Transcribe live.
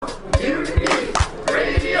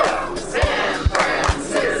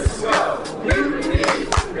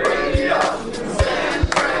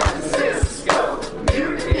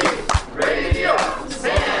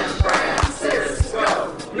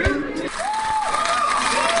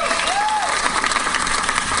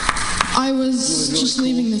I was just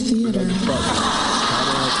leaving the theater.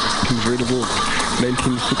 Convertible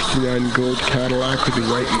 1969 gold Cadillac with the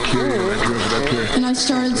white interior, and I drove it up here. And I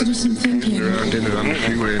started to do some thinking. Around in it on the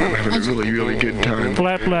freeway, and I'm having a really, really good time.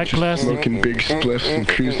 Flat black plastic. Smoking big spliffs and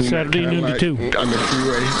cruising Saturday noon to 2 on the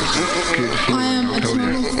freeway. Good I am a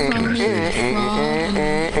total phony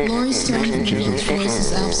fraud. Lori Stone's voice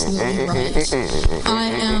is absolutely right. I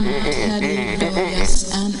am petty,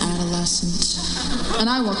 rebellious, and adolescent. And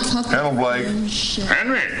I will cut the shit.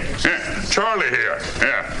 Henry! Yeah, Charlie here.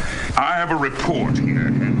 Yeah. I have a report here,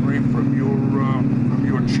 Henry, from your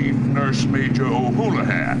chief nurse, Major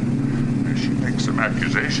O'Houlihan. She makes some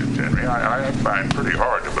accusations, Henry, I find pretty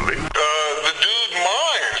hard to believe. The dude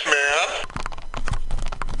minds, man.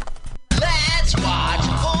 Let's watch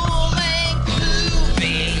a full-length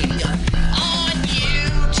movie on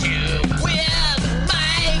YouTube with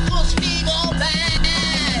Michael Spiegelman.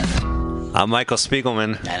 I'm Michael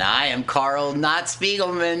Spiegelman. And I am Carl Not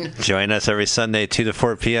Spiegelman. Join us every Sunday, 2 to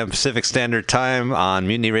 4 p.m. Pacific Standard Time on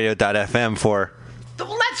MutinyRadio.fm for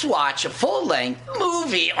Let's watch a full-length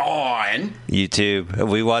movie on YouTube.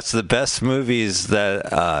 We watch the best movies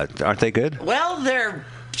that aren't they good? Well, they're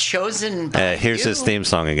chosen by Here's you. his theme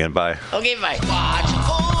song again. Bye. Okay, bye. Watch a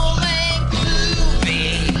full-length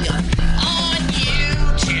movie on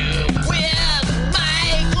YouTube with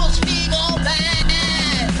Michael Spiegelman.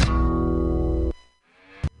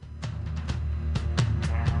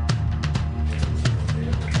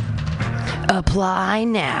 Apply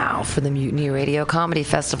now for the Mutiny Radio Comedy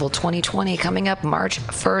Festival 2020 coming up March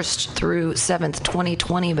 1st through 7th,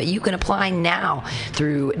 2020. But you can apply now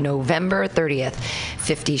through November 30th.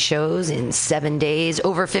 50 shows in 7 days,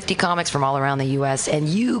 over 50 comics from all around the U.S., and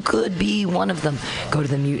you could be one of them. Go to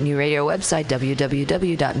the Mutiny Radio website,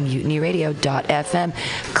 www.mutinyradio.fm.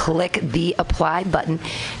 Click the apply button.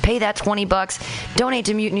 Pay that $20. Donate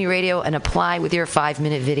to Mutiny Radio and apply with your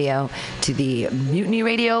 5-minute video to the Mutiny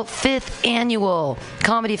Radio 5th Annual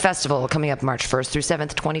Comedy Festival coming up March 1st through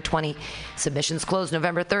 7th, 2020. Submissions close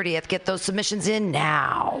November 30th. Get those submissions in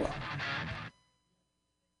now.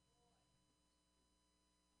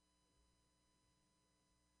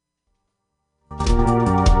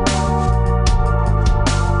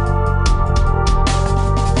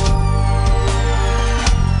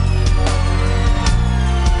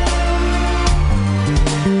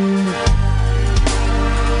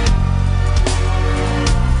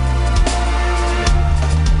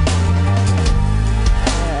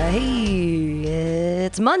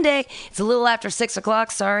 It's Monday. It's a little after 6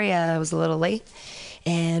 o'clock. Sorry, I was a little late.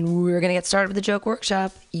 And we're going to get started with the Joke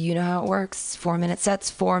Workshop. You know how it works. 4-minute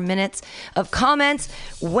sets, 4 minutes of comments.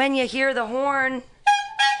 When you hear the horn,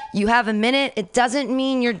 you have a minute. It doesn't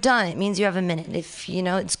mean you're done. It means you have a minute. If you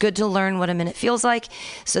know, it's good to learn what a minute feels like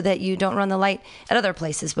so that you don't run the light at other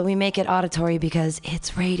places. But we make it auditory because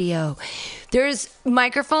it's radio. There's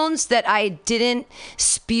microphones that I didn't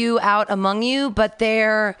spew out among you, but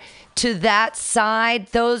they're to that side,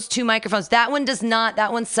 those two microphones. That one does not.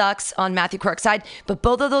 That one sucks on Matthew Quirk's side, but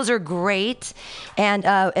both of those are great, and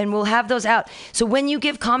we'll have those out. So when you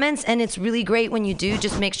give comments, and it's really great when you do,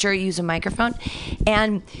 just make sure you use a microphone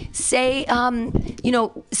and say,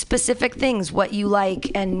 specific things, what you like,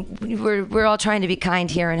 and we're all trying to be kind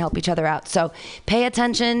here and help each other out. So pay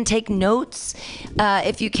attention, take notes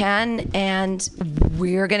if you can, and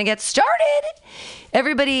we're gonna get started.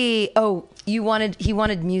 Everybody, he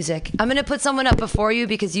wanted music. I'm going to put someone up before you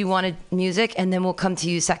because you wanted music, and then we'll come to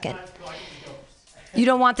you second. You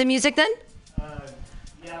don't want the music then?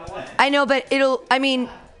 I know, but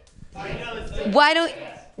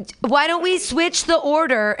why don't we switch the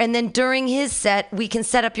order, and then during his set, we can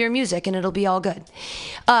set up your music, and it'll be all good.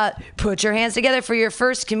 Put your hands together for your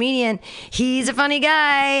first comedian. He's a funny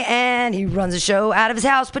guy, and he runs a show out of his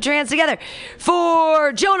house. Put your hands together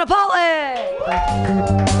for Jonah Pollock.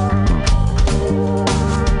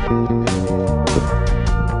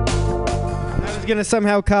 Going to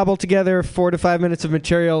somehow cobble together 4 to 5 minutes of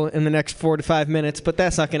material in the next 4 to 5 minutes, but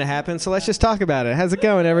that's not going to happen, so let's just talk about it. How's it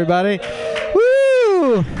going, everybody?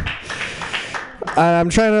 Woo! I'm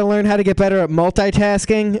trying to learn how to get better at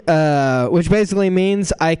multitasking, which basically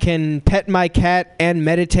means I can pet my cat and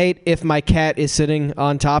meditate if my cat is sitting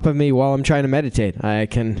on top of me while I'm trying to meditate. I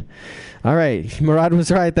can... All right, Murad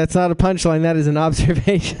was right. That's not a punchline. That is an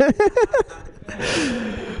observation.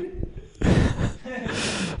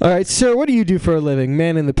 All right, sir, what do you do for a living?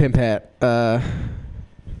 Man in the pimp hat. Don't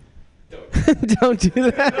do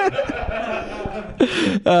that.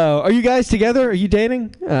 Oh, are you guys together? Are you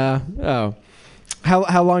dating? How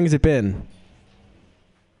long has it been?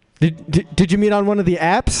 Did you meet on one of the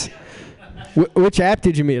apps? Which app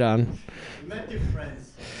did you meet on? We met through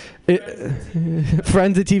friends.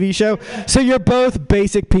 Friends, a TV show. So you're both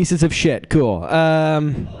basic pieces of shit. Cool.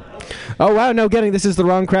 Oh, wow, no kidding. This is the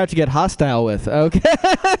wrong crowd to get hostile with. Okay.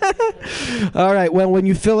 All right. Well, when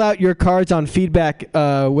you fill out your cards on feedback,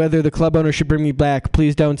 whether the club owner should bring me back,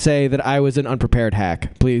 please don't say that I was an unprepared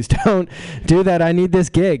hack. Please don't do that. I need this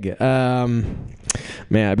gig. Man,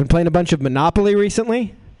 I've been playing a bunch of Monopoly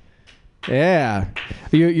recently. Yeah.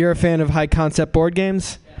 You're a fan of high-concept board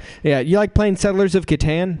games? Yeah. You like playing Settlers of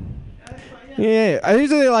Catan? Yeah, I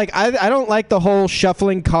usually I don't like the whole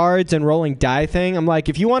shuffling cards and rolling die thing. I'm like,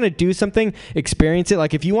 if you want to do something, experience it.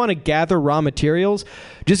 Like, if you want to gather raw materials,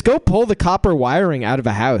 just go pull the copper wiring out of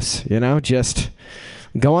a house, just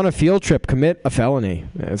go on a field trip, commit a felony.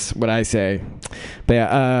 That's what I say. But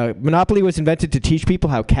yeah, Monopoly was invented to teach people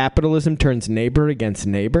how capitalism turns neighbor against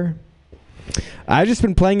neighbor. I've just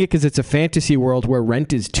been playing it because it's a fantasy world where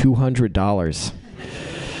rent is $200.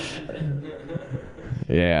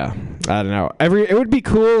 Yeah, I don't know. It would be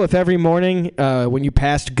cool if every morning when you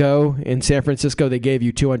passed Go in San Francisco, they gave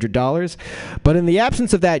you $200. But in the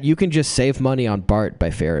absence of that, you can just save money on BART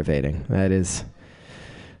by fare evading. That is...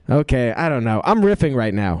 Okay, I don't know. I'm riffing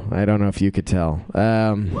right now. I don't know if you could tell.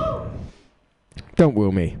 Don't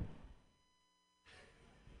woo me.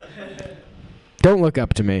 Don't look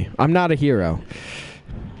up to me. I'm not a hero.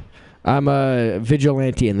 I'm a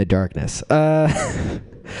vigilante in the darkness.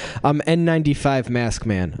 I'm N95 Mask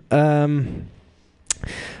Man.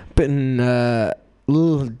 Been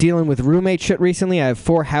dealing with roommate shit recently. I have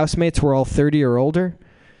 4 housemates. We're all 30 or older.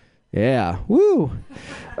 Yeah. Woo.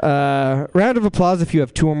 Round of applause if you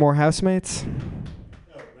have 2 or more housemates.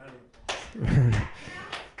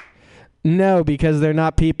 No, because they're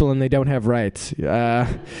not people and they don't have rights.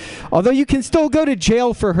 Although you can still go to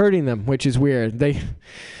jail for hurting them, which is weird.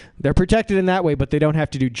 They're protected in that way, but they don't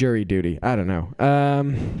have to do jury duty. I don't know.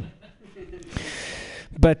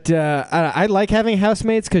 But I like having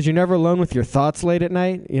housemates because you're never alone with your thoughts late at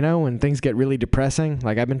night, when things get really depressing.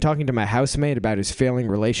 Like, I've been talking to my housemate about his failing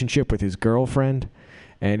relationship with his girlfriend,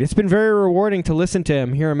 and it's been very rewarding to listen to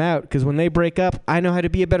him, hear him out, because when they break up, I know how to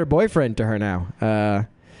be a better boyfriend to her now.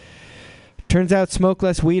 Turns out smoke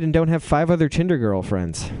less weed and don't have 5 other Tinder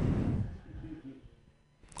girlfriends.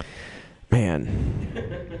 Man.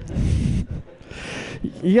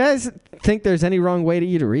 You guys think there's any wrong way to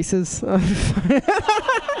eat a Reese's?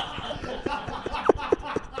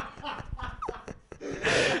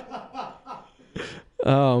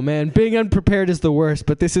 Oh, man. Being unprepared is the worst,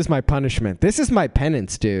 but this is my punishment. This is my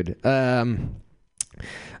penance, dude. I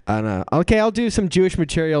don't know. Okay, I'll do some Jewish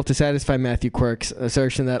material to satisfy Matthew Quirk's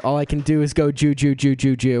assertion that all I can do is go Jew.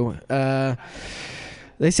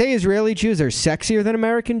 They say Israeli Jews are sexier than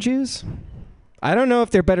American Jews. I don't know if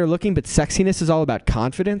they're better looking, but sexiness is all about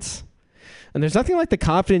confidence. And there's nothing like the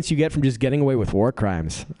confidence you get from just getting away with war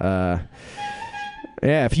crimes. Yeah,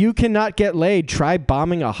 if you cannot get laid, try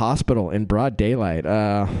bombing a hospital in broad daylight.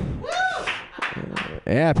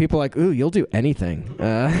 Yeah, people are like, ooh, you'll do anything.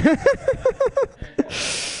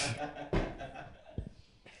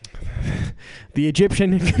 The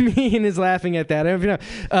Egyptian comedian is laughing at that. I don't know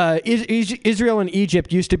if you know. Israel and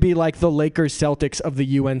Egypt used to be like the Lakers Celtics of the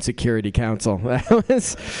UN Security Council. That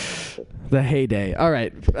was the heyday. All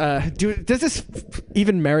right. Does this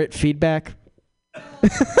even merit feedback?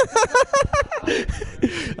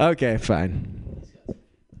 Okay, fine.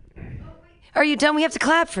 Are you done? We have to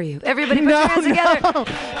clap for you. Everybody put your hands together. We're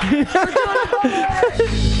doing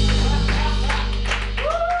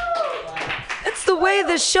It's the way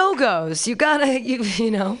the show goes. You gotta,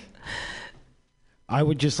 you know. I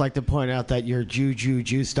would just like to point out that your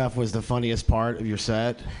Jew stuff was the funniest part of your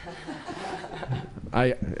set.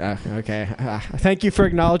 Okay. Thank you for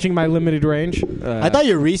acknowledging my limited range. I thought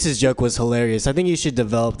your Reese's joke was hilarious. I think you should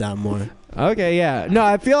develop that more. Okay, yeah. No,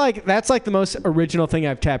 I feel like that's like the most original thing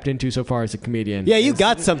I've tapped into so far as a comedian. Yeah, you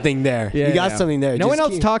got something there. Yeah, you got something there. No one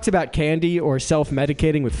else talks about candy or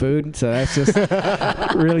self-medicating with food, so that's just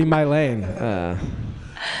really my lane.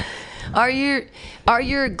 Are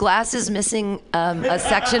your glasses missing a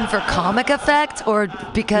section for comic effect, or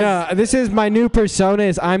because? No, this is my new persona.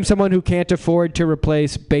 Is I'm someone who can't afford to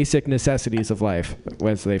replace basic necessities of life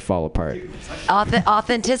once they fall apart.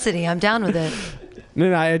 Authenticity. I'm down with it.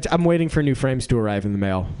 No, I'm waiting for new frames to arrive in the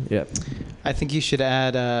mail. Yep. I think you should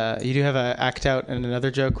add. You do have an act out in another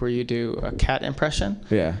joke where you do a cat impression.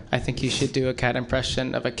 Yeah. I think you should do a cat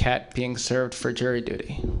impression of a cat being served for jury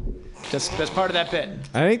duty. Just that's part of that bit.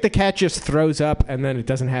 I think the cat just throws up and then it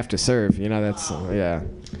doesn't have to serve. You know, that's yeah.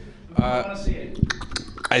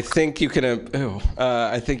 I think you can.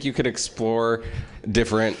 I think you could explore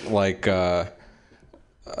different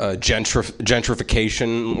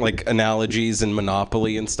gentrification like analogies and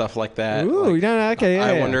Monopoly and stuff like that. Ooh, like, okay. Yeah,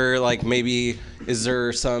 I wonder, like, maybe is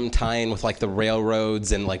there some tie-in with like the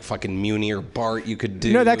railroads and like fucking Muni or BART you could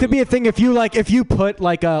do? No, that could be a thing if you put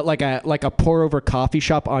like a pour over coffee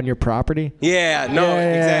shop on your property. Yeah, no,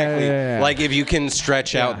 exactly. Yeah. Like if you can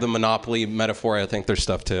stretch out the Monopoly metaphor, I think there's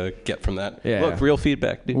stuff to get from that. Yeah. Look, real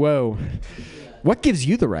feedback, dude. Whoa. What gives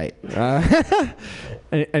you the right?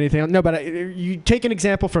 Anything else? No, but you take an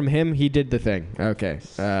example from him. He did the thing. Okay.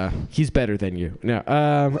 He's better than you.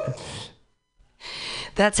 No.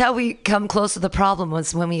 That's how we come close to the problem,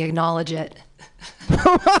 was when we acknowledge it.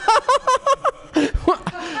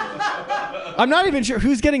 I'm not even sure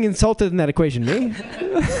who's getting insulted in that equation. Me?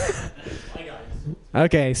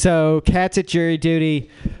 Okay, so cats at jury duty,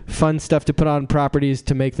 fun stuff to put on properties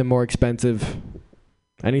to make them more expensive.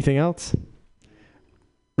 Anything else?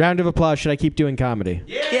 Round of applause. Should I keep doing comedy?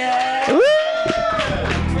 Yeah. Woo!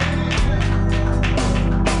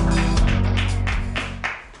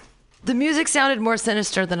 The music sounded more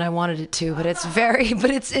sinister than I wanted it to, but it's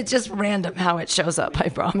just random how it shows up, I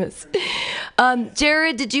promise.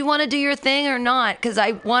 Jared, did you want to do your thing or not? Because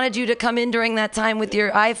I wanted you to come in during that time with your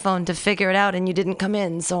iPhone to figure it out, and you didn't come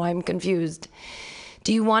in, so I'm confused.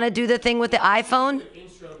 Do you want to do the thing with the iPhone?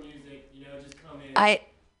 Intro music, just come in.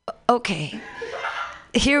 Okay.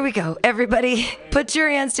 Here we go. Everybody, put your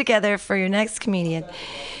hands together for your next comedian,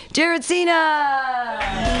 Jared Cena!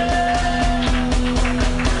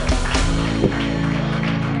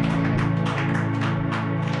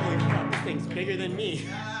 Bigger than me.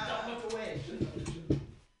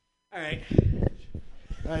 All right,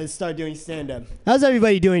 let's start doing stand-up. How's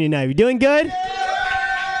everybody doing tonight? You doing good?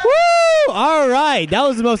 Woo! All right, that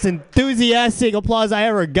was the most enthusiastic applause I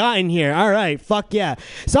ever gotten here. All right, fuck yeah.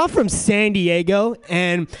 So I'm from San Diego,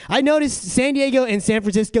 and I noticed San Diego and San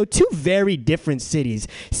Francisco, two very different cities.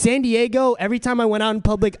 San Diego, every time I went out in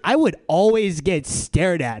public, I would always get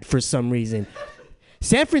stared at for some reason.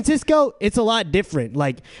 San Francisco, it's a lot different.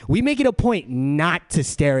 Like, we make it a point not to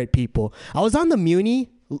stare at people. I was on the Muni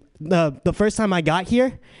the first time I got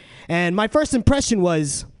here, and my first impression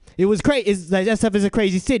was, it was crazy. SF is a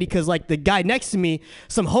crazy city because, like, the guy next to me,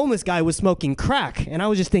 some homeless guy was smoking crack, and I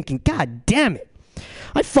was just thinking, God damn it.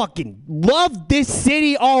 I fucking love this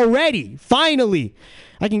city already. Finally.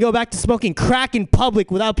 I can go back to smoking crack in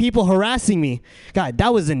public without people harassing me. God,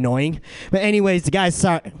 that was annoying. But anyways, the guys,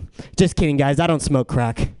 sorry. Just kidding, guys. I don't smoke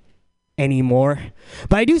crack anymore.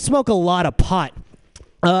 But I do smoke a lot of pot.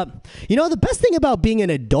 The best thing about being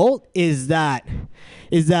an adult is that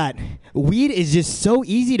weed is just so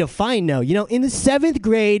easy to find now. In the 7th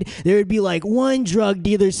grade, there would be like one drug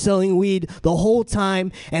dealer selling weed the whole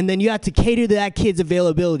time, and then you have to cater to that kid's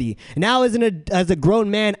availability. Now, as a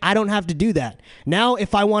grown man, I don't have to do that. Now,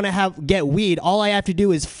 if I want to get weed, all I have to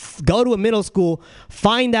do is go to a middle school,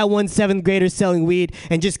 find that one 7th grader selling weed,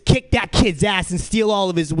 and just kick that kid's ass and steal all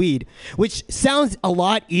of his weed, which sounds a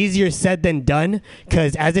lot easier said than done,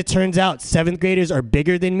 because as it turns out, 7th graders are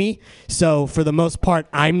bigger than me, so for the most part,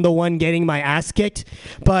 I'm the one getting my ass kicked.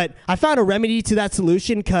 But I found a remedy to that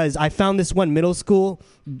solution because I found this one middle school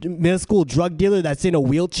drug dealer that's in a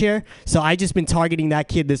wheelchair, so I just been targeting that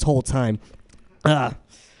kid this whole time.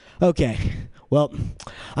 Okay, well,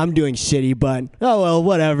 I'm doing shitty, but oh well,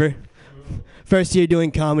 whatever. First year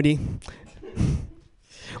doing comedy.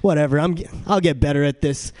 Whatever, I'll get better at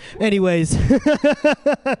this. Anyways, all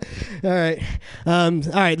right,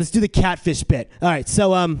 let's do the catfish bit. All right,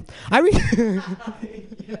 so catfish.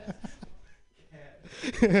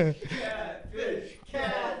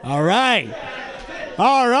 All right,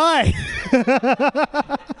 all right,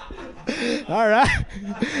 all right.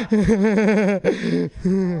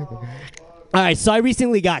 All right, so I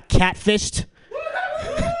recently got catfished.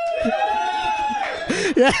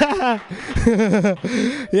 Yeah.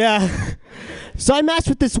 Yeah. So I matched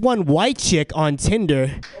with this one white chick on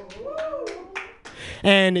Tinder,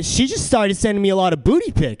 and she just started sending me a lot of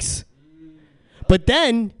booty pics. But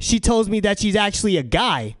then she tells me that she's actually a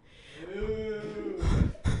guy.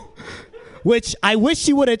 Which I wish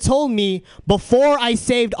she would have told me before I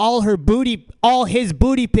saved all his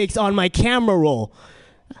booty pics on my camera roll.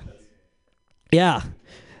 Yeah.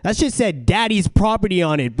 That shit said daddy's property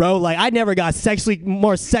on it, bro. Like, I never got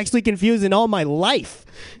more sexually confused in all my life.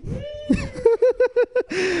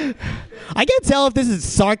 I can't tell if this is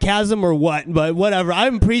sarcasm or what, but whatever.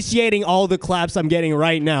 I'm appreciating all the claps I'm getting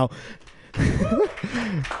right now.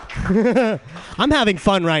 I'm having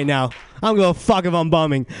fun right now. I'm gonna fuck if I'm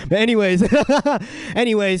bumming. But anyways, I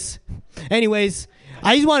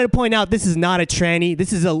just wanted to point out this is not a tranny.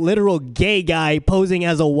 This is a literal gay guy posing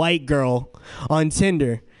as a white girl on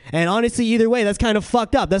Tinder. And honestly, either way, that's kind of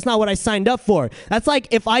fucked up. That's not what I signed up for. That's like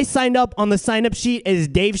if I signed up on the sign-up sheet as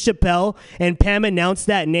Dave Chappelle and Pam announced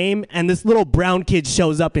that name and this little brown kid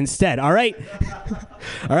shows up instead, all right?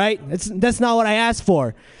 All right? That's not what I asked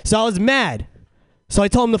for. So I was mad. So I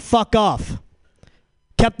told him to fuck off.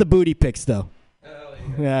 Kept the booty pics, though. All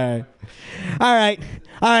right. All right.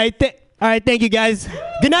 All right. All right. Thank you, guys.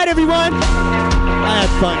 Good night, everyone. I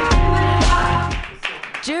had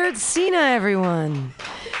fun. Jared Cena, everyone.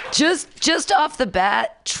 Just off the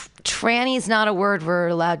bat, tranny's not a word we're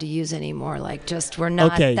allowed to use anymore. Like, we're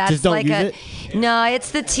not. Okay, that's just don't like use it? No,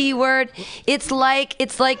 it's the T word. It's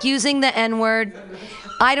like using the N word.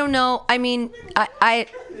 I don't know. I mean,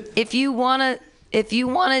 if you wanna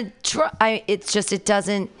try,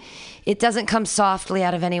 it doesn't come softly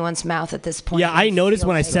out of anyone's mouth at this point. Yeah, I noticed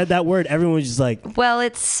when I said that word, everyone was just like... Well,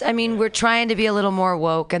 we're trying to be a little more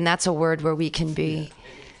woke, and that's a word where we can be,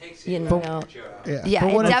 you know... Yeah,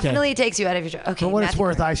 it definitely takes you out of your job. Okay, for what it's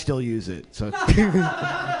worth, I still use it. So,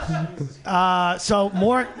 so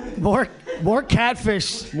more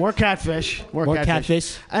catfish. More catfish.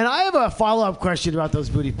 And I have a follow-up question about those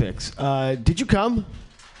booty pics. Did you come?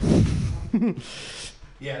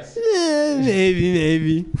 Yes.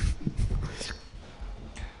 Maybe.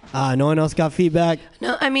 No one else got feedback?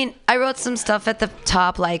 No, I mean, I wrote some stuff at the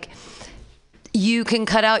top, like, you can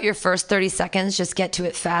cut out your first 30 seconds, just get to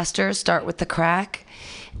it faster, start with the crack.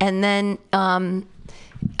 And then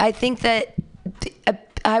I think that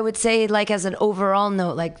I would say, like, as an overall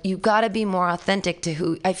note, like, you got to be more authentic to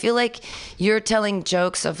who. I feel like you're telling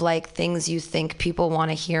jokes of, like, things you think people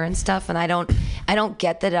want to hear and stuff, and I don't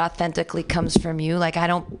get that it authentically comes from you. Like, I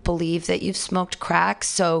don't believe that you've smoked crack,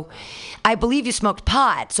 so I believe you smoked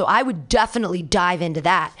pot, so I would definitely dive into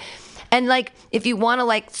that. And, like, if you want to,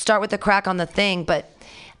 like, start with the crack on the thing, but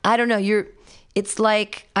I don't know, it's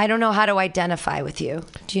like, I don't know how to identify with you.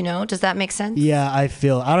 Do you know? Does that make sense? Yeah, I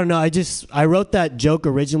don't know. I wrote that joke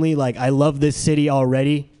originally, like, I love this city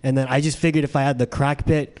already. And then I just figured if I had the crack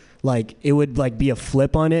bit, like, it would, like, be a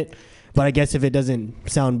flip on it. But I guess if it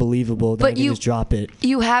doesn't sound believable, then I can just drop it.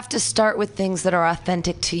 You have to start with things that are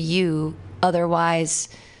authentic to you. Otherwise,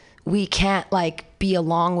 we can't, like, be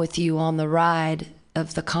along with you on the ride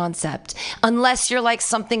of the concept, unless you're like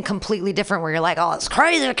something completely different where you're like, oh, it's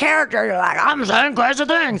crazy character, you're like, I'm saying crazy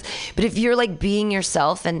things. But if you're like being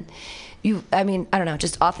yourself, and I don't know,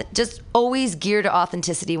 just always gear to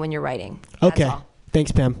authenticity when you're writing. Okay.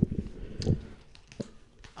 Thanks, Pam.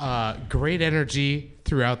 Great energy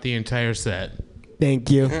throughout the entire set. Thank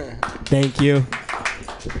you.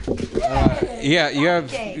 Yeah, you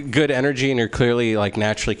have good energy, and you're clearly, like,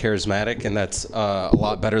 naturally charismatic, and that's a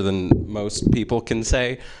lot better than most people can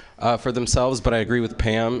say for themselves. But I agree with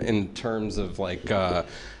Pam in terms of, like,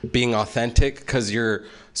 being authentic, because you're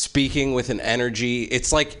speaking with an energy.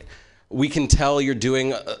 It's like we can tell you're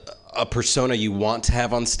doing a persona you want to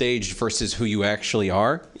have on stage versus who you actually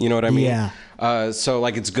are. You know what I mean? Yeah. So,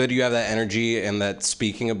 like, it's good you have that energy and that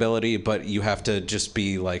speaking ability, but you have to just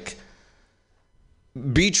be, like,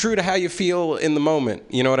 be true to how you feel in the moment.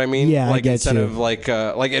 You know what I mean? Yeah, like, I get instead you. of like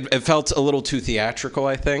it felt a little too theatrical,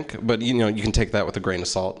 I think. But you know, you can take that with a grain of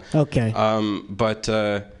salt. Okay.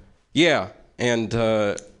 Yeah, and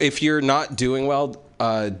if you're not doing well,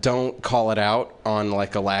 don't call it out on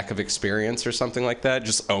like a lack of experience or something like that.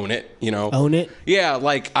 Just own it. You know. Own it. Yeah,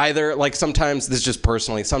 like either like sometimes this is just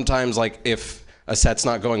personally. Sometimes like if a set's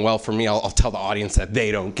not going well for me, I'll tell the audience that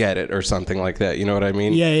they don't get it or something like that. You know what I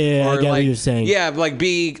mean? Yeah. Or I get like, what you're saying. Yeah, like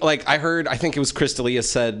be like I think it was Crystalia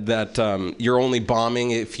said that you're only bombing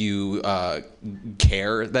if you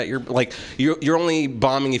care that you're like you're only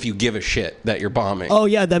bombing if you give a shit that you're bombing. Oh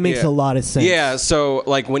yeah, that makes a lot of sense. Yeah, so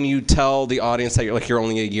like when you tell the audience that you're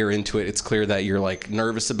only a year into it, it's clear that you're like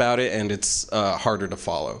nervous about it and it's harder to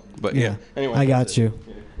follow. But yeah. Anyway, I got you.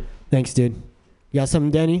 Yeah. Thanks, dude. You got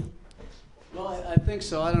something, Danny? Well, I think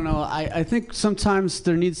so. I don't know. I think sometimes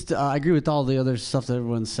there needs to. I agree with all the other stuff that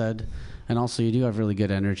everyone said, and also you do have really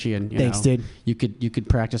good energy. And thanks, dude. You could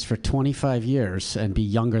practice for 25 years and be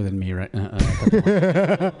younger than me, right?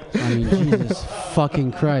 I mean, Jesus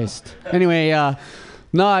fucking Christ. Anyway, no,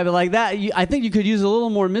 I mean, like that. I think you could use a little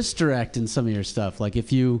more misdirect in some of your stuff. Like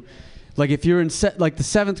if you're in like the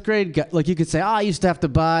 7th grade, like you could say, I used to have to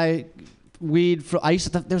buy weed.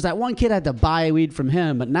 There's that one kid I had to buy weed from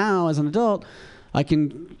him, but now as an adult, I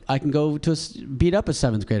can go to beat up a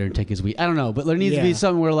 7th grader and take his weed. I don't know, but there needs to be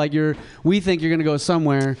something where like we think you're gonna go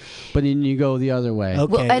somewhere, but then you go the other way.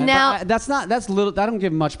 Okay. Well, and now that's little. I don't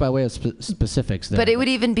give much by way of specifics there. But it would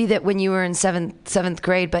even be that when you were in seventh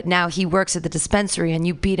grade, but now he works at the dispensary and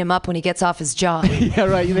you beat him up when he gets off his job. Yeah,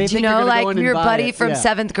 right. Do you know, like your buddy from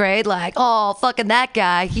 7th grade, like, oh, fucking that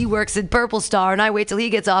guy. He works at Purple Star, and I wait till he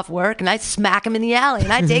gets off work, and I smack him in the alley,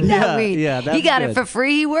 and I take that weed. Yeah, that's he got good. it for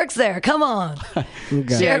free. He works there. Come on.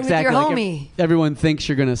 Share it with your homie. Everyone thinks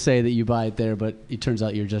you're gonna say that you buy it there, but it turns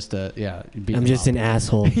out you're just I'm just an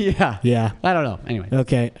asshole. Yeah. I don't know. Anyway.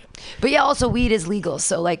 Okay. But yeah, also weed is legal,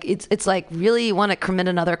 so like it's like really you want to commit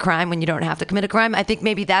another crime when you don't have to commit a crime. I think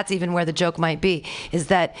maybe that's even where the joke might be, is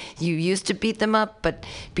that you used to beat them up, but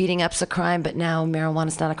beating up's a crime, but now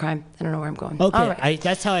marijuana's not a crime. I don't know where I'm going. Okay, All right.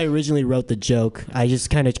 that's how I originally wrote the joke. I just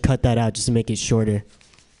kind of cut that out just to make it shorter.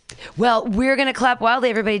 Well, we're gonna clap wildly,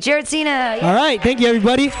 everybody. Jared Cena. All right, thank you,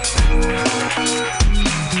 everybody.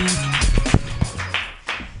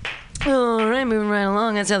 All right, moving right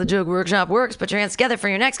along. That's how the Joke Workshop works. Put your hands together for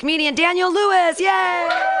your next comedian, Daniel Lewis. Yay!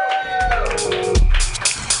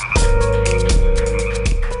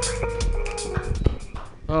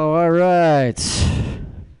 Oh, all right.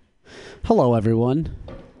 Hello, everyone.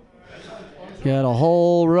 Got a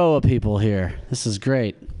whole row of people here. This is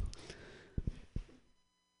great.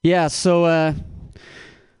 Yeah, so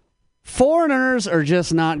foreigners are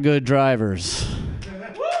just not good drivers.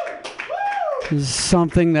 This is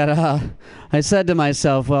something that I said to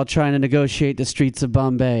myself while trying to negotiate the streets of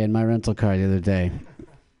Bombay in my rental car the other day.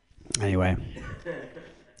 Anyway,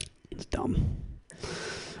 it's dumb.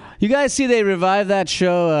 You guys see they revived that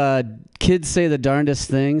show, Kids Say the Darndest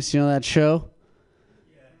Things? You know that show?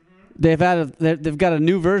 They've got a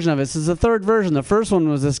new version of it. This is the third version. The first one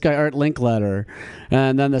was this guy Art Linkletter,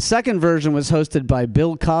 and then the second version was hosted by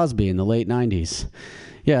Bill Cosby in the late 90s.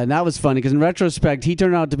 Yeah, and that was funny because in retrospect, he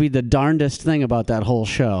turned out to be the darndest thing about that whole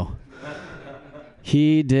show.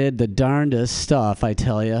 He did the darndest stuff, I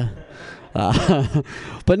tell you.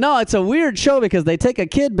 But no, it's a weird show because they take a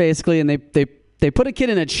kid basically and they put a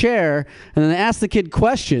kid in a chair and then they ask the kid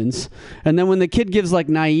questions, and then when the kid gives like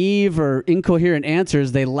naive or incoherent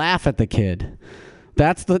answers, they laugh at the kid.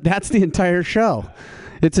 That's the entire show.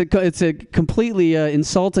 It's a completely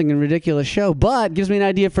insulting and ridiculous show, but gives me an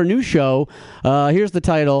idea for a new show. Here's the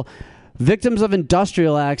title: Victims of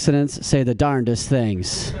Industrial Accidents Say the Darndest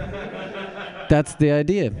Things. That's the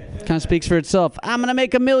idea. Kind of speaks for itself. I'm gonna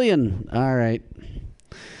make $1 million. All right.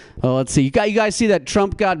 Well, let's see. You guys see that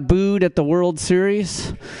Trump got booed at the World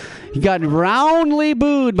Series? He got roundly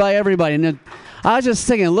booed by everybody. And I was just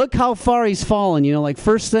thinking, look how far he's fallen. You know, like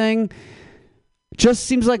first thing, just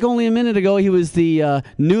seems like only a minute ago he was the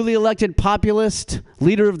newly elected populist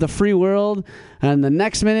leader of the free world. And the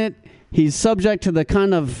next minute, he's subject to the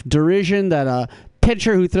kind of derision that a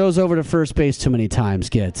pitcher who throws over to first base too many times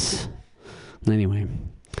gets. Anyway,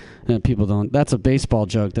 people don't. That's a baseball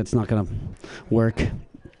joke. That's not going to work.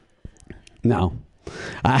 No.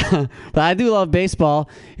 But I do love baseball.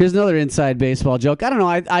 Here's another inside baseball joke. I don't know.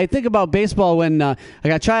 I think about baseball when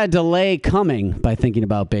I try to delay coming by thinking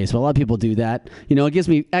about baseball. A lot of people do that. You know, it gives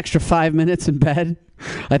me extra 5 minutes in bed.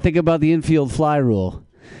 I think about the infield fly rule.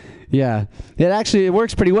 Yeah. It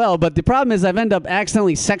works pretty well. But the problem is I've ended up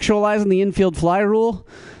accidentally sexualizing the infield fly rule.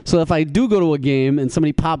 So if I do go to a game and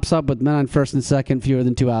somebody pops up with men on first and second, fewer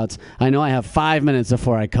than 2 outs, I know I have 5 minutes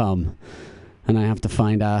before I come. And I have to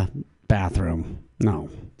find a bathroom. No,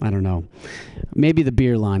 I don't know. Maybe the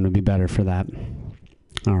beer line would be better for that.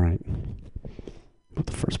 All right. What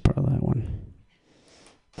the first part of that one?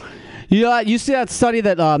 You see that study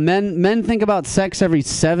that men think about sex every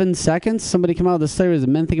 7 seconds? Somebody came out with a study that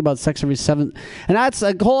men think about sex every 7. And that's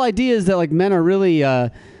the whole idea is that like men are really,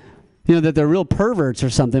 that they're real perverts or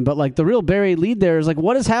something. But like the real buried lead there is like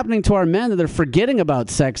what is happening to our men that they're forgetting about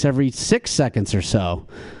sex every 6 seconds or so?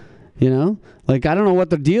 You know, like I don't know what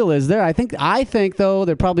the deal is there. I think though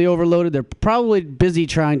they're probably overloaded. They're probably busy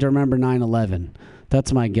trying to remember 9/11.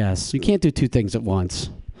 That's my guess. You can't do 2 things at once.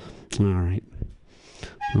 All right,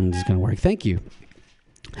 I'm just gonna work. Thank you.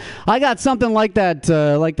 I got something like that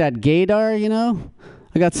gaydar. You know,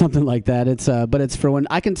 I got something like that. But it's for when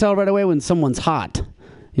I can tell right away when someone's hot.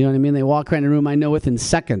 You know what I mean? They walk around the room. I know within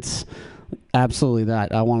seconds. Absolutely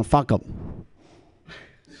that. I want to fuck them.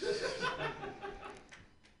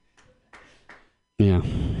 Yeah.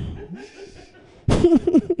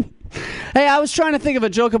 Hey, I was trying to think of a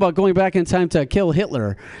joke about going back in time to kill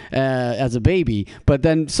Hitler as a baby, but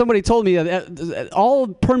then somebody told me that all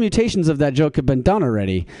permutations of that joke have been done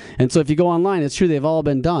already. And so if you go online, it's true they've all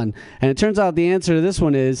been done. And it turns out the answer to this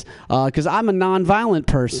one is because I'm a nonviolent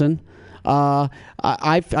person,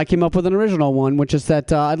 I came up with an original one, which is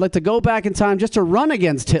that I'd like to go back in time just to run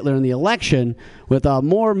against Hitler in the election with a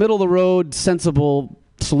more middle-of-the-road, sensible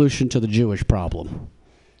solution to the Jewish problem.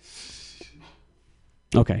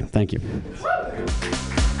 Okay, thank you.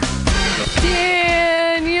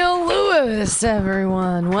 Daniel Lewis,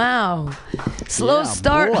 everyone. Wow. Slow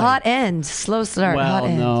start, boy. hot end. Slow start, hot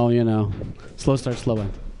end. Well, no, slow start, slow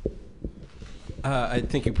end. I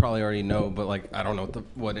think you probably already know, but like I don't know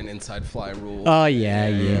what an inside fly rule. Oh yeah.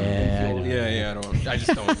 I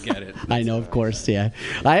just don't get it. I know, of course, yeah.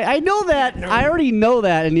 I know that. I already know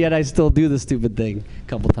that, and yet I still do the stupid thing a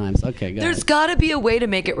couple times. Okay, go There's ahead. got to be a way to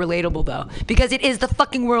make it relatable, though, because it is the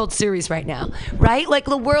fucking World Series right now, right? Like,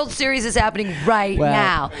 the World Series is happening right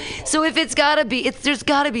now. So if it's got to be, there's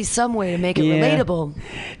got to be some way to make it relatable.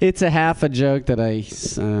 It's a half a joke that I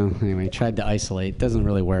anyway tried to isolate. Doesn't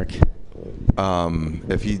really work.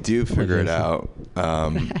 If you do figure it out,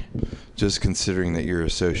 just considering that you're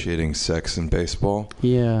associating sex and baseball,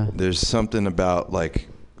 there's something about like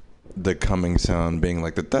the coming sound being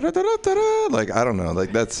like the da da da da da, like I don't know,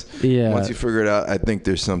 like that's once you figure it out, I think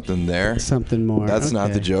there's something there, something more. That's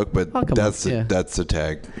not the joke, but that's the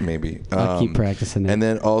tag maybe. I'll keep practicing it. And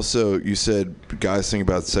then also you said guys think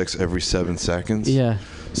about sex every 7 seconds. Yeah.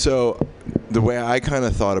 So the way I kind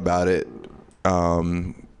of thought about it,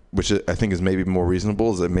 which I think is maybe more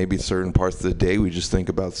reasonable, is that maybe certain parts of the day we just think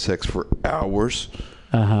about sex for hours.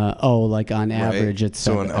 Oh, like on average it's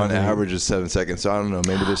so on average it's 7 seconds. So I don't know.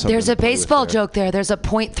 Maybe there's something. There's a baseball joke there. There's a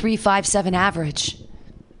 .357 average.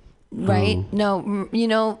 Right? Oh. No, you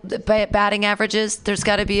know, batting averages. There's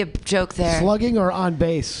got to be a joke there. Slugging or on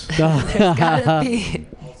base? There's got to be.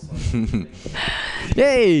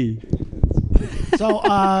 Hey. So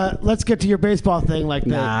let's get to your baseball thing. Like that.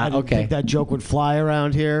 Nah, I didn't think that joke would fly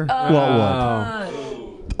around here. What?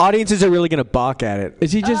 Audiences are really going to balk at it.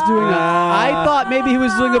 Is he just doing I thought maybe he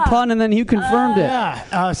was doing a pun and then you confirmed it.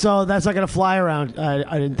 Yeah. So that's not going to fly around.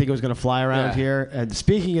 I didn't think it was going to fly around here. And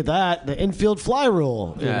speaking of that, the infield fly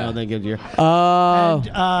rule. You know, they give you. And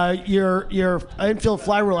your infield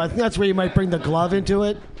fly rule. I think that's where you might bring the glove into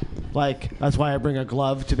it. Like that's why I bring a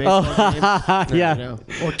glove to baseball games. Yeah. You know?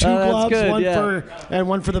 Or two gloves, good,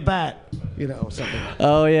 one for the bat. You know, something.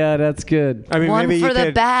 Oh yeah, that's good. I mean, One maybe for you the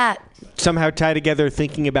could bat. somehow tie together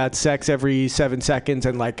thinking about sex every 7 seconds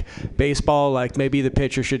and like baseball, like maybe the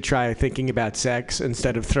pitcher should try thinking about sex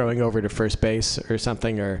instead of throwing over to first base or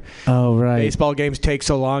something. Or baseball games take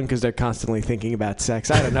so long because they're constantly thinking about sex.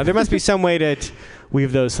 I don't know. There must be some way to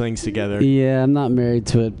weave those things together. Yeah, I'm not married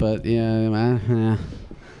to it, but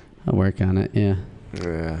I'll work on it.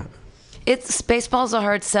 Yeah. Baseball's a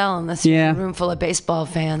hard sell unless you're in a room full of baseball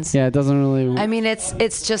fans. Yeah, it doesn't really. I mean,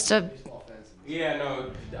 it's just a. Yeah,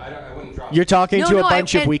 no, I wouldn't drop. You're talking to a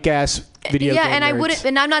bunch of weak ass video game and I nerds. wouldn't,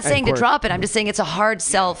 and I'm not saying to drop it. I'm just saying it's a hard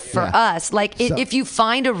sell for us. Like if you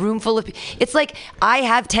find a room full of, it's like I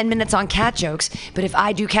have 10 minutes on cat jokes, but if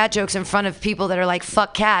I do cat jokes in front of people that are like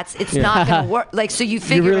fuck cats, it's not gonna work. Like so you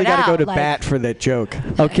figure you really it out. gotta go to bat for that joke.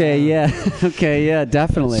 Okay, yeah,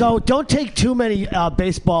 definitely. So don't take too many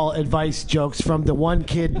baseball advice jokes from the one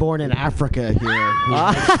kid born in Africa here. Who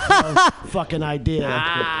has no fucking idea.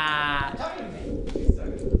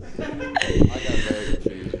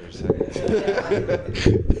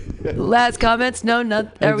 Last comments? No,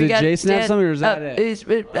 not. Did Jason have something, or is that it?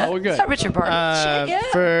 We're good. Start Richard Barton.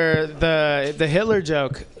 For the Hitler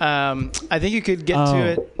joke, I think you could get to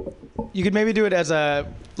it. You could maybe do it as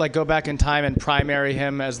go back in time and primary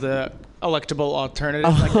him as the electable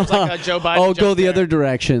alternative. Like, it's like a Joe Biden. Go the other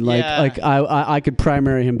direction. I could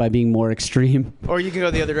primary him by being more extreme. Or you can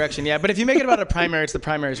go the other direction. Yeah, but if you make it about a primary, it's the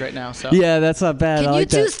primaries right now. So yeah, that's not bad. Can you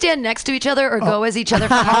two stand next to each other or go as each other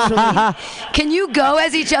for Halloween? Can you go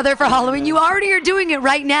as each other for Halloween? You already are doing it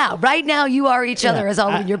right now. Right now, you are each other as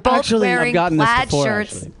Halloween. You're both wearing plaid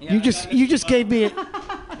shirts. You just gave me.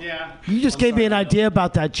 You just gave me an idea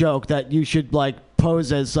about that joke that you should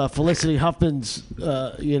pose as Felicity Huffman's,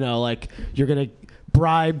 like you're going to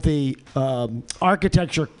bribe the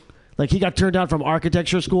architecture. Like he got turned down from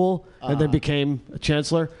architecture school and then became a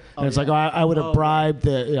chancellor. And it's I would have bribed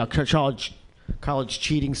the college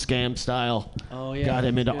cheating scam style. Oh, yeah. Got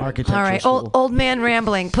him into architecture All right, school. old man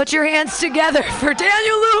rambling. Put your hands together for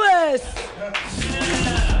Daniel Lewis.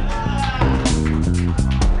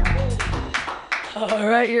 All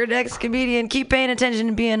right, your next comedian. Keep paying attention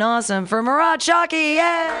and being awesome. For Murad Shaki,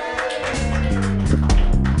 yay!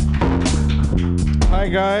 Hi,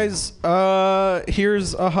 guys.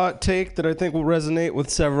 Here's a hot take that I think will resonate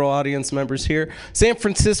with several audience members here. San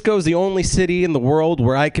Francisco is the only city in the world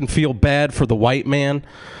where I can feel bad for the white man.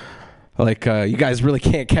 Like, you guys really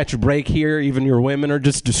can't catch a break here. Even your women are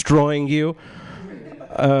just destroying you.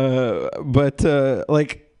 But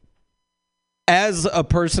like, as a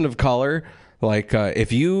person of color, like,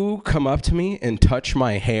 if you come up to me and touch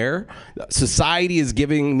my hair, society is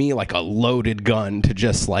giving me like a loaded gun to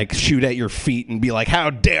just like shoot at your feet and be like,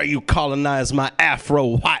 how dare you colonize my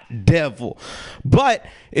Afro white devil. But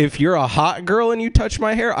if you're a hot girl and you touch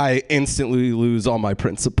my hair, I instantly lose all my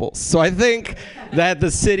principles. So I think that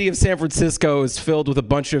the city of San Francisco is filled with a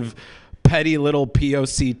bunch of petty little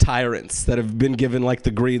POC tyrants that have been given like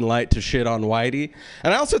the green light to shit on Whitey.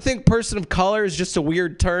 And I also think person of color is just a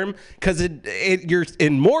weird term because you're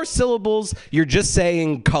in more syllables, you're just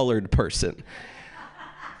saying colored person.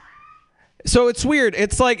 So it's weird.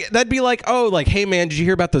 It's like, that'd be like, oh, like, hey man, did you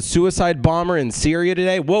hear about the suicide bomber in Syria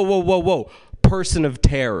today? Whoa, whoa, whoa, whoa. Person of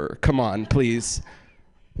terror. Come on, please.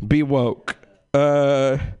 Be woke.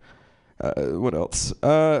 What else?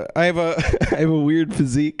 I have a weird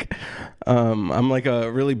physique. I'm like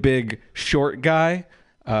a really big short guy,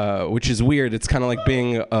 which is weird. It's kind of like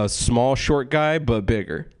being a small short guy but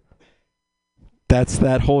bigger. That's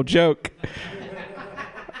that whole joke.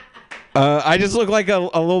 I just look like a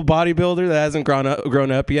little bodybuilder that hasn't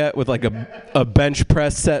grown up yet with like a bench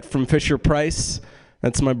press set from Fisher Price.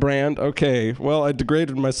 That's my brand. Okay, well, I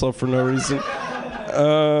degraded myself for no reason.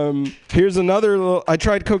 Here's another I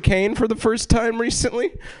tried cocaine for the first time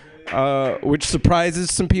recently, which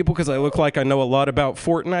surprises some people because I look like I know a lot about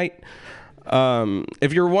Fortnite.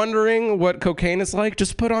 If you're wondering what cocaine is like,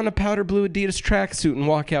 just put on a powder blue Adidas tracksuit and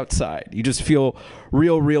walk outside. You just feel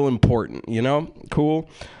real important, you know? Cool.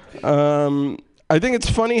 I think it's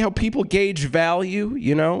funny how people gauge value,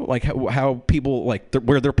 you know, like how people like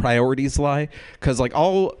where their priorities lie. Because like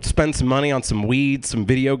I'll spend some money on some weed, some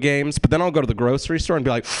video games, but then I'll go to the grocery store and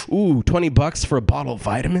be like, ooh, $20 for a bottle of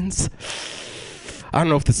vitamins. I don't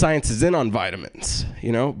know if the science is in on vitamins,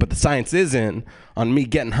 you know, but the science is in on me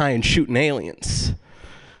getting high and shooting aliens.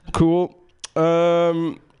 Cool.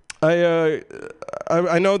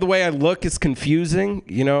 I know the way I look is confusing,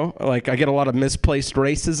 you know, like I get a lot of misplaced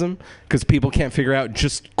racism because people can't figure out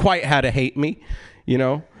just quite how to hate me, you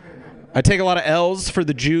know. I take a lot of L's for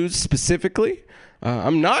the Jews specifically.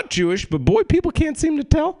 I'm not Jewish, but boy, people can't seem to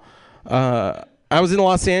tell. I was in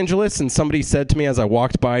Los Angeles and somebody said to me as I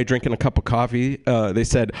walked by drinking a cup of coffee, they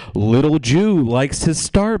said, little Jew likes his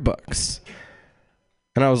Starbucks.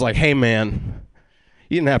 And I was like, hey man,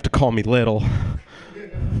 you didn't have to call me little.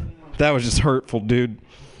 That was just hurtful, dude.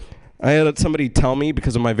 I had somebody tell me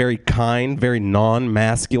because of my very kind, very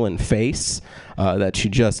non-masculine face that she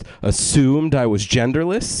just assumed I was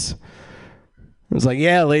genderless. I was like,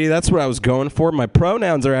 yeah, lady, that's what I was going for. My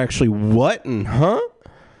pronouns are actually what and huh?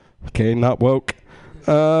 Okay, not woke.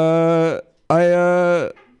 I'm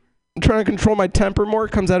trying to control my temper more.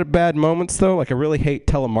 It comes out at bad moments, though. Like, I really hate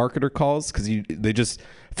telemarketer calls because they just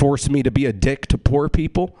force me to be a dick to poor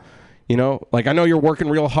people. You know, like I know you're working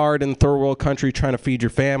real hard in third world country trying to feed your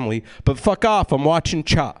family, but fuck off, I'm watching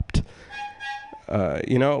Chopped.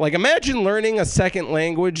 You know, like imagine learning a second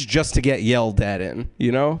language just to get yelled at in,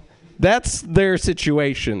 you know? That's their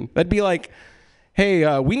situation. That'd be like,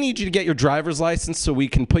 hey, we need you to get your driver's license so we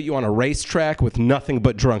can put you on a racetrack with nothing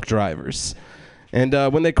but drunk drivers. And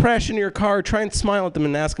when they crash into your car, try and smile at them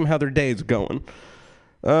and ask them how their day's going.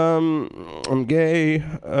 I'm gay.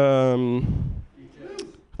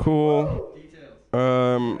 Cool.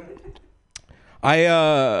 I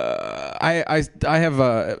have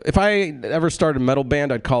if I ever started a metal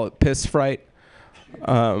band, I'd call it Piss Fright.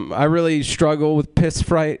 I really struggle with piss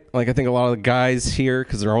fright. Like I think a lot of the guys here,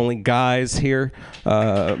 because there are only guys here,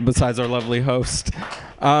 besides our lovely host.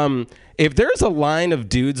 If there's a line of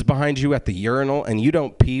dudes behind you at the urinal and you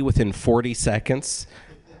don't pee within 40 seconds,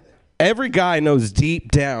 every guy knows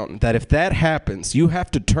deep down that if that happens, you have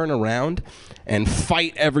to turn around and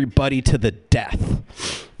fight everybody to the death.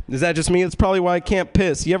 Is that just me? That's probably why I can't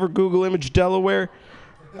piss. You ever Google image Delaware?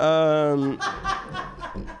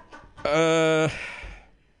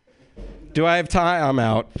 Do I have time? I'm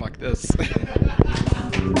out. Fuck this.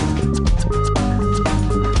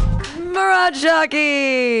 Mirage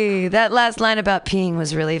Jockey! That last line about peeing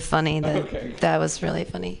was really funny. That was really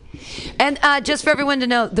funny. And just for everyone to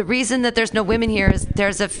know, the reason that there's no women here is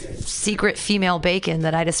there's a secret female bacon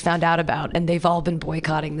that I just found out about, and they've all been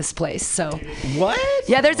boycotting this place. So what?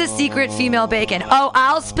 Yeah, there's a secret female bacon. Oh,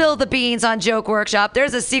 I'll spill the beans on Joke Workshop.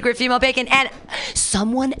 There's a secret female bacon, and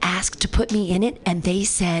someone asked to put me in it, and they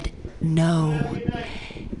said no.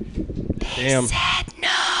 They said no.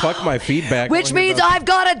 Fuck my feedback. Which means I've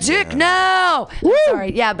got a dick now.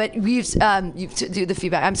 Sorry, yeah, but you do the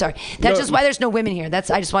feedback. I'm sorry. That's just why there's no women here.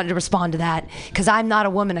 I just wanted to respond to that because I'm not a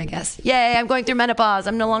woman, I guess. Yay, I'm going through menopause.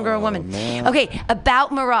 I'm no longer a woman. Man. Okay,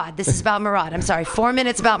 about Murad. This is about Murad. I'm sorry. 4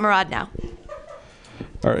 minutes about Murad now.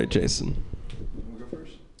 All right, Jason.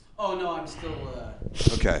 Oh no, I'm still.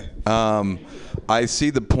 Okay. I see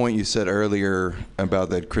the point you said earlier about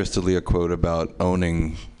that Chris D'Elia quote about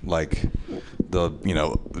owning, like,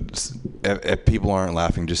 if people aren't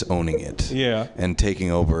laughing, just owning it. Yeah. And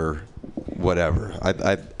taking over whatever.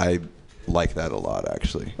 I like that a lot,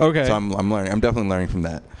 actually. Okay. So I'm learning. I'm definitely learning from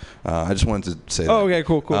that. I just wanted to say that. Oh, okay,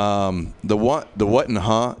 cool. The what and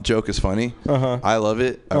huh joke is funny. I love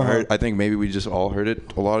it. I think maybe we just all heard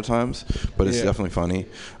it a lot of times, but it's definitely funny.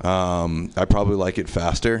 I probably like it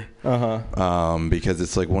faster. Because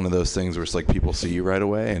it's like one of those things where it's like people see you right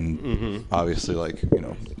away, and obviously, like,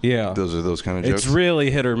 those are those kind of jokes. It's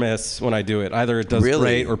really hit or miss when I do it. Either it does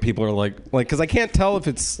great, or people are like, because I can't tell if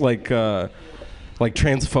it's like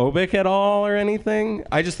transphobic at all or anything.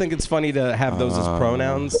 I just think it's funny to have those as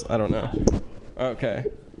pronouns. I don't know. Okay.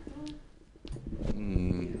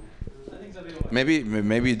 Maybe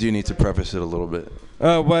you do need to preface it a little bit.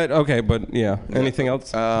 But okay, but yeah. Anything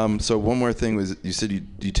else? So one more thing was you said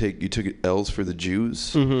you took L's for the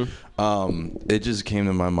Jews. It just came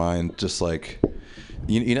to my mind, just like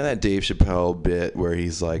you know that Dave Chappelle bit where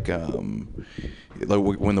he's like when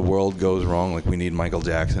the world goes wrong, like we need Michael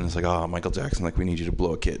Jackson. It's like, oh, Michael Jackson, like we need you to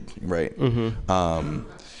blow a kid, right?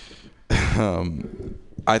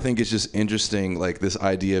 I think it's just interesting, like this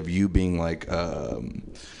idea of you being like some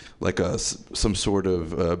sort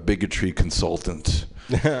of bigotry consultant.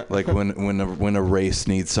 Like when a race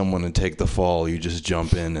needs someone to take the fall, you just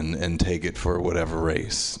jump in and take it for whatever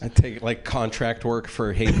race. I take like contract work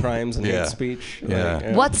for hate crimes and hate speech.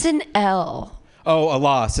 Yeah. What's an L? Oh, a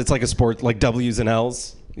loss. It's like a sport, like W's and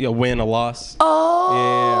L's. You win a loss.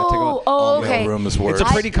 Okay. It's a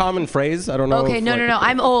pretty common phrase. I don't know. Okay, no.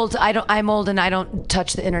 I'm old. I'm old and I don't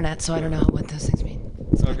touch the internet, so I don't know what those things mean.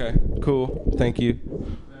 Okay, cool. Thank you.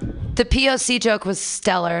 The POC joke was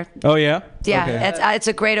stellar. Oh yeah. Yeah, Okay. it's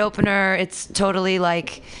a great opener. It's totally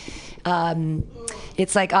like,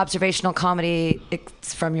 it's like observational comedy.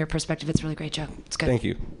 It's from your perspective. It's a really great joke. It's good. Thank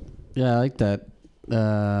you. Yeah, I like that.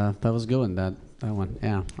 That was good one. That one.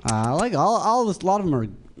 Yeah. I like all this. A lot of them are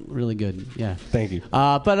really good. Yeah. Thank you.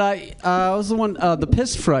 But was the one the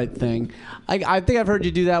piss fright thing. I think I've heard you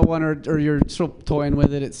do that one, or you're sort of toying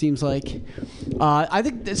with it. It seems like. I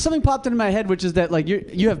think something popped into my head, which is that like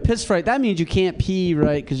you have piss fright. That means you can't pee,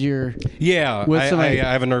 right? Because you're. Yeah. I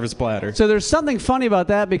have a nervous bladder. So there's something funny about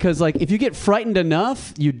that, because like if you get frightened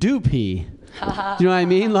enough, you do pee. Do you know what I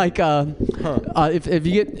mean? Like, if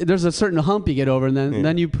you get, there's a certain hump you get over, and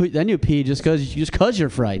then you pee just because you're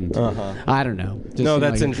frightened. I don't know. No,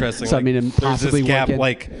 that's like interesting. Something like, to possibly there's this gap, work in.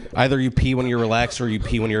 like either you pee when you're relaxed, or you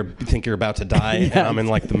pee when you think you're about to die. And I'm in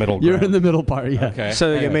like the middle ground. You're in the middle part, yeah. Okay.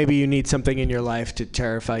 So maybe you need something in your life to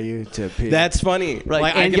terrify you to pee. That's funny. Right,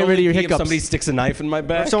 like, and I get can rid of only your pee hiccups. if somebody sticks a knife in my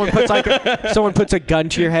back. If someone puts a gun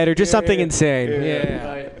to your head, or just something insane.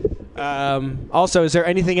 Yeah. Also, is there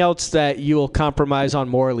anything else that you will compromise on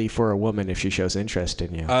morally for a woman if she shows interest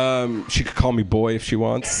in you? She could call me boy if she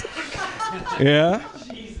wants. Yeah.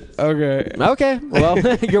 Okay. Okay. Well,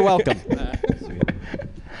 you're welcome.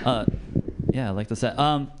 Yeah, I like the set.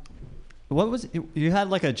 What was you had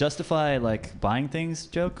like a justify like buying things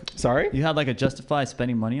joke? Sorry? You had like a justify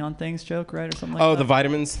spending money on things joke, right, or something like that? Oh, the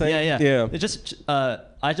vitamins thing? Yeah. It just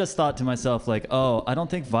I just thought to myself like, oh, I don't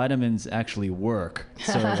think vitamins actually work.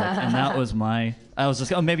 So like, and that was I was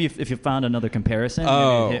just maybe if you found another comparison, maybe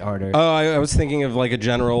it'd hit harder. Oh, I was thinking of like a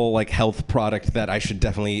general like health product that I should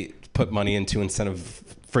definitely put money into instead of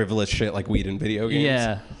frivolous shit like weed and video games.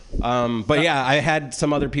 Yeah. But yeah, I had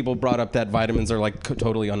some other people brought up that vitamins are like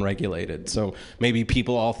totally unregulated. So maybe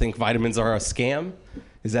people all think vitamins are a scam.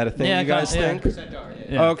 Is that a thing you guys think?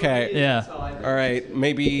 Yeah. Okay. Yeah. All right.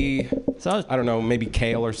 Maybe, I don't know, maybe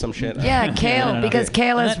kale or some shit. Yeah, kale, because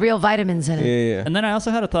kale has real vitamins in it. Yeah. And then I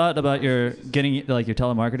also had a thought about your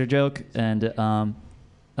telemarketer joke and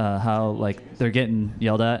how like they're getting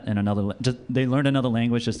yelled at in they learned another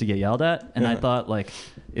language just to get yelled at, and I thought like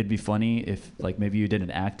it'd be funny if like maybe you did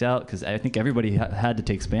an act out, because I think everybody had to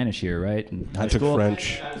take Spanish here, right? In high I took school.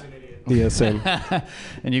 French. Yeah, same.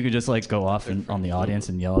 And you could just like go off on the audience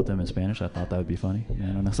and yell at them in Spanish. I thought that would be funny. Yeah,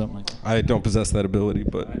 I don't know, something like that. I don't possess that ability,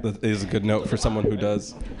 but that is a good note for someone who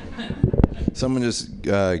does. Someone just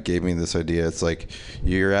gave me this idea. It's like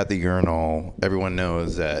you're at the urinal. Everyone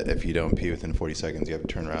knows that if you don't pee within 40 seconds, you have to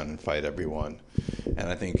turn around and fight everyone. And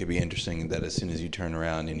I think it could be interesting that as soon as you turn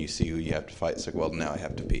around and you see who you have to fight, it's like, well, now I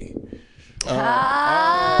have to pee.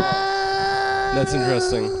 That's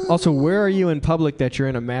interesting. Also, where are you in public that you're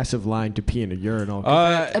in a massive line to pee in a urinal?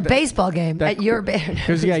 A baseball game at your band.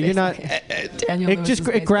 Because you're not.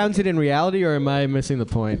 It grounds it in reality, or am I missing the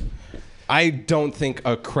point? I don't think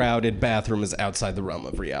a crowded bathroom is outside the realm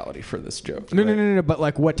of reality for this joke. No. But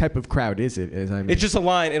like, what type of crowd is it? It's just a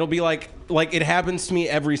line. It'll be like it happens to me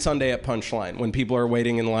every Sunday at Punchline when people are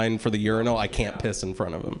waiting in line for the urinal. I can't piss in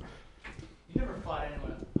front of them. You never fought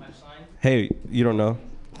anyone at Punchline? Hey, you don't know?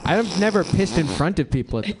 I've never pissed in front of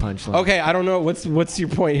people at the Punchline. Okay, I don't know. What's your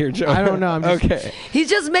point here, Joe? I don't know. I'm just, okay. He's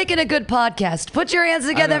just making a good podcast. Put your hands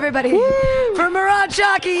together, everybody. For Murad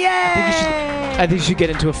Shaki, yay! I think you should get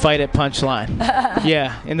into a fight at Punchline.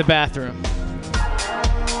 Yeah, in the bathroom.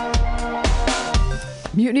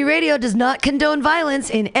 Mutiny Radio does not condone violence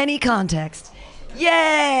in any context.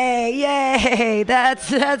 Yay!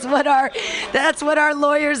 That's what our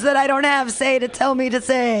lawyers that I don't have say to tell me to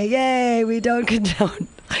say. Yay! We don't condone.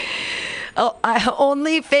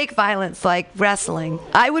 Only fake violence like wrestling.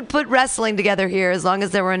 I would put wrestling together here as long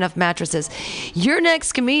as there were enough mattresses. Your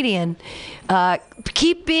next comedian.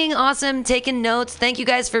 Keep being awesome, taking notes. Thank you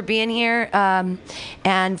guys for being here.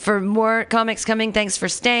 And for more comics coming, thanks for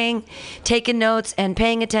staying, taking notes, and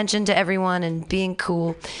paying attention to everyone and being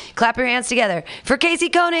cool. Clap your hands together for Casey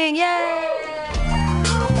Koenig. Yay!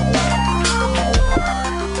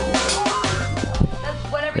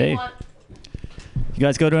 Whatever Hey. you want. You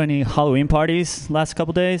guys go to any Halloween parties last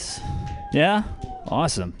couple days? Yeah?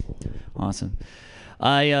 Awesome. I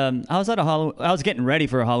was getting ready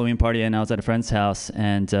for a Halloween party, and I was at a friend's house,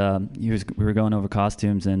 and we were going over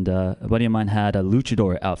costumes, and a buddy of mine had a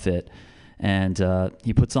luchador outfit, and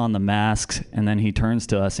he puts on the mask, and then he turns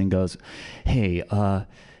to us and goes, "Hey,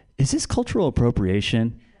 is this cultural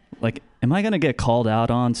appropriation? Like, am I gonna get called out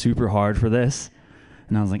on super hard for this?"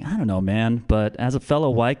 And I was like, "I don't know, man, but as a fellow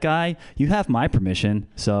white guy, you have my permission,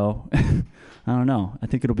 so I don't know. I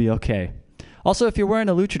think it'll be okay." Also, if you're wearing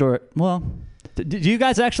a luchador, well, do you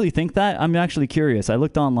guys actually think that? I'm actually curious. I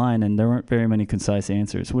looked online, and there weren't very many concise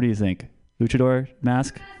answers. What do you think? Luchador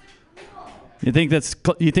mask? You think is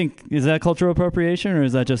that cultural appropriation, or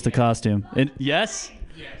is that just a costume? Yes?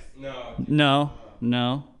 Yes. No. No.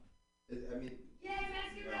 No.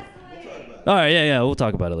 All right, yeah, we'll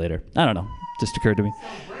talk about it later. I don't know. Just occurred to me.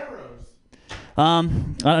 I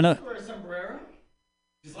don't know.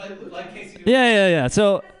 Yeah.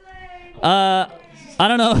 So, I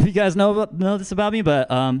don't know if you guys know this about me,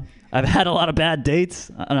 but I've had a lot of bad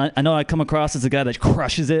dates. I know I come across as a guy that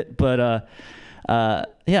crushes it, but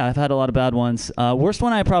yeah, I've had a lot of bad ones. Worst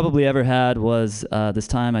one I probably ever had was this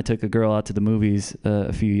time I took a girl out to the movies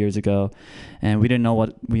a few years ago, and we didn't know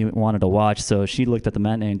what we wanted to watch, so she looked at the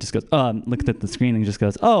matinee and just goes, looked at the screen and just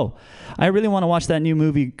goes, "Oh, I really want to watch that new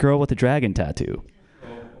movie, Girl with the Dragon Tattoo."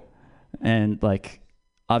 And like,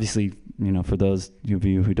 obviously, for those of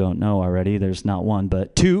you who don't know already, there's not one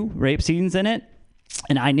but two rape scenes in it,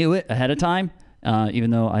 and I knew it ahead of time,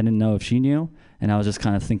 even though I didn't know if she knew, and I was just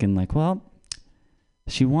kind of thinking like, well,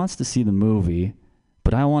 she wants to see the movie,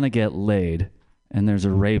 but I want to get laid, and there's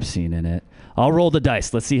a rape scene in it. I'll roll the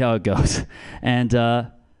dice. Let's see how it goes. And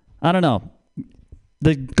I don't know.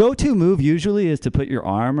 The go-to move usually is to put your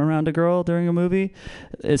arm around a girl during a movie.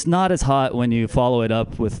 It's not as hot when you follow it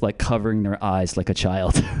up with like covering their eyes like a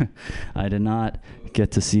child. I did not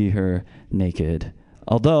get to see her naked.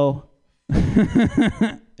 Although she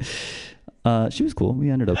was cool. We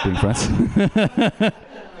ended up being friends.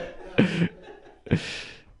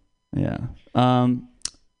 Yeah.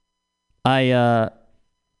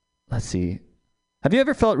 Let's see. Have you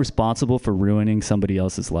ever felt responsible for ruining somebody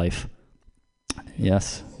else's life?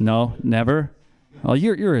 Yes. No. Never. Oh,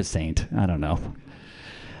 you're a saint. I don't know.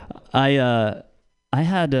 I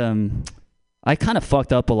kind of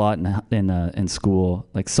fucked up a lot in school,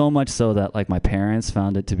 like so much so that like my parents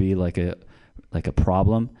found it to be like a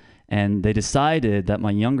problem, and they decided that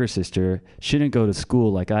my younger sister shouldn't go to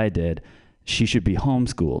school like I did. She should be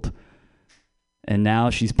homeschooled. And now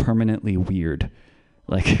she's permanently weird.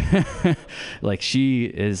 Like like she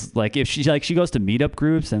is like, if she goes to meetup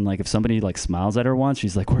groups, and like if somebody like smiles at her once,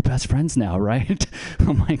 she's like, "We're best friends now, right?"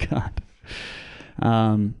 Oh my God.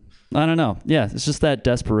 I don't know. Yeah, it's just that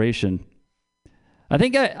desperation. I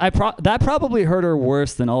think that probably hurt her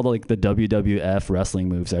worse than all the WWF wrestling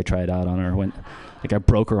moves I tried out on her when like I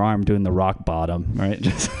broke her arm doing the rock bottom, right?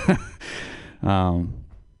 Just I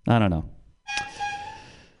don't know.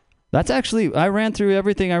 That's actually, I ran through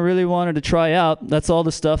everything I really wanted to try out. That's all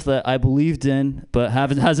the stuff that I believed in, but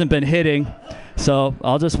hasn't been hitting. So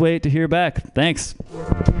I'll just wait to hear back. Thanks.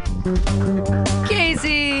 Katie.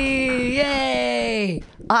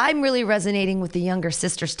 I'm really resonating with the younger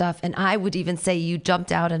sister stuff, and I would even say you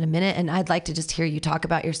jumped out in a minute, and I'd like to just hear you talk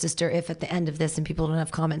about your sister if at the end of this and people don't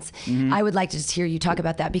have comments. I would like to just hear you talk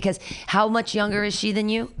about that, because how much younger is she than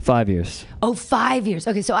you? 5 years. Oh, 5 years.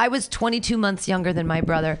 Okay, so I was 22 months younger than my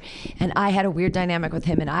brother, and I had a weird dynamic with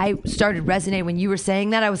him, and I started resonating when you were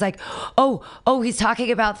saying that. I was like, oh, he's talking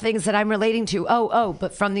about things that I'm relating to.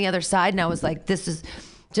 But from the other side, and I was like, this is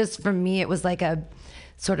just, for me, it was like a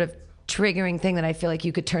sort of triggering thing that I feel like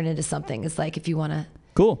you could turn into something. It's like if you want to...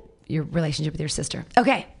 Cool. Your relationship with your sister.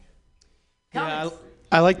 Okay. Yeah,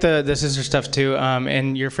 I like the sister stuff too,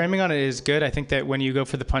 and your framing on it is good. I think that when you go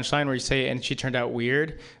for the punchline where you say, and she turned out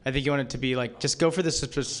weird, I think you want it to be like, just go for the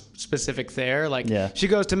specific there. Like, she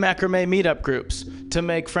goes to macrame meetup groups to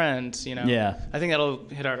make friends, you know? Yeah. I think that'll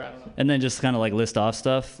hit hard. I don't know. And then just kind of like list off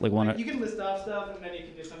stuff. Like You can list off stuff, and then you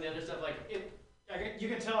can do some of the other stuff. Like, you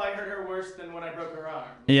can tell I hurt her worse than when I broke her arm.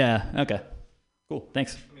 Yeah, okay. Cool,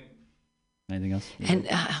 thanks. Anything else? And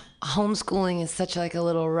homeschooling is such like a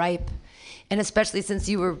little ripe, and especially since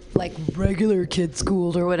you were like regular kid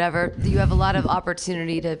schooled or whatever, you have a lot of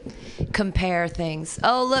opportunity to compare things.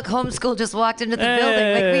 Oh, look, homeschool just walked into the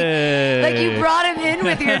building. Like you brought him in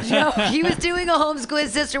with your joke. He was doing a homeschool.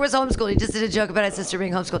 His sister was homeschooled. He just did a joke about his sister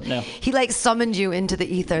being homeschooled. No. He like summoned you into the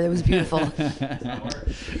ether. It was beautiful.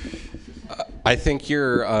 I think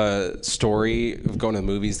your story of going to the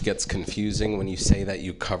movies gets confusing when you say that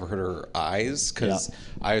you covered her eyes, because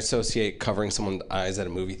I associate covering someone's eyes at a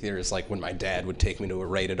movie theater as like when my dad would take me to a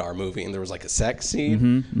rated R movie and there was like a sex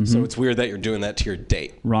scene. So it's weird that you're doing that to your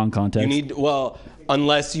date. Wrong context.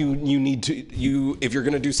 Unless you need to, if you're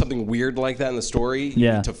going to do something weird like that in the story,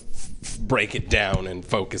 you need to break it down and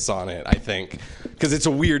focus on it, I think. Because it's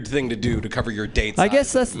a weird thing to do, to cover your date's I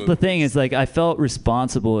guess that's the thing, is like I felt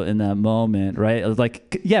responsible in that moment, right? I was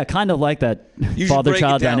like, kind of like that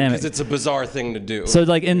father-child dynamic. Because it's a bizarre thing to do. So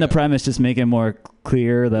like in the premise, just make it more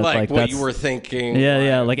clear that like what that's, you were thinking.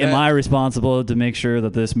 Like am I responsible to make sure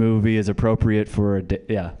that this movie is appropriate for a date?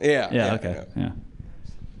 Okay.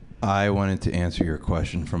 I wanted to answer your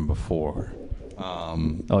question from before.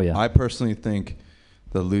 I personally think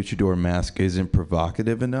the luchador mask isn't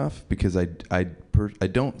provocative enough, because I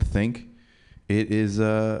don't think it is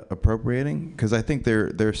appropriating, because I think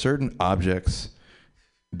there are certain objects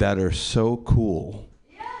that are so cool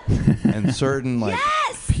and certain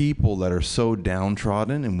people that are so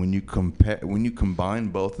downtrodden, and when you combine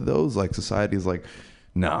both of those, like society is like,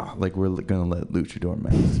 nah, like we're gonna let luchador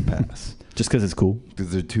masks pass. Just because it's cool?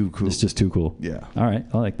 Because they're too cool. It's just too cool. Yeah. All right,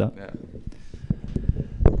 I like that. Yeah.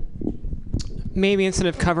 Maybe instead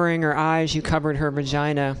of covering her eyes, you covered her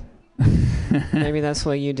vagina. Maybe that's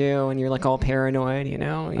what you do, and you're like all paranoid, you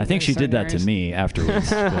know? I think she did that to me afterwards.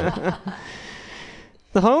 The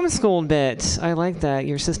homeschooled bit, I like that.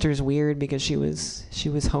 Your sister's weird because she was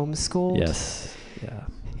homeschooled. Yes. Yeah.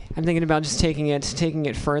 I'm thinking about just taking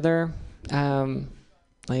it further. You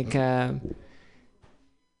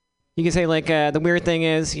can say the weird thing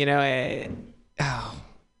is,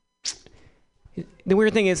 the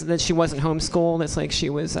weird thing is that she wasn't homeschooled. It's like she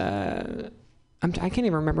was. I can't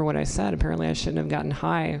even remember what I said. Apparently, I shouldn't have gotten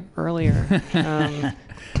high earlier.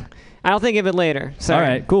 I'll think of it later. Sorry.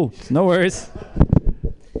 All right, cool. No worries.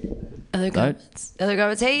 Other comments.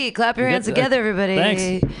 Hey, clap your hands together, everybody.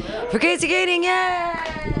 Thanks. For Casey Gating,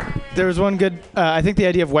 yeah! There was one good. I think the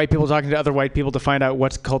idea of white people talking to other white people to find out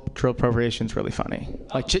what's cultural appropriation is really funny.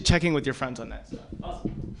 Like checking with your friends on that stuff.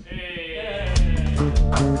 Awesome.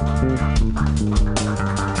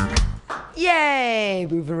 Yay!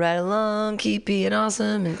 Moving right along, keep being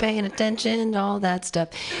awesome and paying attention, all that stuff.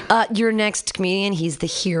 Your next comedian, he's the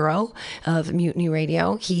hero of Mutiny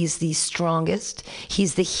Radio. He's the strongest.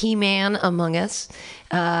 He's the He-Man among us.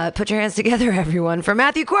 Put your hands together, everyone, for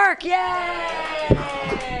Matthew Quirk. Yay!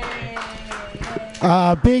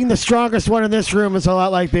 Being the strongest one in this room is a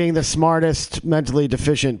lot like being the smartest mentally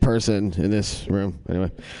deficient person in this room.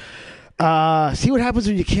 Anyway. See what happens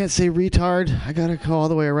when you can't say retard? I gotta go all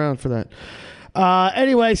the way around for that.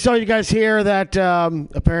 Anyway, so you guys hear that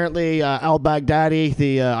apparently al-Baghdadi,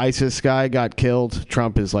 the ISIS guy, got killed.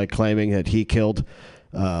 Trump is like claiming that he killed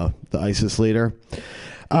the ISIS leader.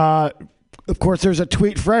 Of course, there's a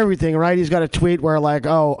tweet for everything, right? He's got a tweet where like,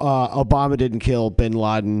 Obama didn't kill bin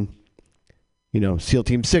Laden. SEAL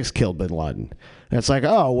Team 6 killed bin Laden. And it's like,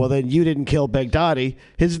 well, then you didn't kill Baghdadi.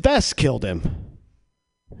 His vest killed him.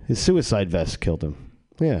 His suicide vest killed him.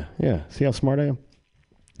 Yeah. See how smart I am?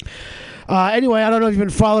 Anyway, I don't know if you've been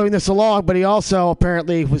following this along, but he also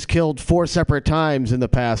apparently was killed 4 separate times in the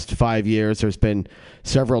past 5 years. There's been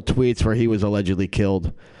several tweets where he was allegedly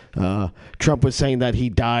killed. Trump was saying that he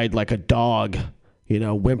died like a dog,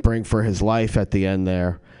 whimpering for his life at the end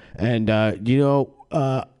there. And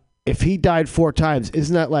if he died 4 times,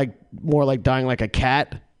 isn't that like more like dying like a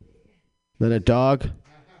cat than a dog?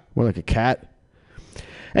 More like a cat.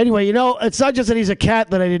 Anyway, it's not just that he's a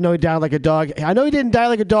cat that I didn't know he died like a dog. I know he didn't die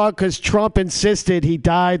like a dog because Trump insisted he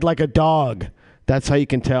died like a dog. That's how you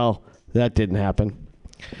can tell that didn't happen.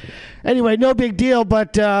 Anyway, no big deal,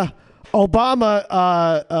 but Obama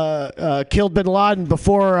killed bin Laden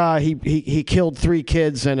before he killed 3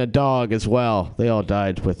 kids and a dog as well. They all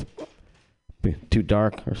died with too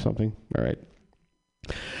dark or something. All right.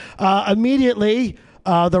 Immediately,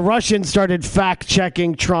 the Russians started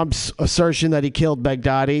fact-checking Trump's assertion that he killed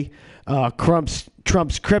Baghdadi. Trump's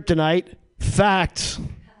kryptonite. Facts.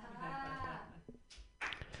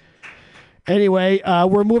 Anyway,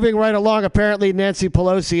 we're moving right along. Apparently, Nancy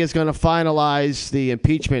Pelosi is going to finalize the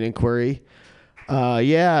impeachment inquiry.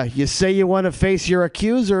 You say you want to face your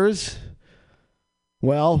accusers.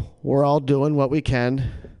 Well, we're all doing what we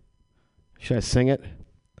can. Should I sing it?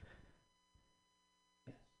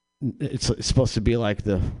 It's supposed to be like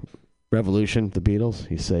the Revolution, the Beatles.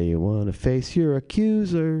 You say you want to face your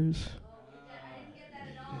accusers.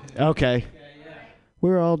 Okay.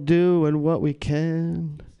 We're all doing what we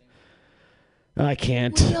can. I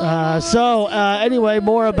can't. Anyway,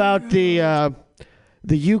 more about the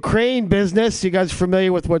Ukraine business. You guys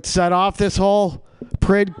familiar with what set off this whole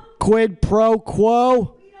quid pro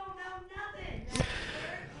quo? We don't know nothing.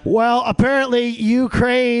 Well, apparently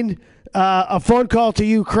Ukraine, a phone call to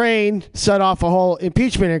Ukraine set off a whole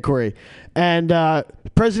impeachment inquiry. And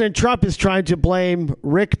President Trump is trying to blame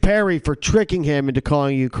Rick Perry for tricking him into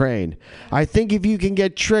calling Ukraine. I think if you can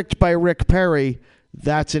get tricked by Rick Perry,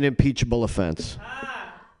 that's an impeachable offense.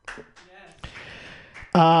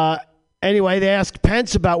 Anyway, they asked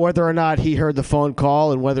Pence about whether or not he heard the phone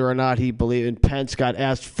call and whether or not he believed. And Pence got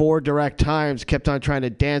asked 4 direct times, kept on trying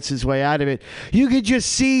to dance his way out of it. You could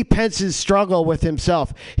just see Pence's struggle with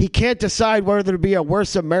himself. He can't decide whether to be a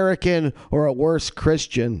worse American or a worse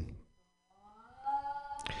Christian.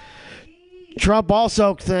 Trump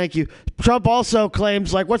also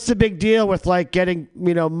claims, like, what's the big deal with, like, getting,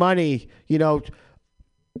 money?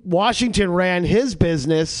 Washington ran his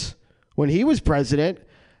business when he was president.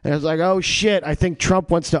 And I was like, oh, shit, I think Trump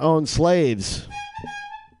wants to own slaves.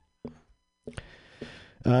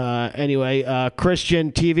 Anyway,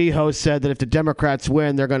 Christian TV host said that if the Democrats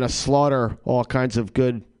win, they're going to slaughter all kinds of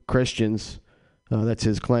good Christians. That's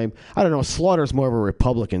his claim. I don't know. Slaughter's more of a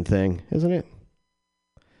Republican thing, isn't it?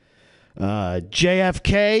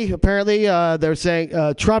 JFK, apparently, they're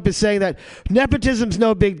saying, Trump is saying that nepotism's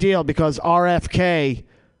no big deal because RFK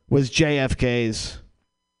was JFK's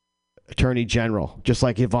attorney general, just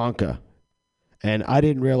like Ivanka. And I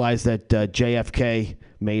didn't realize that JFK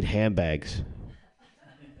made handbags.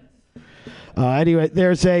 Anyway,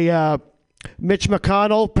 there's a Mitch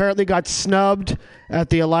McConnell apparently got snubbed at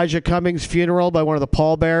the Elijah Cummings funeral by one of the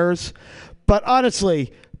pallbearers. But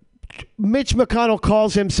honestly, Mitch McConnell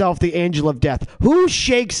calls himself the angel of death. Who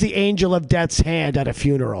shakes the angel of death's hand at a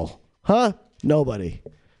funeral? Huh? Nobody.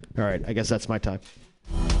 All right, I guess that's my time.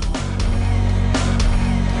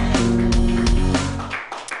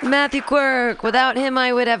 Matthew Quirk. Without him,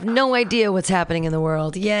 I would have no idea what's happening in the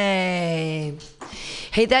world. Yay.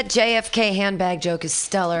 Hey, that JFK handbag joke is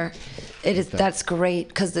stellar. It is. That's great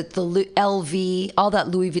because the LV, all that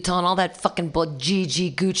Louis Vuitton, all that fucking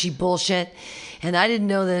GG Gucci bullshit. And I didn't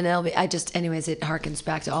know that an LV. Anyways, it harkens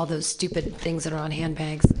back to all those stupid things that are on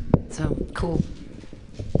handbags. So cool.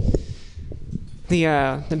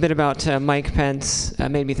 The bit about Mike Pence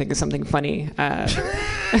made me think of something funny.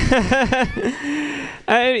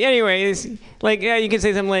 Anyways, like, you could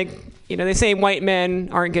say something like, they say white men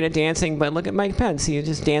aren't good at dancing, but look at Mike Pence. He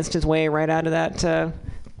just danced his way right out of that,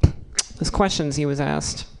 those questions he was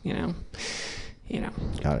asked, Got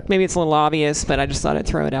it. Maybe it's a little obvious, but I just thought I'd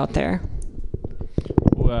throw it out there.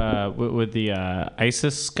 With the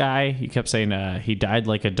ISIS guy, he kept saying he died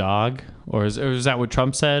like a dog, or is that what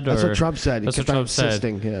Trump said? That's what Trump said. That's what Trump said.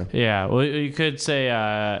 Yeah. Well, you could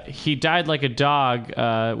say he died like a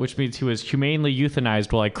dog, which means he was humanely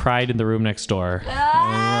euthanized while I cried in the room next door.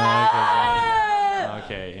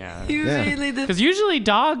 Okay, yeah. Because usually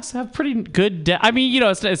dogs have pretty good death. I mean,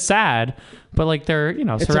 it's sad, but like they're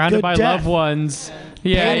surrounded by loved ones.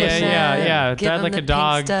 Yeah. Died like a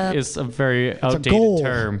dog is a very outdated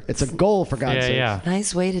term. It's a goal, for God's sake. Yeah.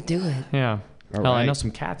 Nice way to do it. Yeah. All Hell, right. I know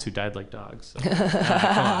some cats who died like dogs. So. You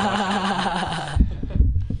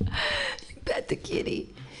bet the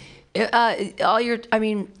kitty.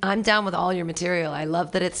 I'm down with all your material. I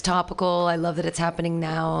love that it's topical. I love that it's happening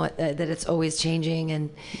now, that it's always changing. And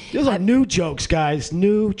those are new jokes, guys.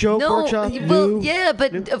 New joke workshop. Yeah,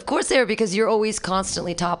 but of course they are, because you're always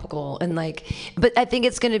constantly topical and But I think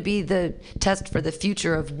it's going to be the test for the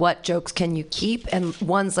future of what jokes can you keep, and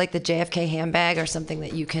ones like the JFK handbag are something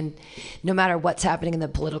that you can, no matter what's happening in the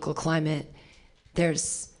political climate,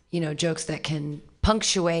 there's jokes that can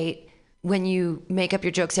punctuate. When you make up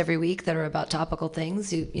your jokes every week that are about topical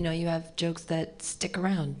things, you have jokes that stick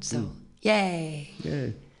around. So, yay.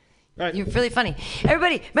 Yay. Right. You're really funny.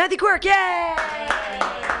 Everybody, Matthew Quirk, yay!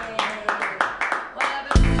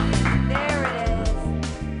 There it is.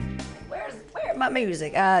 Where's my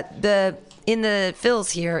music? In the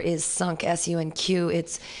fills here is Sunk, S-U-N-Q.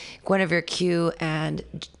 It's Guinevere Q and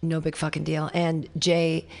No Big Fucking Deal, and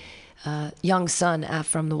Jay Young's son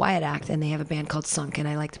from the Wyatt Act, and they have a band called Sunk, and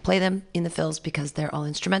I like to play them in the fills because they're all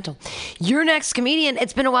instrumental. Your next comedian,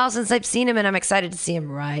 it's been a while since I've seen him, and I'm excited to see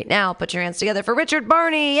him right now. Put your hands together for Richard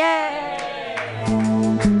Barney. Yay!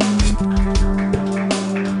 Thank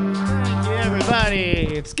you, everybody.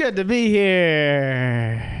 It's good to be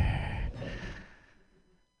here.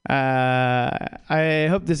 I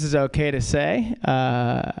hope this is okay to say,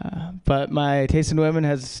 but my taste in women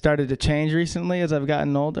has started to change recently as I've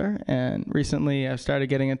gotten older, and recently I've started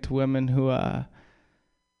getting into women who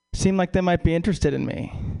seem like they might be interested in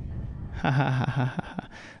me. Ha ha ha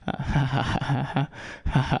ha ha ha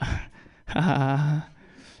ha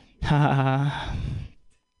ha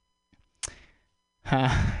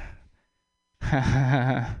ha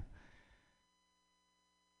ha.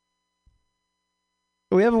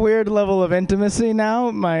 We have a weird level of intimacy now.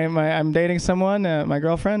 I'm dating someone, my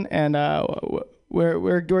girlfriend, and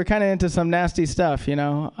we're kind of into some nasty stuff,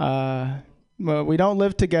 Well, we don't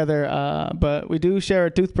live together, but we do share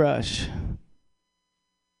a toothbrush.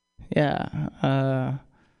 Yeah. At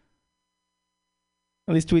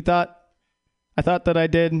least we thought. I thought that I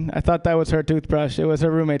did. I thought that was her toothbrush. It was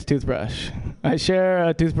her roommate's toothbrush. I share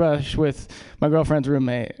a toothbrush with my girlfriend's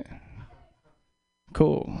roommate.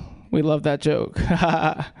 Cool. We love that joke.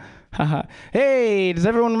 Hey, does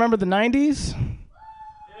everyone remember the 90s?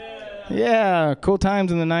 Yeah, cool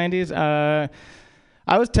times in the 90s.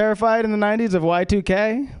 I was terrified in the 90s of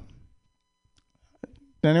Y2K.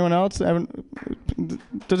 Anyone else?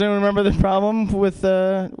 Does anyone remember the problem with,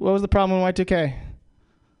 what was the problem with Y2K?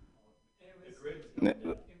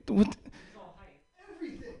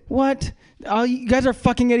 What? Oh, you guys are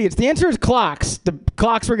fucking idiots. The answer is clocks. The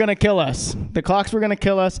clocks were going to kill us. The clocks were going to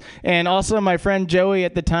kill us. And also my friend Joey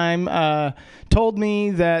at the time told me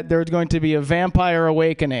that there was going to be a vampire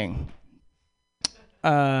awakening,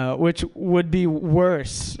 which would be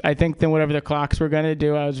worse, I think, than whatever the clocks were going to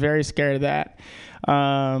do. I was very scared of that.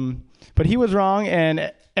 But he was wrong,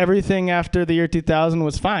 and everything after the year 2000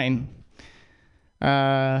 was fine.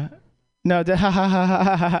 No, ha ha ha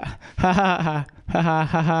ha ha ha ha ha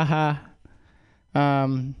ha ha.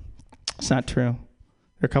 It's not true.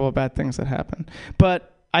 There are a couple of bad things that happened,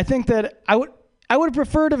 but I think that I would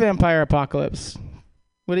prefer to vampire apocalypse.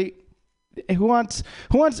 Who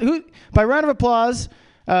by round of applause,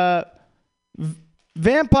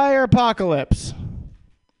 vampire apocalypse.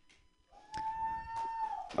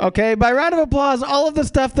 Okay, by round of applause, all of the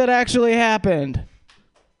stuff that actually happened.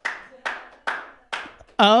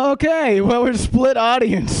 Okay, well, we're split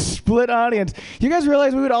audience. You guys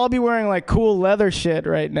realize we would all be wearing like cool leather shit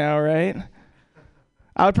right now, right?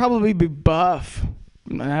 I would probably be buff.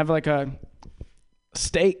 I have like a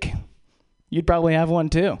steak. You'd probably have one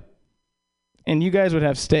too. And you guys would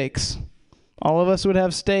have steaks. All of us would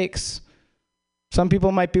have steaks. Some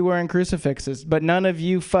people might be wearing crucifixes, but none of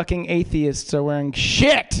you fucking atheists are wearing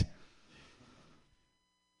shit.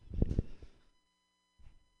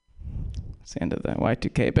 That's the end of the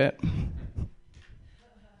Y2K bit.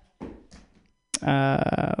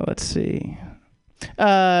 Let's see.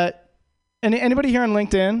 Anybody here on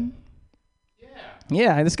LinkedIn?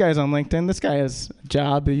 Yeah, this guy's on LinkedIn. This guy has a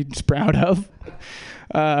job that he's proud of.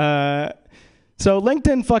 So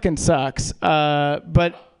LinkedIn fucking sucks.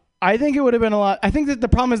 But I think it would have been a lot. I think that the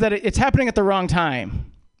problem is that it's happening at the wrong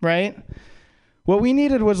time, right? What we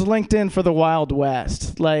needed was LinkedIn for the Wild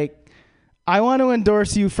West. Like, I want to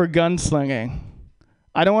endorse you for gunslinging.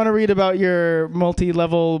 I don't want to read about your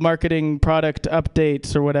multi-level marketing product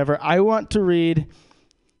updates or whatever. I want to read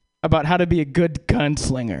about how to be a good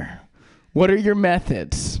gunslinger. What are your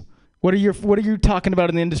methods? What are you talking about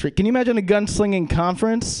in the industry? Can you imagine a gunslinging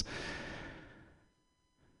conference?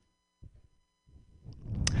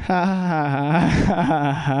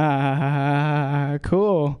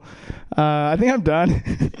 Cool. I think I'm done.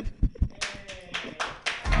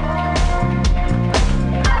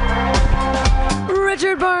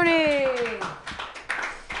 Richard Barney.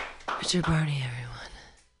 Richard Barney, everyone.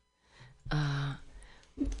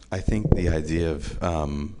 I think the idea of,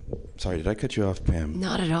 sorry, did I cut you off, Pam?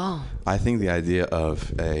 Not at all. I think the idea of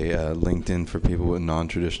a LinkedIn for people with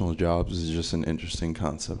non-traditional jobs is just an interesting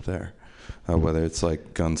concept there. Whether it's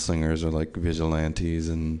like gunslingers or like vigilantes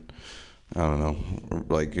and, I don't know,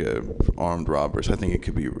 like armed robbers. I think it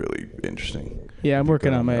could be really interesting. Yeah, I'm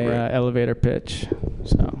working on my elevator pitch.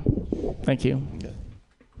 So, thank you. Yeah.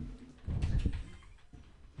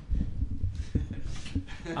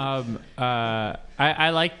 I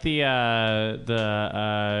like the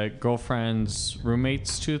girlfriend's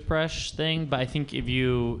roommate's toothbrush thing, but I think if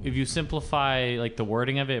you simplify like the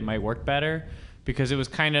wording of it, it might work better because it was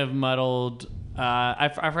kind of muddled. I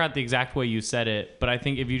forgot the exact way you said it, but I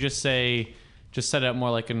think if you just set it up more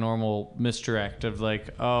like a normal misdirect of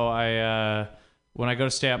like, oh, when I go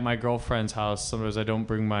to stay at my girlfriend's house, sometimes I don't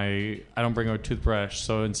bring a toothbrush,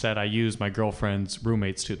 so instead I use my girlfriend's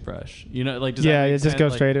roommate's toothbrush. You know, like does that make just sense? go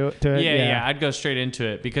Like, straight to it. Yeah, I'd go straight into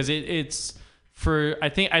it because it's for. I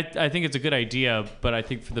think it's a good idea, but I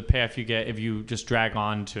think for the payoff you get if you just drag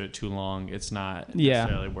on to it too long, it's not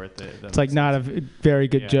necessarily worth it. It's like not a very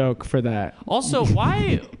good joke for that. Also,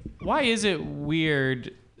 why is it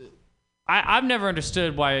weird? I've never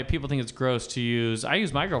understood why people think it's gross to use. I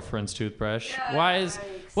use my girlfriend's toothbrush. I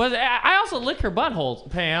also lick her butthole,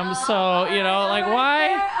 Pam. So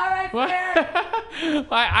why?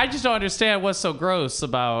 I just don't understand what's so gross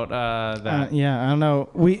about that. I don't know.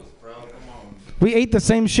 We ate the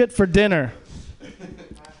same shit for dinner.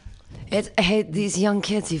 Hey, these young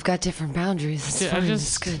kids, you've got different boundaries. It's fine.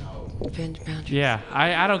 It's good. Boundaries. Yeah,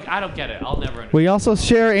 I don't get it. I'll never understand. We also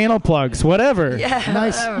share anal plugs. Whatever. Yeah.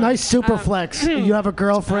 Nice super flex. You have a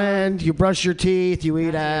girlfriend. You brush your teeth. You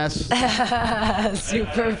eat ass.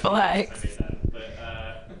 Super flex.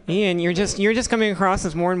 Ian, you're just coming across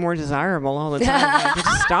as more and more desirable all the time.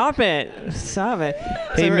 Just stop it.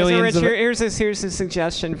 Hey, Rich, here's a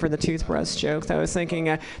suggestion for the toothbrush joke. That I was thinking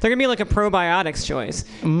they're gonna be like a probiotics choice,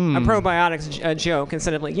 a probiotics joke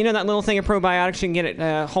instead of like that little thing of probiotics you can get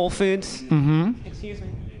at Whole Foods. Mm-hmm. Excuse me.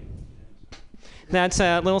 That's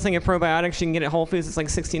a little thing of probiotics you can get at Whole Foods. It's like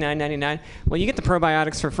 $69.99. Well, you get the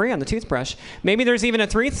probiotics for free on the toothbrush. Maybe there's even a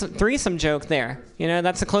threesome joke there.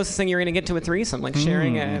 That's the closest thing you're going to get to a threesome, like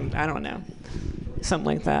sharing I don't know, something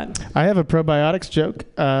like that. I have a probiotics joke.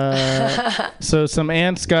 So some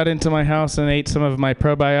ants got into my house and ate some of my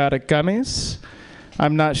probiotic gummies.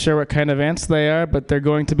 I'm not sure what kind of ants they are, but they're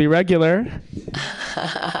going to be regular.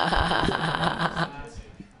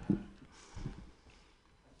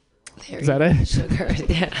 Is that it? Sugar,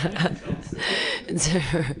 yeah.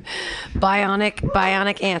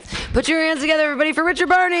 Bionic ants. Put your hands together, everybody, for Richard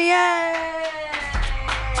Barney. Yay!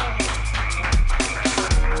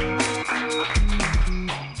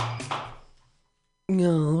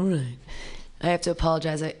 All right. I have to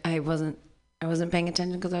apologize. I wasn't paying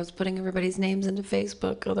attention because I was putting everybody's names into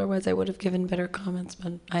Facebook. Otherwise, I would have given better comments,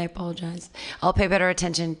 but I apologize. I'll pay better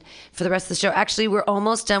attention for the rest of the show. Actually, we're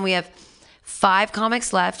almost done. We have 5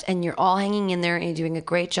 comics left, and you're all hanging in there, and you're doing a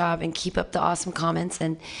great job, and keep up the awesome comments,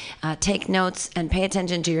 and take notes, and pay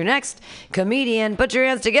attention to your next comedian. Put your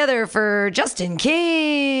hands together for Justin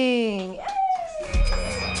King. Yay!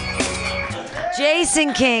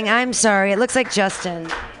 Jason King. I'm sorry. It looks like Justin.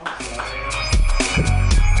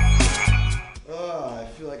 I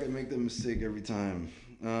feel like I make that mistake every time.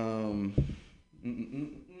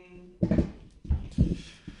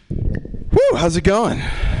 Woo, how's it going?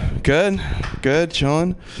 Good,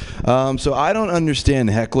 chilling. So I don't understand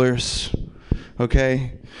hecklers,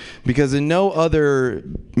 okay? Because in no other,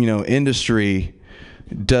 industry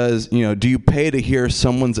do you pay to hear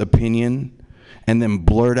someone's opinion and then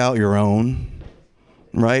blurt out your own,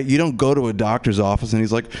 right? You don't go to a doctor's office and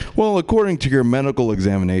he's like, well, according to your medical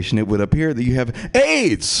examination, it would appear that you have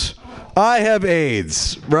AIDS. I have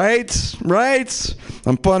AIDS, right?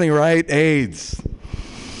 I'm funny, right? AIDS.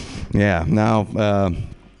 Yeah, now,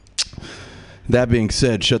 that being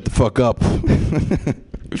said, shut the fuck up.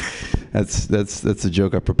 That's a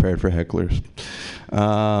joke I prepared for hecklers.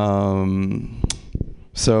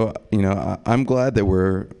 So, I'm glad that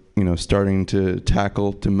we're, starting to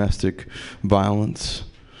tackle domestic violence.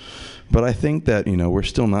 But I think that, we're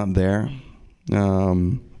still not there.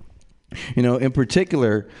 In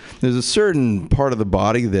particular, there's a certain part of the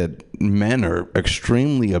body that men are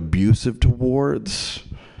extremely abusive towards.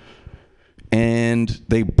 And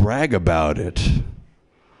they brag about it.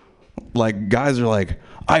 Like, guys are like,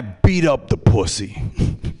 I beat up the pussy.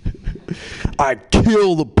 I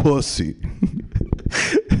kill the pussy.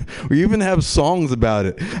 We even have songs about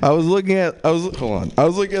it. I was looking at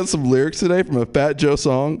some lyrics today from a Fat Joe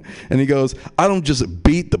song, and he goes, "I don't just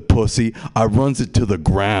beat the pussy, I runs it to the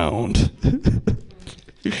ground."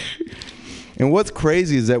 And what's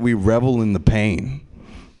crazy is that we revel in the pain,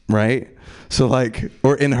 right? So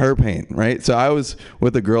or in her pain, right? So I was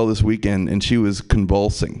with a girl this weekend, and she was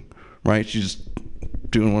convulsing, right? She's just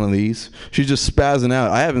doing one of these. She's just spazzing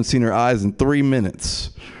out. I haven't seen her eyes in 3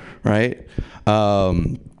 minutes, right?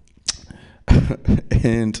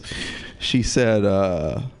 And she said,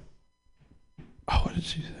 what did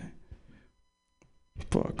she say?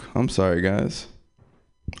 Fuck, I'm sorry, guys.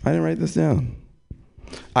 I didn't write this down.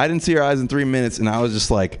 I didn't see her eyes in 3 minutes, and I was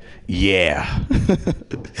just like, yeah,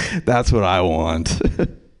 that's what I want.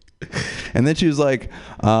 And then she was like,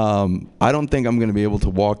 I don't think I'm going to be able to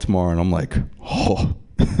walk tomorrow. And I'm like, oh,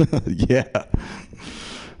 yeah.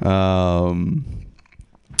 And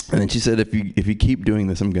then she said, if you keep doing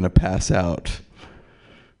this, I'm going to pass out.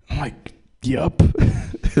 I'm like, yup.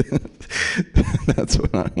 That's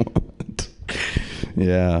what I want.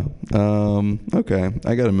 Yeah. Okay.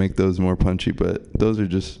 I got to make those more punchy, but those are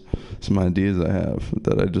just some ideas I have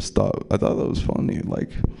that I thought that was funny.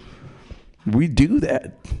 Like, we do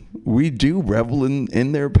that. We do revel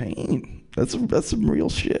in their pain. That's some real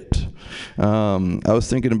shit. I was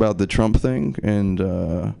thinking about the Trump thing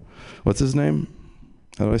and what's his name?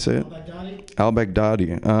 How do I say it?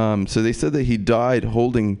 Al-Baghdadi. So they said that he died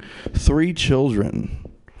holding 3 children,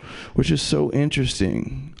 which is so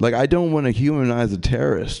interesting. Like, I don't want to humanize a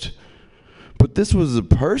terrorist, but this was a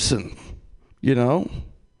person, you know?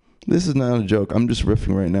 This is not a joke. I'm just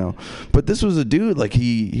riffing right now. But this was a dude, like,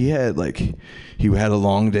 he had a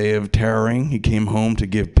long day of terroring. He came home to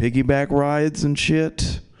give piggyback rides and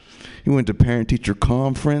shit. He went to parent-teacher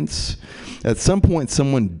conference. At some point,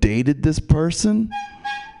 someone dated this person.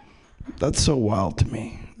 That's so wild to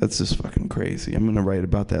me. That's just fucking crazy. I'm going to write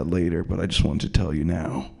about that later, but I just wanted to tell you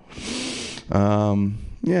now.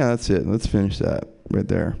 Yeah, that's it. Let's finish that right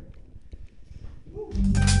there.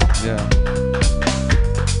 Yeah.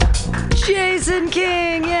 Jason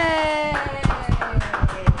King, yay!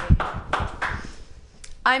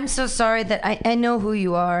 I'm so sorry that I know who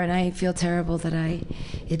you are, and I feel terrible that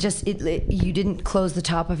you didn't close the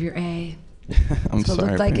top of your A. I'm so sorry.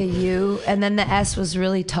 It looked like a U, and then the S was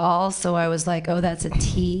really tall, so I was like, oh, that's a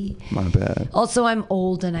T. My bad. Also, I'm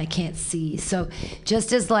old and I can't see, so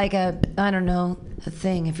just as like a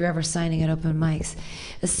thing, if you're ever signing at open mics,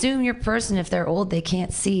 assume your person, if they're old, they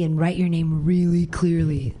can't see, and write your name really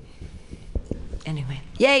clearly. Anyway,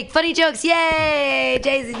 yay, funny jokes, yay,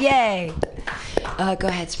 Jason, yay. Go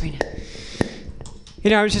ahead, Sabrina.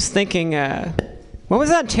 I was just thinking, what was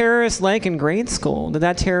that terrorist like in grade school? Did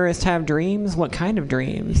that terrorist have dreams? What kind of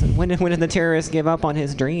dreams? And when did the terrorist give up on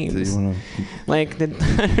his dreams? I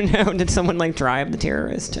don't know, did someone drive the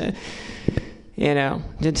terrorist to,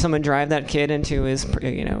 did someone drive that kid into his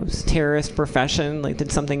terrorist profession? Like,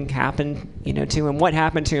 did something happen, to him? What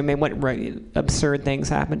happened to him? Maybe what absurd things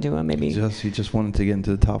happened to him? Maybe he just wanted to get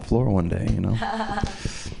into the top floor one day,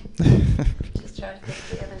 Just try to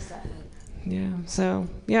think the other side. Yeah. So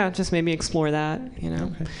just maybe explore that.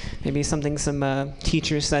 Okay. Maybe something some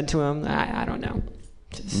teachers said to him. I don't know.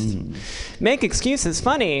 Just make excuses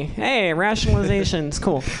funny. Hey, rationalizations,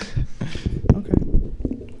 cool. Okay.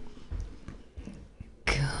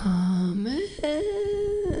 Comments.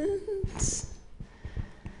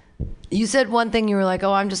 You said one thing. You were like,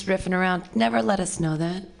 "Oh, I'm just riffing around." Never let us know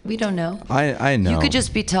that. We don't know. I know. You could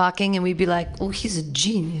just be talking, and we'd be like, "Oh, he's a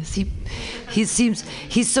genius. He seems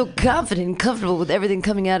he's so confident and comfortable with everything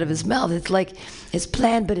coming out of his mouth. It's like it's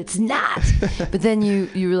planned, but it's not." But then you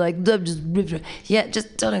were like, "I'm just riffing." Yeah,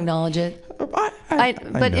 just don't acknowledge it.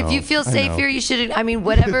 But if you feel safe here, you should. I mean,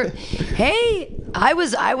 whatever. Hey, I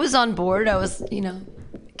was on board. I was,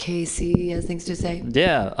 Casey has things to say.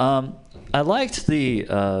 Yeah, I liked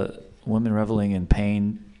the women reveling in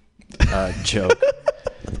pain joke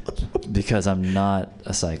because I'm not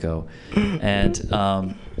a psycho, and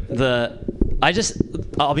I'll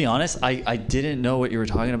be honest, I didn't know what you were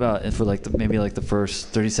talking about for maybe the first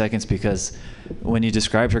 30 seconds, because when you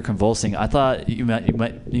described her convulsing, I thought you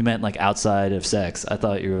meant like outside of sex. I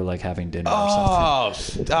thought you were having dinner or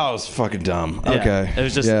something. Oh, that was fucking dumb. Yeah, Okay. it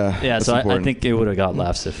was just so I think it would have got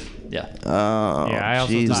laughs if I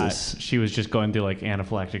also Jesus. thought she was just going through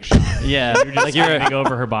anaphylactic shock. Yeah, you were just standing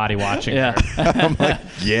over her body watching her. I'm like,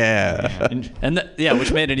 yeah. And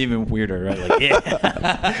which made it even weirder, right? Like, yeah.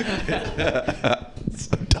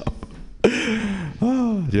 So dumb.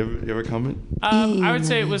 Oh, do you have a comment? I would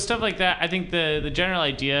say with stuff like that, I think the general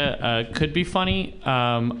idea could be funny.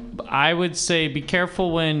 I would say be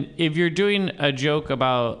careful if you're doing a joke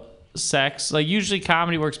about sex. Like usually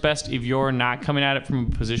comedy works best if you're not coming at it from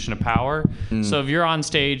a position of power. So if you're on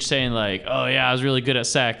stage saying like, oh yeah, I was really good at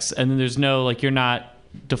sex, and then there's no, like, you're not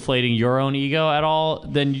deflating your own ego at all,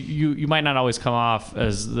 then you might not always come off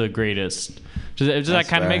as the greatest. Does that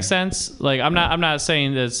kind of make sense? Like I'm not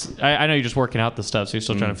saying this. I know you're just working out the stuff, so you're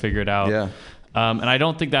still trying to figure it out. Yeah. And I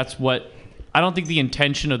don't think I don't think the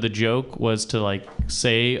intention of the joke was to like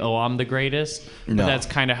say, oh, I'm the greatest. No. But that's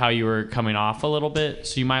kind of how you were coming off a little bit.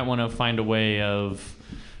 So you might want to find a way of,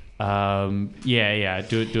 do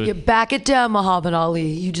it. You back it down, Muhammad Ali.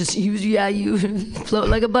 You float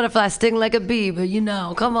like a butterfly, sting like a bee, but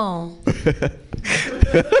come on.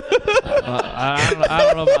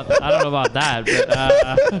 I don't know about that.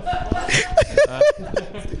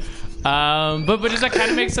 But does that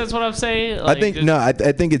kind of make sense what I'm saying? Like, I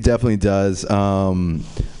think it definitely does.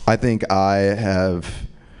 I think I've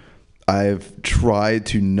tried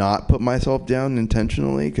to not put myself down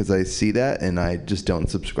intentionally because I see that and I just don't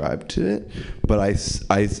subscribe to it. But I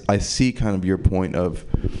see kind of your point of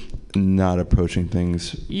not approaching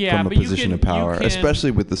things from a position of power, especially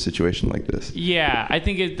with a situation like this. Yeah, I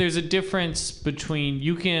think there's a difference between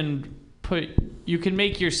you can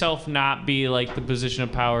make yourself not be like the position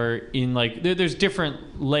of power in like there's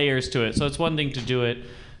different layers to it. So it's one thing to do it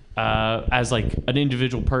as like an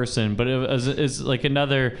individual person, but as like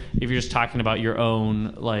another if you're just talking about your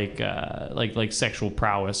own like sexual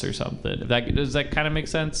prowess or something. Does that kind of make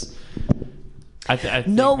sense?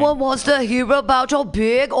 No one wants to hear about your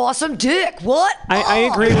big, awesome dick. What? I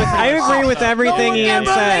agree with everything Ian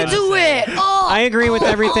said. I agree with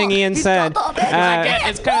everything Ian said.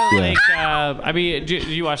 It's kind of like do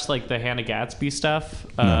you watch like the Hannah Gatsby stuff?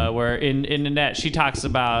 No. Where in Annette she talks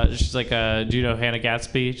about she's like do you know Hannah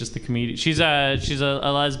Gatsby? Just the comedian. She's a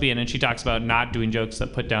lesbian and she talks about not doing jokes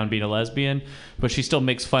that put down being a lesbian, but she still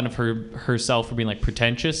makes fun of herself for being like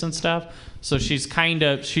pretentious and stuff. So she's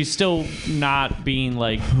still not being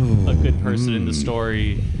like a good person in the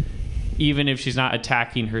story, even if she's not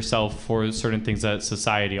attacking herself for certain things that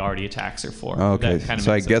society already attacks her for. Okay,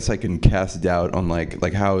 so I guess I can cast doubt on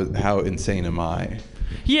like how insane am I?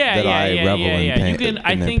 Yeah.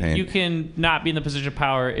 Pain. You can not be in the position of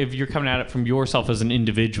power if you're coming at it from yourself as an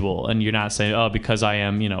individual, and you're not saying, oh, because I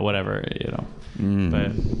am, whatever,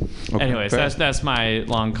 But anyways, that's my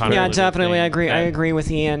long convoluted Yeah, definitely. thing. I agree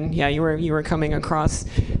with Ian. Yeah, you were coming across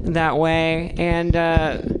that way, and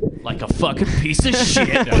like a fucking piece of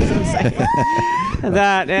shit.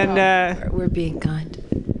 We're being kind.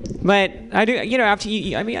 But I do, after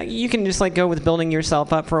you can just like go with building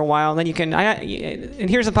yourself up for a while, and then you can. And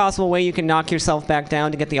here's a possible way you can knock yourself back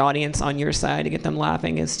down to get the audience on your side, to get them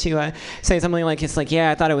laughing, is to say something like, "It's like,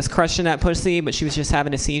 yeah, I thought I was crushing that pussy, but she was just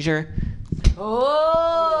having a seizure."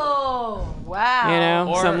 Oh,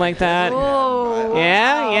 wow. Something like that. Oh,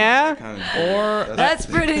 yeah. Or that's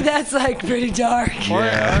pretty dark. Or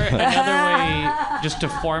another way, just to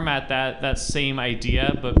format that same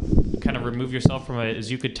idea, but kind of remove yourself from it,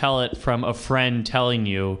 is you could tell it from a friend telling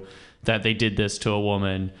you that they did this to a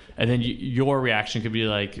woman, and then your reaction could be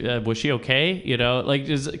like, was she okay?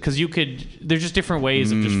 Because there's just different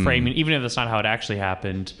ways of just framing, even if that's not how it actually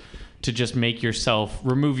happened, to just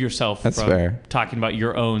remove yourself from talking about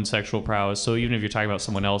your own sexual prowess. So even if you're talking about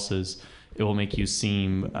someone else's, it will make you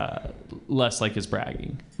seem less like it's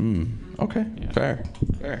bragging. Okay. Yeah. Fair.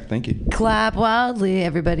 Thank you. Clap wildly,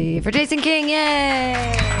 everybody, for Jason King.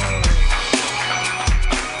 Yay!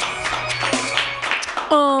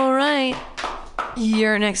 All right.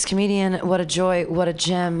 Your next comedian. What a joy. What a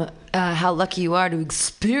gem. How lucky you are to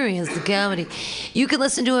experience the comedy. You can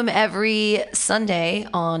listen to him every Sunday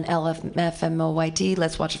on LFMOYT.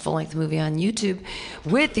 Let's watch a full-length movie on YouTube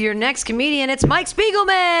with your next comedian. It's Mike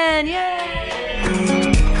Spiegelman.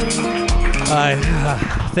 Yay!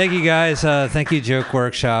 Thank you, guys. Thank you, Joke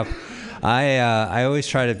Workshop. I always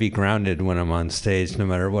try to be grounded when I'm on stage, no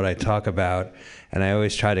matter what I talk about, and I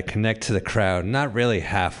always try to connect to the crowd. Not really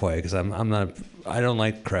halfway, because I don't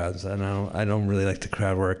like crowds, and I don't really like the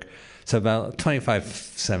crowd work. So about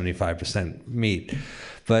 75% meet.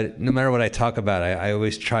 But no matter what I talk about, I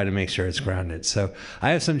always try to make sure it's grounded. So I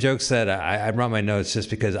have some jokes that I brought my notes just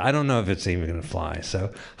because I don't know if it's even going to fly.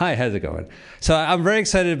 So, hi, how's it going? So I'm very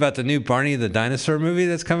excited about the new Barney the Dinosaur movie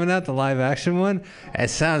that's coming out, the live action one. It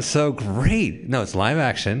sounds so great. No, it's live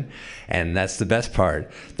action, and that's the best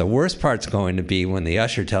part. The worst part's going to be when the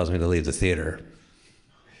usher tells me to leave the theater.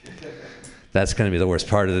 That's going to be the worst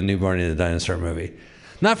part of the new Barney the Dinosaur movie.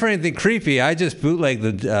 Not for anything creepy. I just bootleg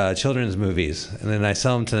the children's movies, and then I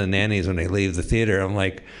sell them to the nannies when they leave the theater. I'm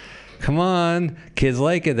like, come on, kids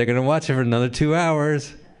like it. They're going to watch it for another 2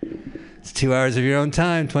 hours. It's 2 hours of your own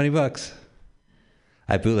time, $20.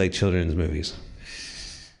 I bootleg children's movies.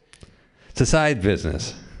 It's a side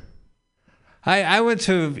business. I went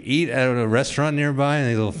to eat at a restaurant nearby in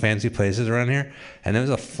these little fancy places around here, and there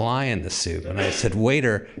was a fly in the soup. And I said,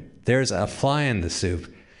 waiter, there's a fly in the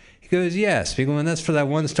soup. He goes, yeah, Spiegelman, that's for that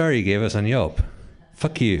 1 star you gave us on Yelp.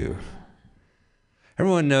 Fuck you.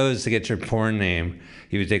 Everyone knows to get your porn name,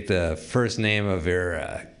 you would take the first name of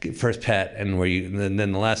your first pet and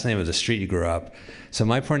then the last name of the street you grew up. So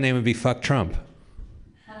my porn name would be Fuck Trump.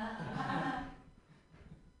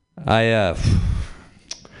 The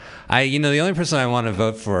only person I want to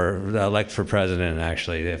vote for, elect for president,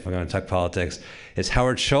 actually, if we're going to talk politics, is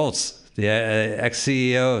Howard Schultz, the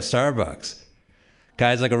ex-CEO of Starbucks.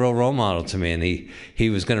 Guy's like a real role model to me, and he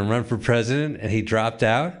was going to run for president, and he dropped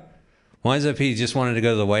out. Winds up, he just wanted to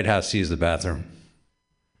go to the White House to use the bathroom.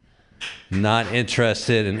 Not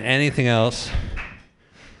interested in anything else.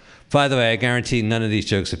 By the way, I guarantee none of these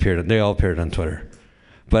jokes appeared. They all appeared on Twitter.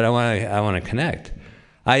 But I want to connect.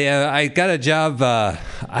 I got a job. I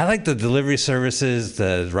like the delivery services,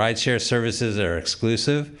 the rideshare services that are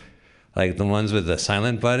exclusive, like the ones with the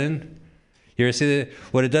silent button. You ever see that?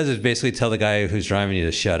 What it does is basically tell the guy who's driving you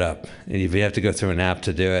to shut up, and you have to go through an app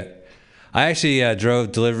to do it. I actually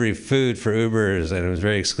drove delivery food for Ubers, and it was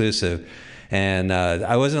very exclusive. And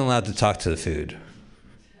I wasn't allowed to talk to the food.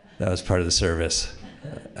 That was part of the service.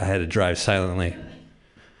 I had to drive silently.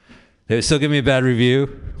 They would still give me a bad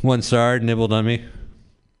review. 1 star, nibbled on me.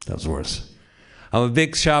 That was worse. I'm a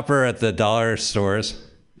big shopper at the dollar stores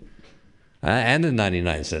and the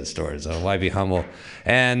 99-cent stores. So why be humble?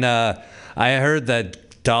 And I heard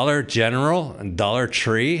that Dollar General and Dollar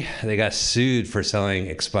Tree, they got sued for selling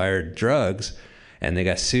expired drugs, and they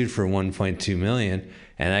got sued for $1.2 million.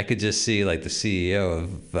 And I could just see like the CEO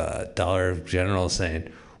of Dollar General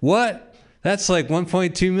saying, "What? That's like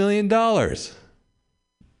 $1.2 million."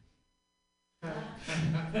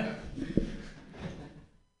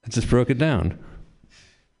 I just broke it down.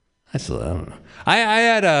 I don't know. I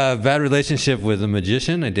had a bad relationship with a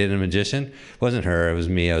magician. I dated a magician. It wasn't her, it was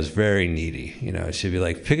me. I was very needy. She'd be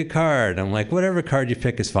like, pick a card. I'm like, whatever card you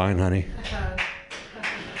pick is fine, honey.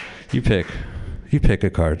 You pick a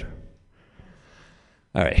card.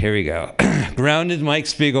 All right, here we go. Grounded Mike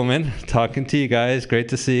Spiegelman, talking to you guys. Great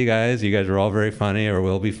to see you guys. You guys are all very funny, or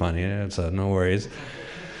will be funny, so no worries.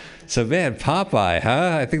 So, man, Popeye,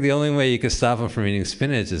 huh? I think the only way you can stop him from eating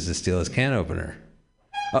spinach is to steal his can opener.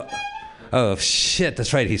 Oh, shit,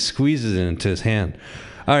 that's right. He squeezes it into his hand.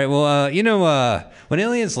 All right, well, when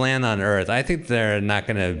aliens land on Earth, I think they're not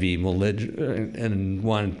going to be belligerent and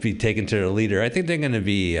want to be taken to their leader. I think they're going to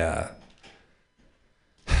be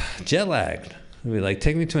jet-lagged. They'll be like,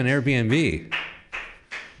 take me to an Airbnb.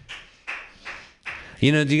 Do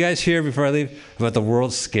you guys hear, before I leave, about the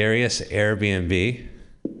world's scariest Airbnb?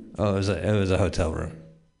 Oh, it was a hotel room.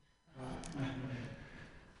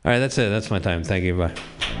 All right, that's it. That's my time. Thank you. Bye.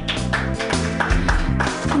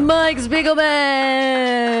 Mike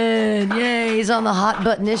Spiegelman! Yay, he's on the hot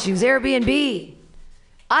button issues. Airbnb.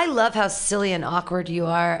 I love how silly and awkward you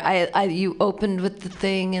are. You opened with the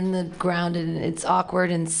thing in the ground, and it's awkward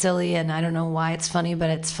and silly, and I don't know why it's funny, but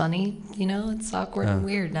it's funny. It's awkward and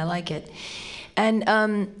weird, and I like it. And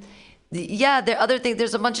yeah, there are other things.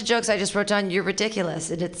 There's a bunch of jokes I just wrote down. You're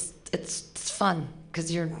ridiculous. It's fun because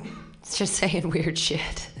you're just saying weird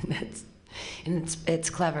shit, and it's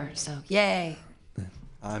clever. So yay.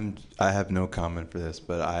 I have no comment for this,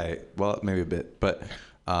 but maybe a bit, but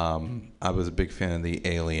I was a big fan of the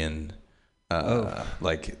Alien.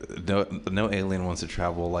 Like no alien wants to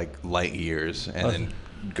travel like light years and then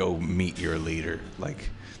go meet your leader. Like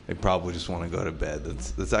they probably just want to go to bed.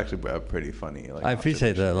 That's actually pretty funny. Like, I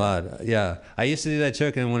appreciate that a lot. Yeah, I used to do that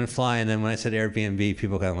joke and it wouldn't fly. And then when I said Airbnb,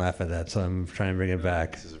 people kind of laugh at that. So I'm trying to bring it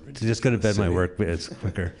back. To just go to bed, my work, it's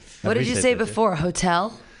quicker. What did you say before?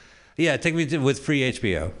 Hotel? Yeah, take me with free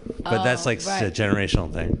HBO. But that's like a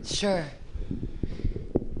generational thing. Sure.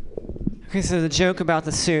 Okay, so the joke about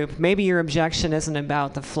the soup. Maybe your objection isn't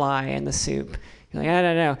about the fly in the soup. You're like, I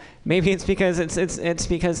don't know. Maybe it's because it's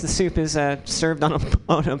because the soup is served on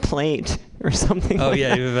a plate or something. Oh like yeah,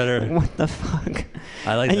 that. even better. What the fuck?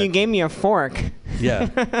 I like and that. you gave me a fork. Yeah.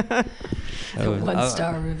 A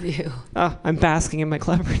 1-star review. Oh, I'm basking in my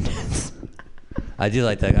cleverness. I do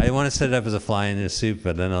like that. I want to set it up as a fly in the soup,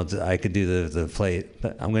 but then I could do the plate.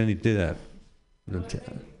 But I'm going to do that.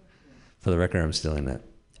 For the record, I'm stealing that.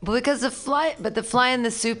 Well, because the fly in the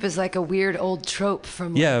soup is like a weird old trope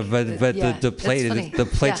from. Yeah, but the plate, the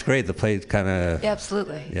plate's great. The plate kind of. Yeah,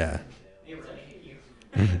 absolutely. Yeah. They really hate you.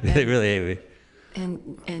 They really hate me.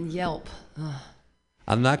 And Yelp. Ugh.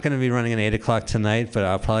 I'm not going to be running at 8 o'clock tonight, but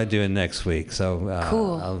I'll probably do it next week. So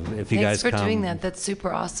Cool. If you Thanks guys for come, doing that. That's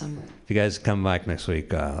super awesome. If you guys come back next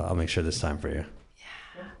week, I'll make sure there's time for you.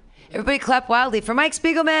 Everybody clap wildly for Mike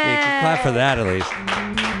Spiegelman. Yeah, you can clap for that at least.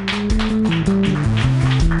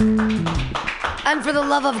 And for the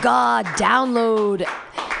love of God, download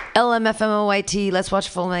LMFMOYT, Let's Watch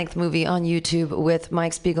a Full-Length Movie on YouTube with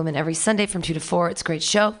Mike Spiegelman every Sunday from 2 to 4. It's a great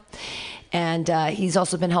show. And he's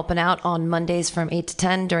also been helping out on Mondays from 8 to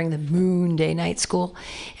 10 during the Moon Day Night School,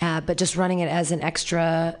 but just running it as an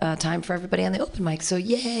extra time for everybody on the open mic. So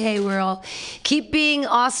yay, we're all keep being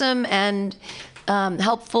awesome and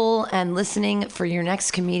helpful and listening for your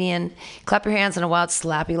next comedian. Clap your hands in a wild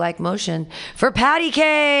slappy-like motion for Patty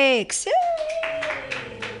Cakes. Yay!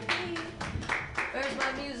 Where's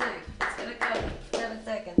my music? It's gonna go. 7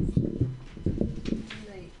 seconds.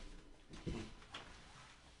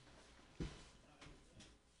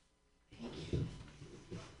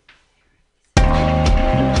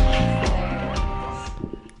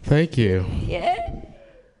 Thank you. Yeah.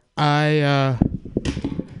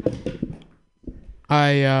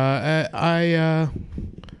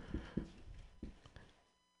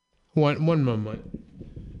 One moment.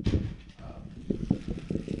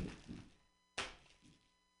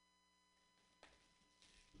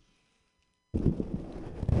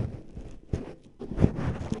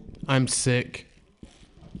 I'm sick.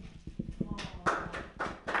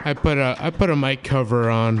 I put a mic cover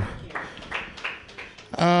on.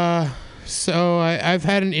 So I've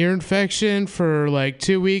had an ear infection for like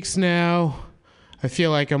 2 weeks now. I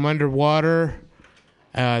feel like I'm underwater.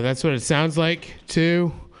 That's what it sounds like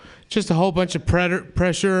too. Just a whole bunch of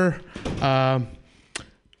pressure. I'm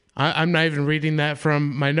not even reading that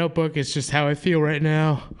from my notebook. It's just how I feel right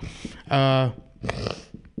now.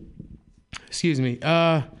 Excuse me.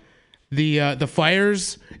 The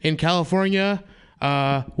fires in California.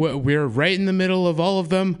 We're right in the middle of all of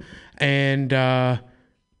them, and I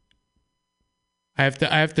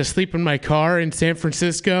have to sleep in my car in San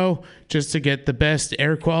Francisco just to get the best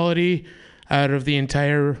air quality out of the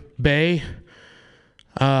entire bay.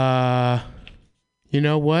 You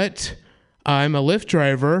know what? I'm a Lyft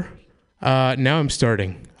driver. Now I'm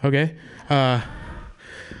starting. Okay. I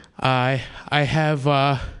have.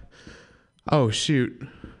 Oh shoot.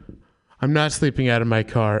 I'm not sleeping out of my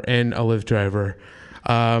car and a Lyft driver.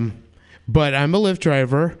 But I'm a Lyft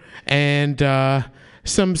driver, and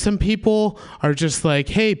some people are just like,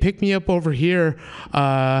 hey, pick me up over here.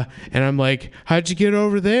 And I'm like, how'd you get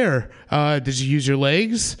over there? Did you use your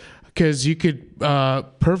legs? Because you could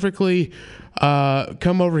perfectly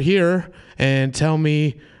come over here and tell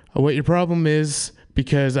me what your problem is,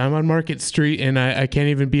 because I'm on Market Street and I can't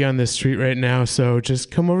even be on this street right now. So just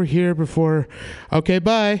come over here before. Okay,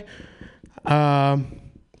 bye.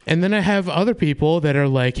 And then I have other people that are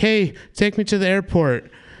like, hey, take me to the airport.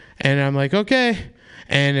 And I'm like, okay.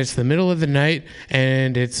 And it's the middle of the night,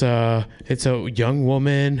 and it's a young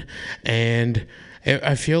woman, and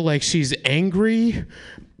I feel like she's angry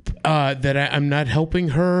that I'm not helping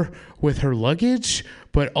her with her luggage,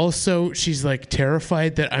 but also she's like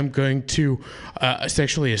terrified that I'm going to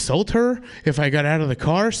sexually assault her if I got out of the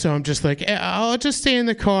car. So I'm just like, I'll just stay in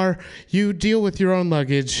the car. You deal with your own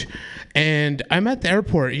luggage. And I'm at the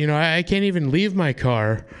airport. You know, I can't even leave my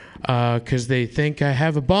car because they think I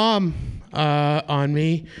have a bomb on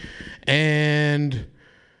me. And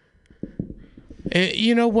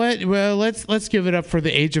you know what? Well, let's give it up for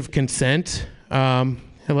the age of consent.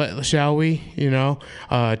 Shall we? You know,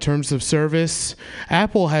 terms of service.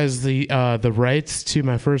 Apple has the rights to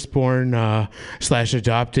my firstborn /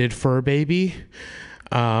 adopted fur baby.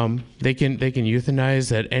 They can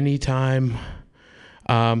euthanize at any time.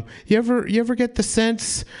 You ever get the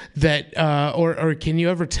sense that or can you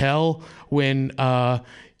ever tell when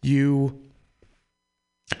you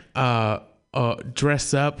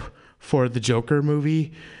dress up for the Joker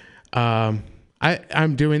movie? I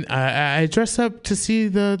dress up to see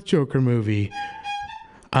the Joker movie.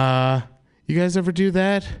 You guys ever do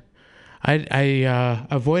that? I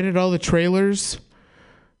avoided all the trailers.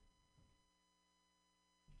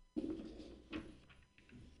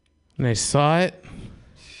 And I saw it.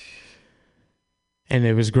 And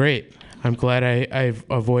it was great. I'm glad I've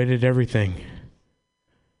avoided everything.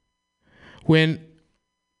 When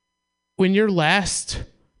you're last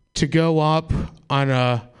to go up on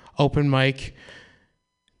a open mic,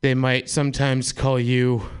 they might sometimes call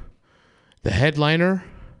you the headliner.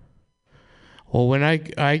 Well, when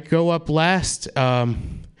I go up last,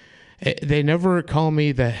 they never call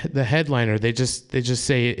me the headliner. They just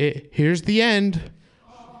say, here's the end.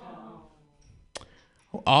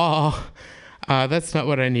 That's not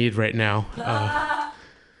what I need right now.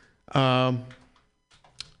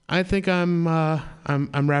 I think I'm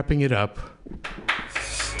wrapping it up.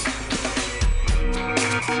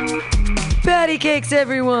 Patty cakes,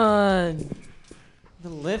 everyone. The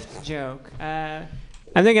lift joke. I'm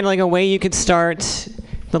thinking like a way you could start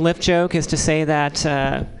the lift joke is to say that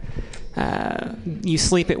you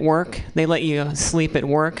sleep at work. They let you sleep at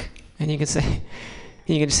work, and you can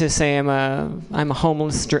just say I'm a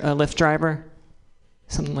homeless Lyft driver,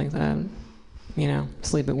 something like that. You know,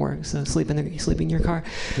 sleep at work. So sleep in your car.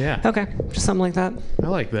 Yeah. Okay, just something like that. I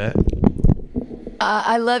like that.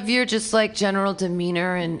 I love your just like general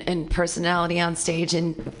demeanor and personality on stage,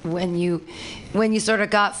 and when you sort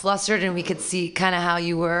of got flustered and we could see kind of how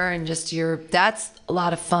you were and just that's a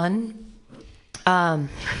lot of fun. Yeah,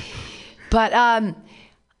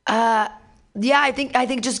 I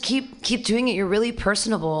think just keep doing it. You're really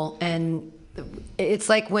personable, and it's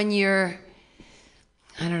like when you're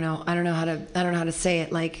I don't know how to say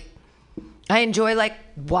it. Like I enjoy like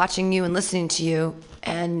watching you and listening to you.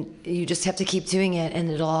 And you just have to keep doing it, and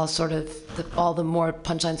it'll all sort of, all the more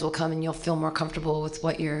punchlines will come, and you'll feel more comfortable with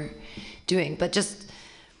what you're doing. But just,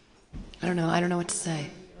 I don't know what to say.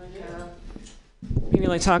 Maybe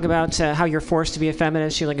like talk about how you're forced to be a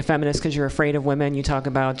feminist. You're like a feminist because you're afraid of women. You talk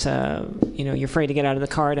about, you're afraid to get out of the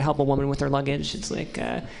car to help a woman with her luggage. It's like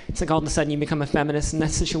all of a sudden you become a feminist in that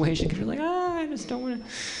situation because you're like, I just don't want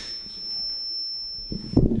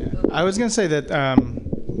to. I was gonna say that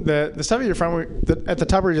the stuff at your front, at the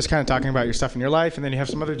top, where you're just kind of talking about your stuff in your life, and then you have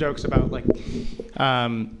some other jokes about like,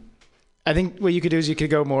 I think what you could do is you could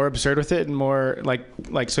go more absurd with it and more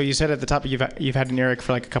like. So you said at the top you've had an earache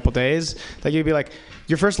for like a couple days. Like you'd be like, if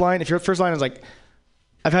your first line is like,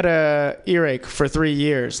 I've had a earache for 3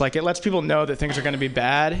 years. Like it lets people know that things are going to be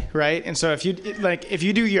bad, right? And so if you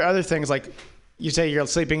do your other things, like you say you're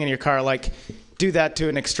sleeping in your car, like do that to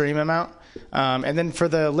an extreme amount. And then for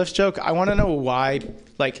the lift joke, I want to know why.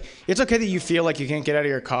 Like, it's okay that you feel like you can't get out of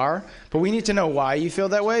your car, but we need to know why you feel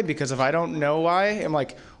that way, because if I don't know why, I'm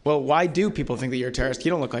like, well, why do people think that you're a terrorist?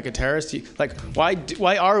 You don't look like a terrorist.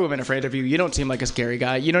 Why are women afraid of you? You don't seem like a scary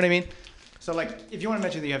guy. You know what I mean? So, like, if you want to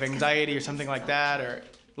mention that you have anxiety or something like that, or,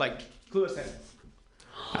 like, clue us in.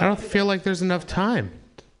 I don't feel like there's enough time.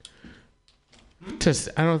 There's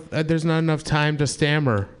not enough time to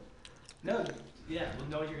stammer. No, yeah, we'll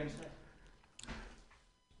know what you're going to say.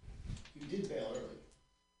 You did bail early.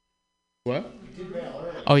 What? You did bail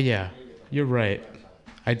early. Oh, yeah. You're right.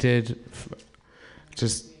 I did.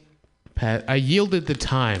 I yielded the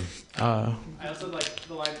time. I also like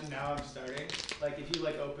the line, now I'm starting. Like, if you,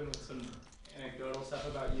 like, open with some anecdotal stuff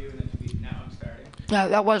about you, and then you be, now I'm starting. Yeah,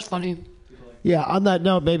 that was funny. Yeah, on that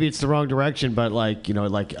note, maybe it's the wrong direction, but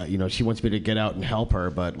she wants me to get out and help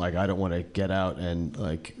her, but like I don't want to get out and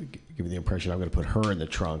like give me the impression I'm going to put her in the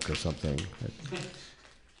trunk or something.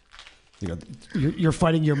 You're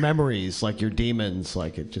fighting your memories, like your demons,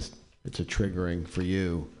 like it's a triggering for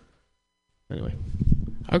you. Anyway.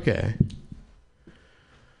 Okay.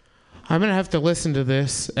 I'm going to have to listen to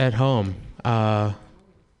this at home. I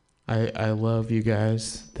love you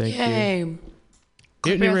guys. Thank you.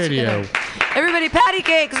 MutinyRadio. Everybody, patty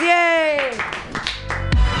cakes, yay!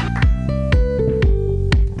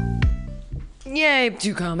 Yay,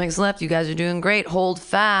 2 comics left. You guys are doing great. Hold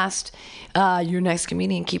fast. Your next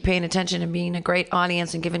comedian, keep paying attention and being a great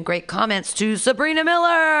audience and giving great comments to Sabrina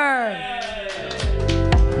Miller.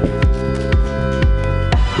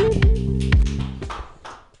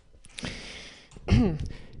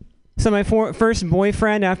 So my first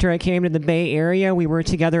boyfriend after I came to the Bay Area, we were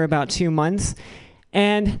together about 2 months.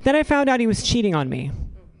 And then I found out he was cheating on me.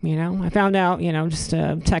 I found out, just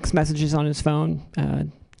text messages on his phone,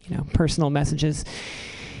 personal messages.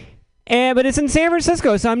 But it's in San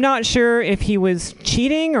Francisco, so I'm not sure if he was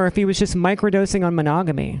cheating or if he was just microdosing on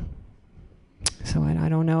monogamy. So I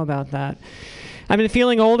don't know about that. I've been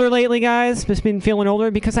feeling older lately, guys. Just been feeling older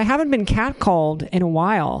because I haven't been catcalled in a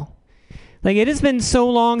while. Like, it has been so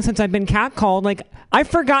long since I've been catcalled. Like, I've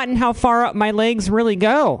forgotten how far up my legs really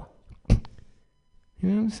go. You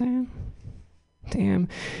know what I'm saying? Damn.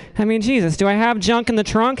 I mean, Jesus, do I have junk in the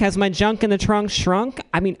trunk? Has my junk in the trunk shrunk?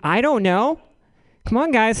 I mean, I don't know. Come on,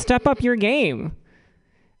 guys, step up your game.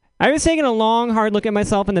 I was taking a long, hard look at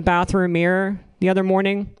myself in the bathroom mirror the other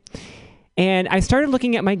morning, and I started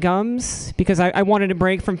looking at my gums because I wanted a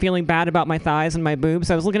break from feeling bad about my thighs and my boobs.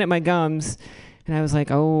 So I was looking at my gums, and I was like,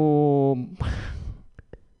 oh,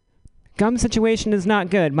 gum situation is not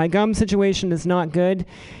good. My gum situation is not good.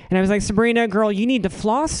 And I was like, Sabrina, girl, you need to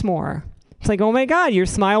floss more. It's like, oh my God, your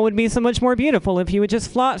smile would be so much more beautiful if you would just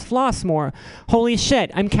floss more. Holy shit,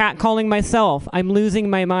 I'm catcalling myself. I'm losing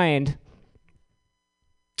my mind.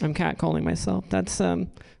 I'm catcalling myself. That's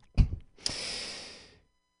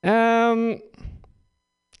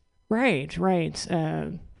Right.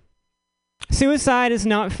 Suicide is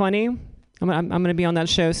not funny. I'm going to be on that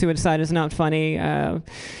show. Suicide is not funny.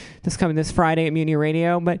 This Friday at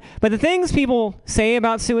MutinyRadio. But the things people say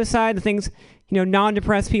about suicide, the things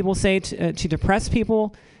non-depressed people say to depressed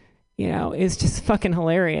people, is just fucking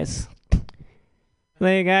hilarious.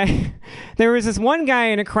 Like there was this one guy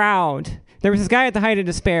in a crowd. There was this guy at the height of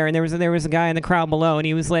despair, and there was a guy in the crowd below, and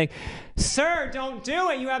he was like, "Sir, don't do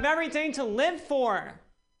it. You have everything to live for."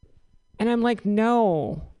 And I'm like,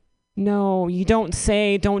 No, you don't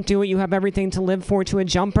say don't do it. You have everything to live for to a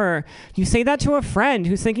jumper. You say that to a friend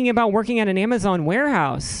who's thinking about working at an Amazon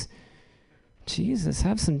warehouse. Jesus,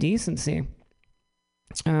 have some decency.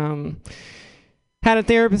 Had a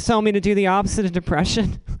therapist tell me to do the opposite of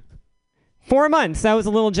depression. 4 months. That was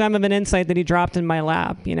a little gem of an insight that he dropped in my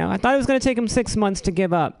lap. I thought it was going to take him 6 months to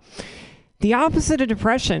give up. The opposite of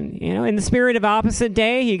depression. In the spirit of opposite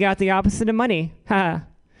day, he got the opposite of money. Ha.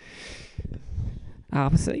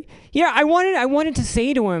 Opposite. Yeah, I wanted to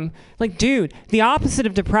say to him, like, dude, the opposite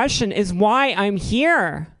of depression is why I'm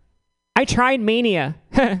here. I tried mania.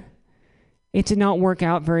 It did not work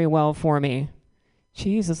out very well for me.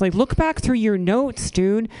 Jesus, look back through your notes,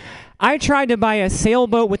 dude. I tried to buy a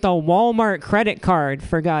sailboat with a Walmart credit card,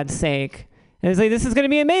 for God's sake. And it's like, this is going to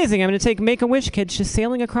be amazing. I'm going to take Make-A-Wish kids just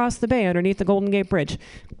sailing across the bay underneath the Golden Gate Bridge.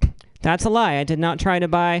 That's a lie. I did not try to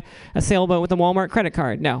buy a sailboat with a Walmart credit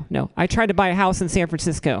card. No. I tried to buy a house in San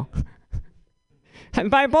Francisco. I'm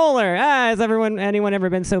bipolar. Has anyone ever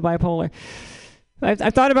been so bipolar?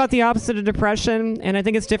 I've thought about the opposite of depression, and I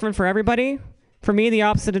think it's different for everybody. For me, the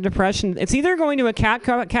opposite of depression, it's either going to a cat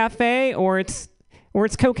cafe or it's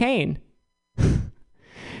cocaine.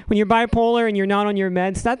 When you're bipolar and you're not on your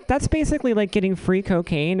meds, that's basically like getting free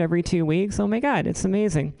cocaine every 2 weeks. Oh my God, it's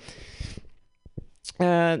amazing.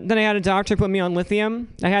 Then I had a doctor put me on lithium.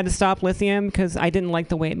 I had to stop lithium because I didn't like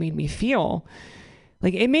the way it made me feel.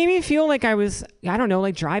 Like, it made me feel like I was,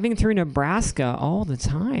 driving through Nebraska all the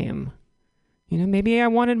time. Maybe I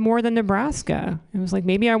wanted more than Nebraska. It was like,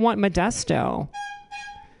 maybe I want Modesto.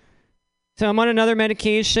 So I'm on another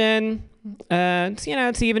medication.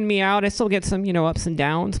 It's evened me out. I still get some, ups and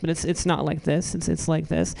downs, but it's not like this. It's like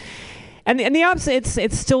this. And the opposite,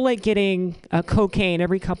 it's still like getting cocaine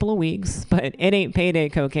every couple of weeks, but it ain't payday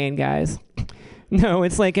cocaine, guys. No,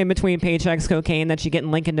 it's like in between paychecks cocaine that you get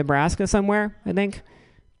in Lincoln, Nebraska somewhere, I think.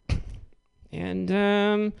 And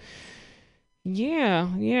that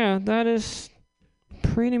is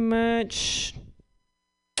pretty much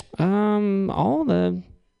all the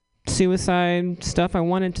suicide stuff I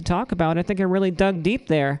wanted to talk about. I think I really dug deep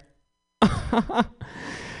there.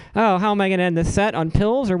 Oh, how am I going to end this set? On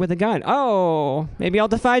pills or with a gun? Oh, maybe I'll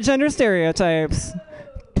defy gender stereotypes.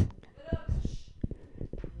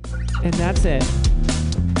 And that's it.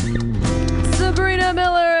 Sabrina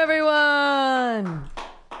Miller, everyone.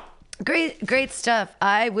 Great stuff.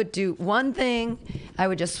 I would do one thing. I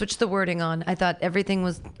would just switch the wording on. I thought everything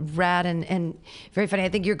was rad and very funny. I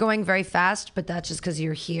think you're going very fast, but that's just because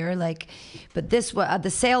you're here. But the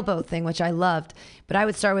sailboat thing, which I loved. But I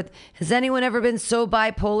would start with, has anyone ever been so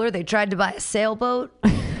bipolar they tried to buy a sailboat?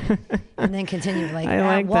 And then continue I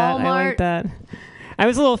like that. I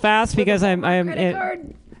was a little fast because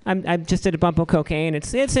I just did a bump of cocaine.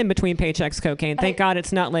 It's in between paychecks cocaine. Thank God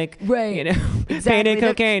it's not like payday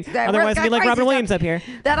cocaine. Otherwise it'd be like Robin Williams up here.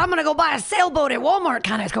 That I'm gonna go buy a sailboat at Walmart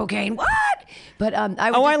kind of cocaine. What? But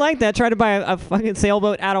I like that. Try to buy a fucking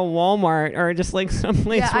sailboat at a Walmart or just like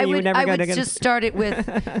someplace where you would never go to. I would just start it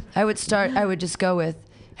with. I would just go with.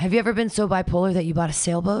 Have you ever been so bipolar that you bought a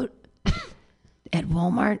sailboat at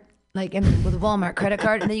Walmart, with a Walmart credit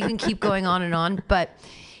card, and then you can keep going on and on, but.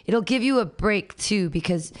 It'll give you a break too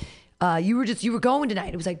because you were going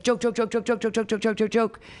tonight. It was like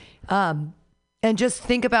joke. And just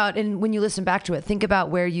think about, and when you listen back to it, think about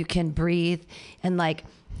where you can breathe and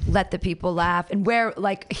let the people laugh, and where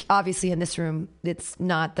obviously in this room it's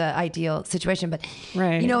not the ideal situation, but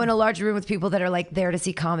right. In a large room with people that are there to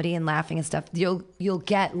see comedy and laughing and stuff, you'll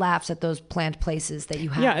get laughs at those planned places that you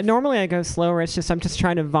have. Yeah, normally I go slower. It's just I'm just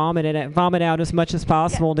trying to vomit out as much as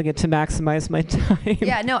possible to get to maximize my time.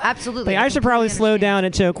 Yeah, no, absolutely. I should probably slow down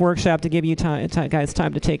at Joke Workshop to give you guys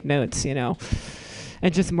time to take notes,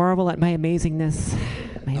 and just marvel at my amazingness.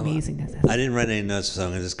 I didn't write any notes, so I'm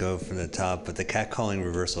going to just go from the top. But the catcalling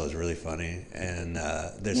reversal is really funny. And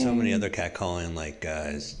there's so many other catcalling,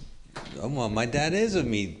 my dad is a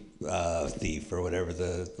meat thief, or whatever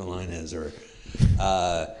the line is. Or,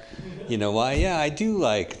 why? Yeah, I do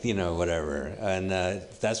whatever. And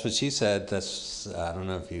that's what she said. I don't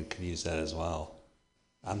know if you could use that as well.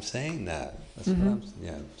 I'm saying that. That's what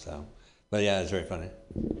so. But yeah, it's very funny.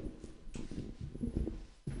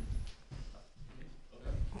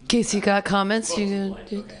 Casey, you got comments? I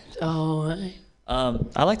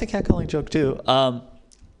like the catcalling joke too.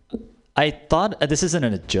 I thought this isn't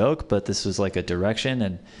a joke, but this was like a direction,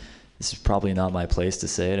 and this is probably not my place to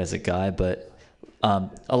say it as a guy, but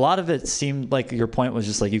a lot of it seemed like your point was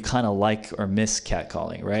just like you kind of like or miss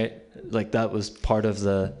catcalling, right? Like that was part of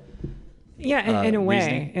the in a way,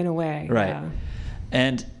 reasoning. in a way, right? yeah.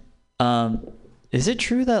 And is it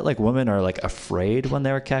true that like women are like afraid when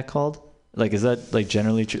they were catcalled? Like, is that like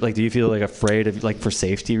generally true? Like, do you feel like afraid of like for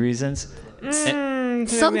safety reasons?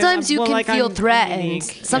 Sometimes you can feel threatened.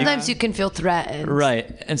 unique. Sometimes you can feel threatened.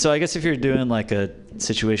 Right. And so I guess if you're doing like a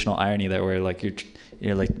situational irony that where like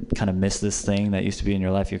you're like kind of miss this thing that used to be in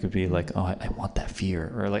your life, you could be like, oh, I want that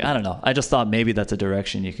fear, or like, I don't know. I just thought maybe that's a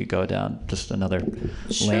direction you could go down, just another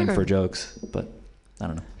lane for jokes, but I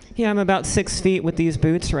don't know. Yeah, I'm about 6 feet with these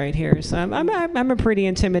boots right here, so I'm a pretty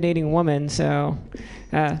intimidating woman. So,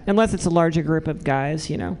 unless it's a larger group of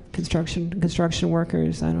guys, construction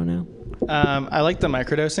workers, I don't know. I like the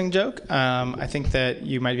microdosing joke. I think that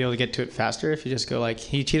you might be able to get to it faster if you just go like,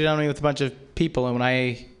 he cheated on me with a bunch of people, and when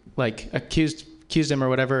I like accused him or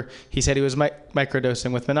whatever, he said he was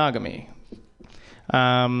microdosing with monogamy.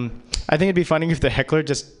 I think it'd be funny if the heckler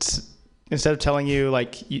just, instead of telling you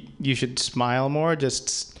like you should smile more,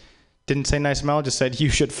 just didn't say nice smile, just said you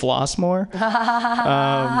should floss more. Just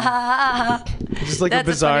like That's a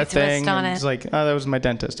bizarre a funny thing. twist on it. It's like, oh, that was my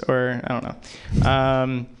dentist, or I don't know.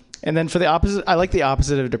 And then for the opposite, I like the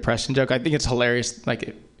opposite of a depression joke. I think it's hilarious.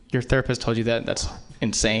 Like your therapist told you that's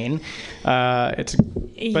insane.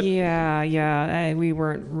 We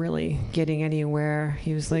weren't really getting anywhere.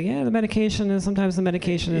 He was like, yeah, sometimes the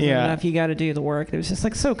medication isn't enough. You got to do the work. It was just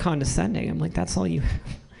like so condescending. I'm like, that's all you have.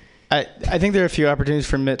 I think there are a few opportunities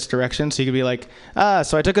for Mitt's direction. So you could be like,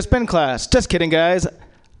 so I took a spin class. Just kidding, guys.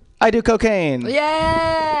 I do cocaine.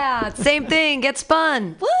 Yeah, same thing. Get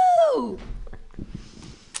spun. Woo!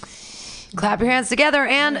 Clap your hands together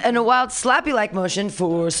and in a wild slappy-like motion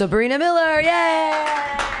for Sabrina Miller. Yay!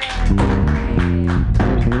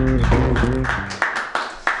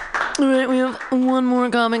 All right, we have one more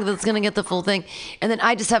comic that's going to get the full thing. And then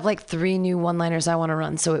I just have like 3 new one-liners I want to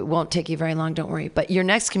run, so it won't take you very long, don't worry. But your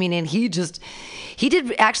next comedian, he's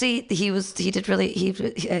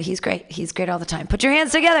great. He's great all the time. Put your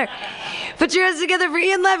hands together. Put your hands together for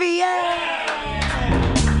Ian Levy. Yay!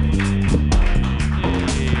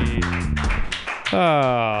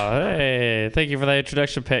 Oh, hey, thank you for that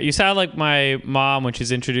introduction, Pat. You sound like my mom when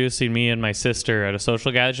she's introducing me and my sister at a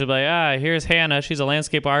social gathering. She'll be like, here's Hannah. She's a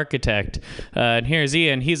landscape architect. And here's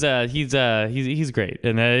Ian. He's great.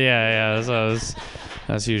 And so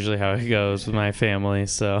that's usually how it goes with my family.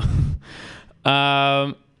 So,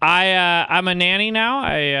 I'm a nanny now.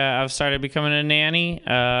 I've started becoming a nanny.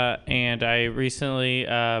 And I recently,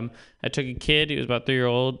 I took a kid. He was about 3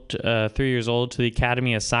 years old to the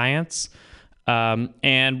Academy of Science.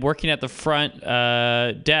 And working at the front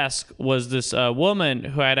desk was this woman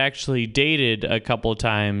who I'd actually dated a couple of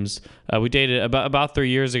times. We dated about 3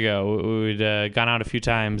 years ago. We'd gone out a few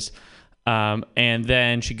times, and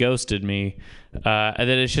then she ghosted me. And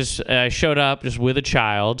then it's just I showed up just with a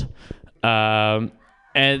child, and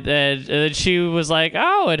then she was like,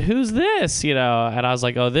 "Oh, and who's this?" And I was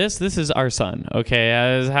like, "Oh, this is our son." Okay,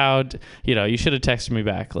 as how you should have texted me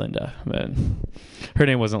back, Linda, but. Her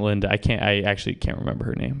name wasn't Linda. I actually can't remember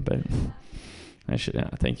her name, but I should.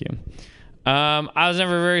 Thank you. I was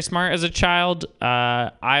never very smart as a child.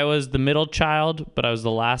 I was the middle child, but I was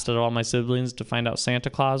the last of all my siblings to find out Santa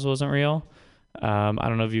Claus wasn't real. I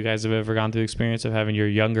don't know if you guys have ever gone through the experience of having your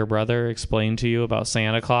younger brother explain to you about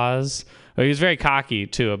Santa Claus. He was very cocky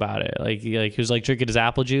too about it. Like he was like drinking his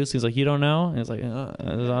apple juice. He's like, "You don't know?" And he's like,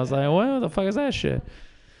 And I was like, "What the fuck is that shit?"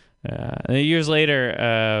 And then years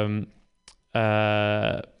later.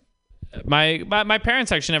 My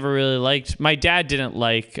parents actually never really liked. My dad didn't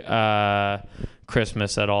like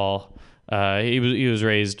Christmas at all. He was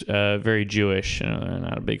raised very Jewish, and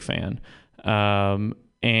not a big fan. But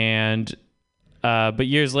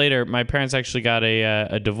years later, my parents actually got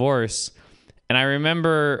a divorce, and I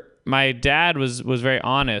remember my dad was very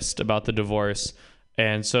honest about the divorce.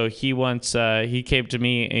 And so he came to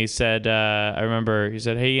me and he said, I remember he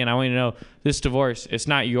said, "Hey, Ian, I want you to know this divorce, it's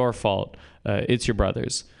not your fault. It's your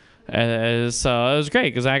brother's." And so it was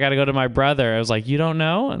great because I got to go to my brother. I was like, "You don't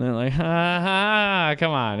know?" And they're like,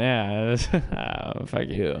 come on. Yeah. Fuck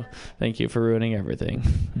you. Thank you for ruining everything.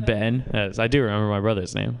 Ben. I do remember my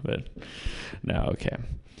brother's name, but no. Okay.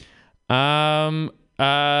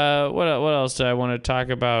 What else do I want to talk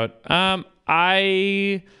about?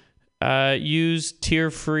 use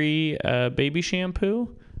tear-free baby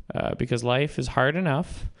shampoo because life is hard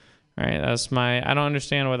enough. All right, I don't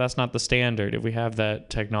understand why that's not the standard. If we have that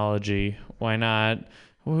technology, why not?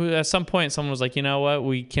 At some point, someone was like, you know what?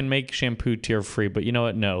 We can make shampoo tear-free, but you know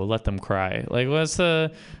what? No, let them cry. Like, who was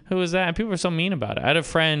that? And people were so mean about it. I had a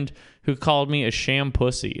friend who called me a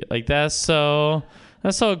sham-pussy. Like, that's so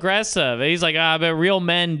aggressive. And he's like, but real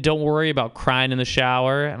men don't worry about crying in the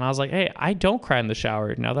shower. And I was like, hey, I don't cry in the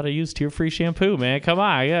shower now that I use tear-free shampoo, man. Come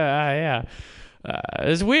on. Yeah.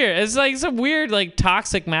 It's weird. It's like some weird, like,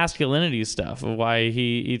 toxic masculinity stuff of why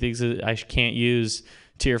he thinks that I can't use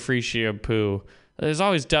tear-free shampoo. There's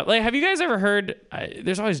always dumb. Like, have you guys ever heard?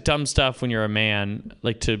 There's always dumb stuff when you're a man,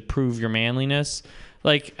 like to prove your manliness.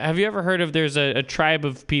 Like, have you ever heard of? There's a tribe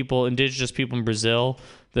of people, indigenous people in Brazil,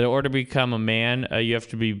 that in order to become a man, you have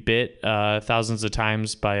to be bit thousands of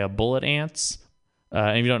times by bullet ants.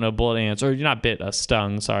 And if you don't know bullet ants, or you're not bit,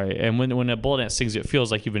 stung, sorry. And when a bullet ant stings you, it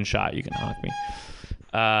feels like you've been shot. You can honk me.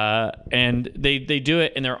 And they do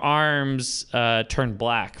it, and their arms turn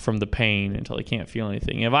black from the pain until they can't feel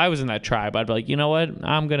anything. If I was in that tribe, I'd be like, you know what?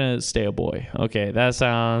 I'm gonna stay a boy. Okay, that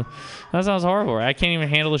sounds horrible. Right? I can't even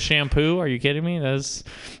handle the shampoo. Are you kidding me?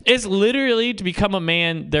 It's literally to become a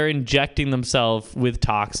man. They're injecting themselves with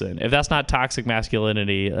toxin. If that's not toxic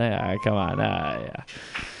masculinity, come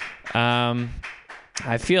on.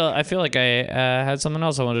 I feel like I had something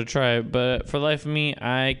else I wanted to try, but for the life of me,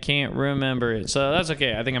 I can't remember it. So that's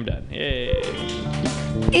okay. I think I'm done. Yay.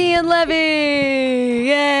 Ian Levy!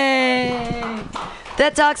 Yay!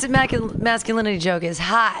 That toxic masculinity joke is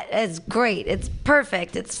hot. It's great. It's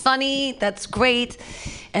perfect. It's funny. That's great.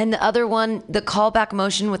 And the other one, the callback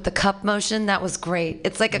motion with the cup motion, that was great.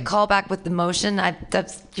 It's like a callback with the motion.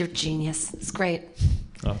 You're genius. It's great.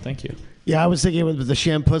 Oh, thank you. Yeah, I was thinking with the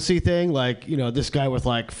shampussy thing, like, you know, this guy with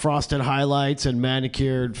like frosted highlights and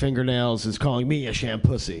manicured fingernails is calling me a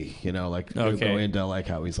shampussy, you know, like go into like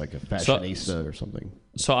how he's like a fashionista or something.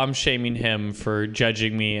 So I'm shaming him for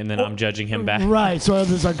judging me, and then I'm judging him back. Right. So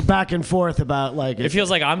there's like back and forth about like it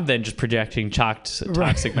feels like I'm then just projecting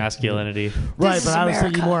toxic masculinity. Right, but I was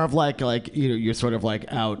thinking more of like you know, you're sort of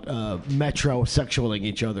like out metrosexualing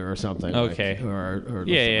each other or something. Okay. Like, or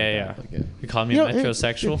yeah. Like, yeah. You calling me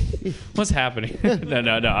metrosexual? What's happening? No.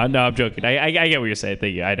 I'm joking. I get what you're saying.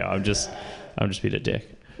 Thank you. I know. I'm just being a dick.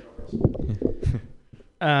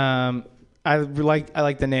 I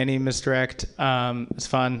like the nanny misdirect. It's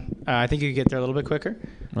fun. I think you could get there a little bit quicker.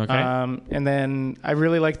 Okay. And then I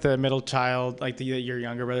really like the middle child, like your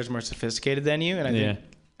younger brother's more sophisticated than you, and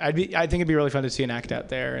I think it'd be really fun to see an act out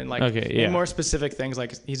there and like in more specific things.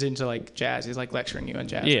 Like he's into like jazz. He's like lecturing you on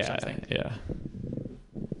jazz or something. Yeah.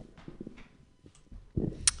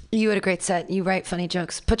 You had a great set. You write funny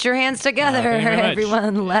jokes. Put your hands together,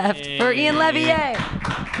 everyone. Left for Ian Levy.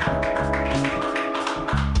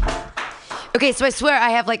 Okay, so I swear I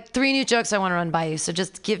have like 3 new jokes I want to run by you. So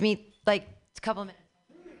just give me like a couple of minutes.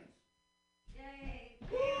 Yay.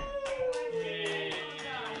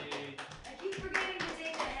 I keep forgetting to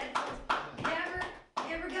take the headphones.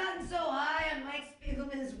 You ever gotten so high on Mike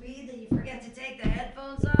Spiegelman's weed that you forget to take the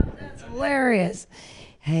headphones off? That's hilarious.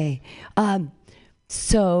 Hey,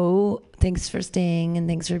 so thanks for staying and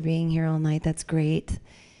thanks for being here all night. That's great.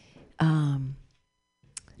 I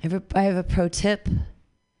have a pro tip.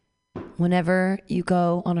 Whenever you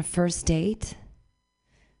go on a first date,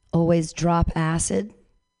 always drop acid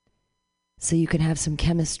so you can have some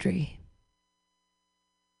chemistry.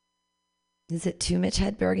 Is it too Mitch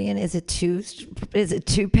Hedbergian? Is it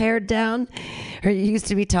too pared down? Or you used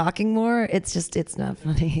to be talking more? It's not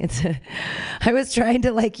funny. I was trying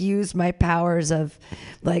to like use my powers of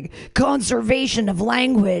like conservation of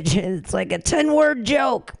language. It's like a 10-word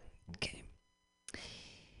joke. Okay.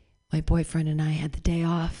 My boyfriend and I had the day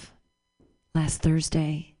off last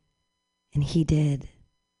Thursday, and he did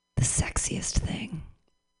the sexiest thing.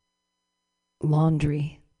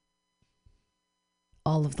 Laundry.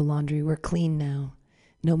 All of the laundry. We're clean now.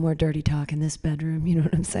 No more dirty talk in this bedroom. You know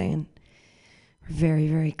what I'm saying? We're very,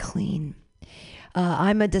 very clean.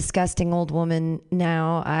 I'm a disgusting old woman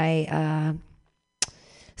now. I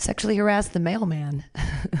sexually harassed the mailman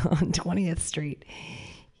on 20th Street.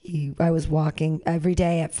 I was walking every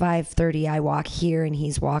day at 5:30. I walk here, and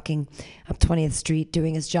he's walking up 20th Street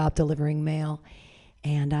doing his job delivering mail.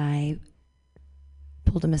 And I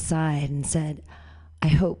pulled him aside and said, I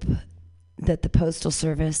hope that the Postal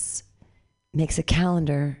Service makes a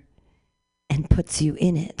calendar and puts you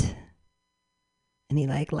in it. And he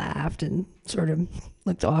like laughed and sort of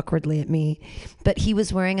looked awkwardly at me. But he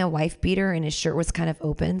was wearing a wife beater and his shirt was kind of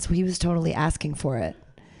open, so he was totally asking for it.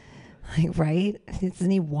 Like, right?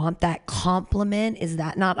 Doesn't he want that compliment? Is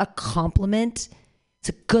that not a compliment? It's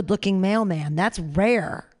a good-looking mailman. That's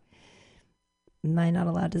rare. Am I not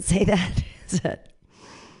allowed to say that?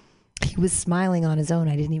 He was smiling on his own.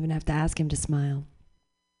 I didn't even have to ask him to smile.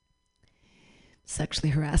 Sexually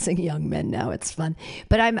harassing young men now. It's fun.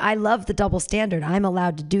 But I love the double standard. I'm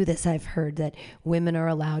allowed to do this. I've heard that women are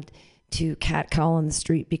allowed to catcall on the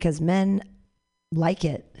street because men like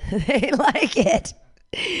it. They like it.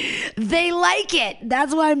 They like it.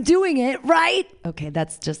 That's why I'm doing it, right? Okay,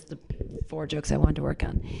 that's just the 4 jokes I wanted to work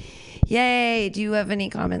on. Yay. Do you have any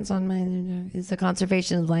comments on my... Is the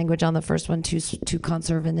conservation of language on the first one too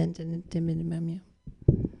conservative?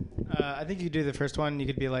 I think you could do the first one. You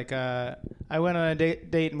could be like, I went on a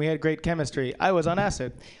date and we had great chemistry. I was on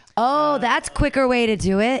acid. Oh, that's a quicker way to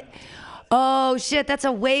do it. Oh, shit, that's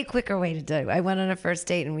a way quicker way to do it. I went on a first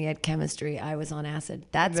date and we had chemistry. I was on acid.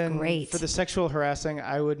 That's great. For the sexual harassing,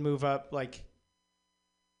 I would move up, like,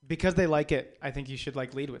 because they like it, I think you should,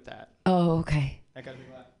 like, lead with that. Oh, okay. I gotta be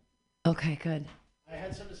glad. Okay, good. I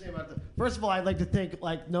had something to say about first of all, I'd like to think,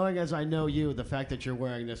 like, knowing as I know you, the fact that you're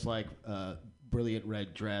wearing this, like, brilliant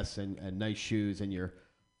red dress and nice shoes and your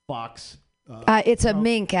fox... it's a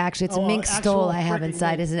mink, actually. It's a mink stole I have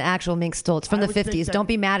inside. It's an actual mink stole. It's from the 50s. Don't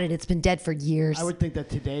be mad at it. It's been dead for years. I would think that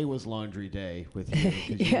today was laundry day with you.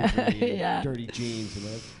 Yeah. Dirty jeans and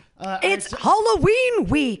that. It's Halloween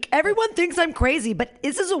week. Everyone thinks I'm crazy, but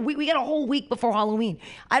this is a week. We get a whole week before Halloween.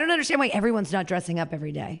 I don't understand why everyone's not dressing up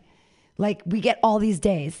every day. Like, we get all these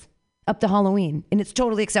days up to Halloween, and it's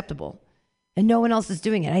totally acceptable. And no one else is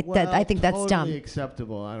doing it. I think that's dumb. Totally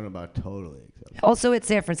acceptable. I don't know about totally acceptable. Also, it's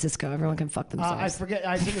San Francisco. Everyone can fuck themselves. I forget.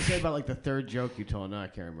 I was going to say about like the third joke you told. No, I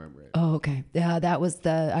can't remember it. Oh, okay. Yeah, that was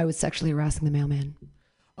I was sexually harassing the mailman.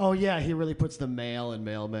 Oh, yeah. He really puts the mail in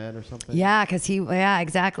mailman or something. Yeah, because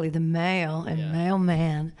exactly. The mail and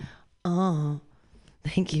mailman. Oh,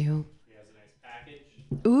 thank you. He has a nice package.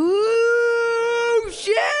 Ooh,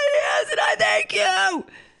 shit. Yes, and I thank you.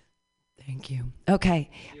 Thank you. Okay.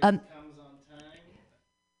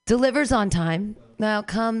 Delivers on time. Now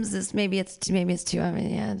comes this. Maybe it's 2. I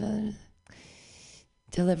mean, yeah.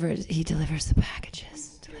 Delivers. He delivers the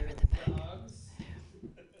packages. Deliver the packages.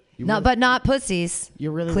 But not pussies.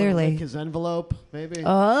 You really clearly want to lick his envelope, maybe?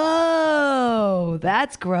 Oh,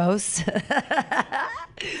 that's gross.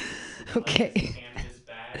 Okay.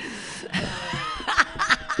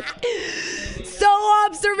 So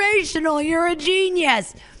observational. You're a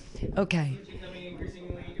genius. Okay.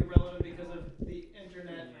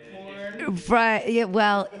 Right. Yeah,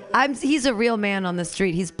 well, he's a real man on the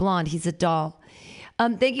street. He's blonde. He's a doll.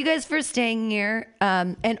 Thank you guys for staying here.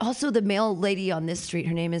 And also the mail lady on this street,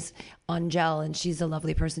 her name is Angel, and she's a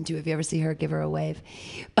lovely person too. If you ever see her, give her a wave.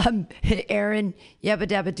 Erin Yabba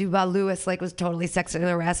Dabba Dooba Lewis was totally sexually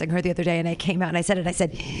harassing her the other day, and I came out and I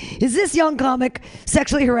said, is this young comic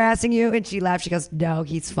sexually harassing you? And she laughed. She goes, no,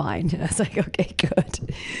 he's fine. And I was like, okay, good.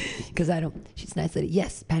 Because she's a nice lady.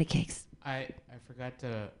 Yes, patty cakes. I forgot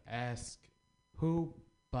to ask, who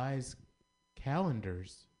buys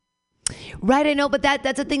calendars? Right, I know, but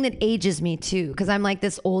that's a thing that ages me too, because I'm like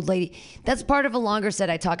this old lady. That's part of a longer set.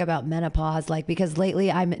 I talk about menopause, because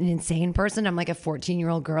lately I'm an insane person. I'm like a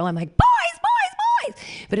 14-year-old girl. I'm like, boys.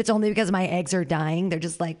 But it's only because my eggs are dying. They're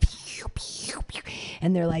just like, pew, pew, pew.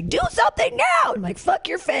 And they're like, do something now. I'm like, fuck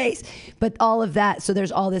your face. But all of that, so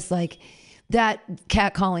there's all this that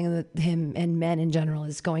catcalling him and men in general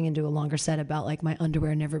is going into a longer set about my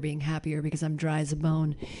underwear never being happier because I'm dry as a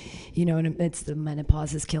bone, and it's the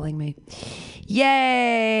menopause is killing me.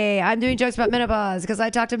 Yay! I'm doing jokes about menopause because I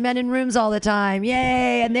talk to men in rooms all the time.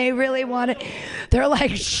 Yay! And they really want it. They're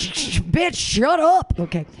like, bitch, shut up.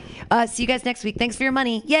 Okay. See you guys next week. Thanks for your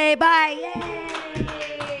money. Yay! Bye.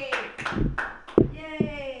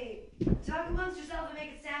 Yay! Talk amongst yourself and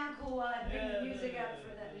make it sound cool while I bring the music up for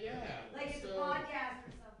them. Podcast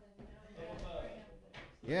or something.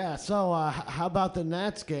 Yeah, so how about the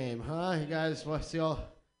Nats game, huh? You guys want to see all...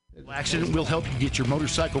 Accident will help you get your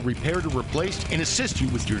motorcycle repaired or replaced and assist you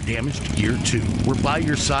with your damaged gear too. We're by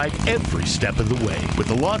your side every step of the way. With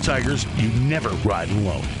the Law Tigers, you never ride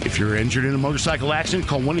alone. If you're injured in a motorcycle accident,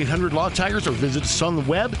 call 1-800-LAW-TIGERS or visit us on the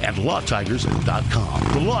web at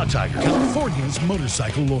lawtigers.com. The Law Tiger, California's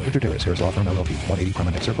motorcycle lawyer. Mr. Terrace, Harris Law Firm, LLP, 180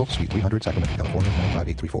 Promenade Circle, Suite 300, Sacramento, California,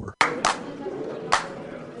 95834.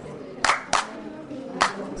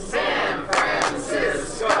 San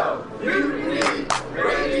Francisco, Mutiny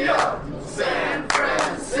Radio. San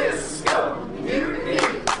Francisco, Mutiny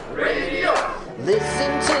Radio.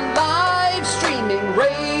 Listen to live streaming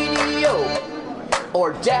radio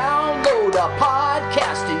or download a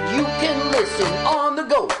podcast and you can listen on the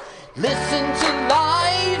go. Listen to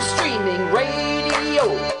live streaming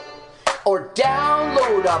or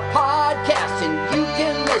download a podcast and you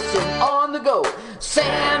can listen on the go.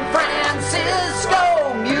 San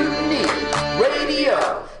Francisco Mutiny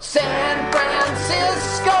Radio. San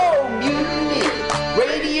Francisco Mutiny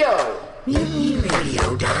Radio.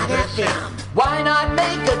 MutinyRadio.fm. Why not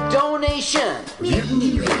make a donation?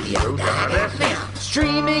 MutinyRadio.fm.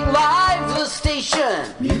 Streaming live the station.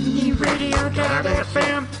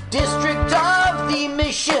 MutinyRadio.fm. District of the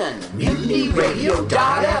Mission.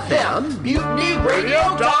 MutinyRadio.fm.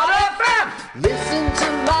 MutinyRadio.fm. Listen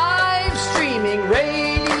to live streaming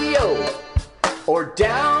radio or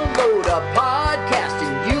download a podcast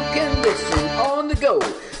and you can listen on the go.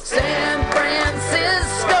 San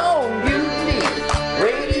Francisco Mutiny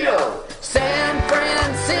Radio. San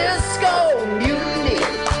Francisco Mutiny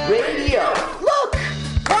Radio. Look,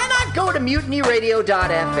 why not go to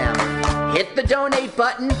MutinyRadio.fm? Hit the donate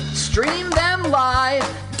button, stream them live,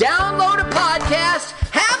 download a podcast,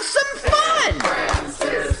 have some fun! San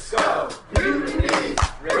Francisco Mutiny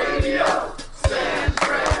Radio. San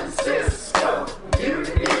Francisco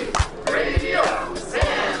Mutiny Radio.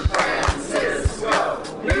 San Francisco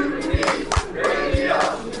Mutiny Radio.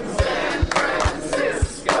 San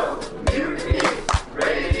Francisco Mutiny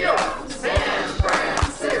Radio. San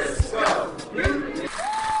Francisco Mutiny.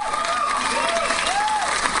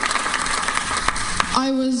 I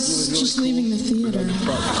was just leaving the theater.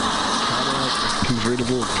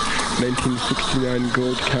 Convertible 1969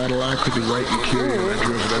 gold Cadillac with the white interior. I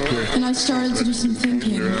drove it up here. And I started to do some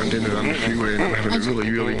thinking. Around in it on the freeway, and I'm having a really,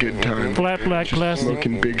 really good time. Flat black classic.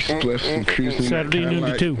 Smoking big spliffs and cruising Saturday noon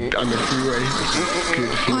to 2 on the freeway. Good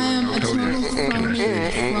to see I am a total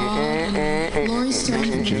phony fraud. Laurie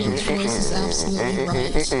Stone's voice is absolutely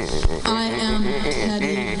right. I am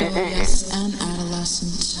petty, rebellious, and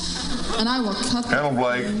adolescent. And I will cut the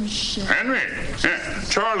Blake. Henry. Yeah.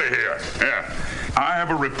 Charlie here. Yeah. I have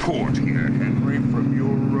a report here, Henry, from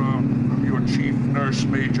your chief nurse,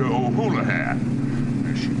 Major O'Houlihan.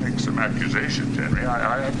 She makes some accusations, Henry.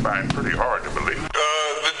 I find pretty hard to believe.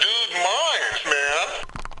 The dude minds, man.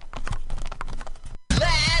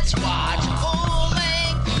 Let's watch a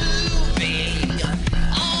full-length movie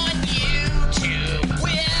on YouTube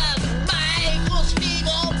with Michael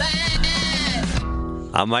Spiegelman.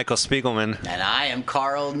 I'm Michael Spiegelman. And I am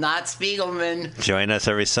Carl Not Spiegelman. Join us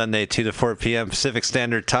every Sunday, 2 to 4 p.m. Pacific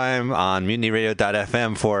Standard Time on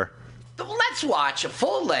MutinyRadio.fm for Let's watch a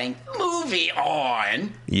full-length movie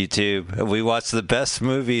on YouTube. We watch the best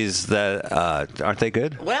movies that aren't they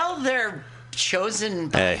good? Well, they're chosen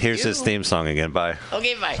by Here's you. his theme song again. Bye.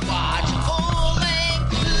 Okay, bye. Watch a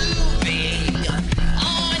full-length movie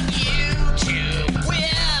on YouTube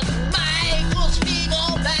with Michael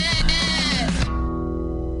Spiegelman.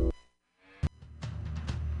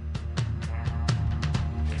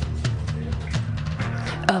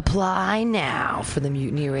 Apply now for the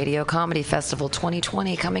Mutiny Radio Comedy Festival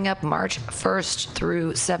 2020 coming up March 1st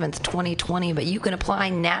through 7th, 2020. But you can apply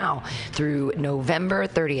now through November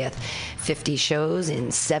 30th. 50 shows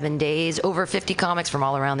in 7 days, over 50 comics from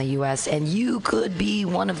all around the U.S., and you could be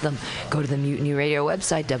one of them. Go to the Mutiny Radio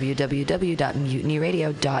website,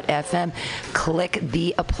 www.mutinyradio.fm. Click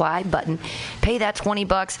the apply button. Pay that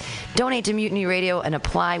 $20. Donate to Mutiny Radio and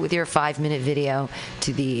apply with your 5-minute video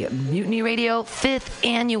to the Mutiny Radio 5th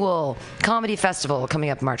Annual Comedy Festival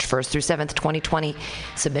coming up March 1st through 7th, 2020.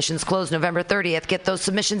 Submissions close November 30th. Get those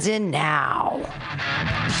submissions in now.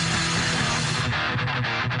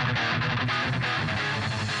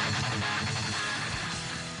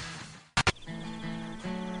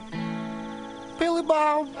 Billy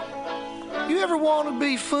Bob, you ever want to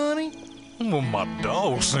be funny? Well, my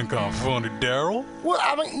dogs think I'm funny, Daryl. Well,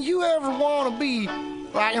 I mean, you ever want to be,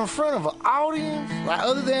 like, in front of an audience? Like,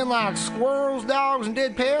 other than, like, squirrels, dogs, and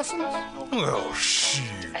dead peasants? Oh,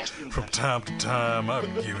 shit. From time to time,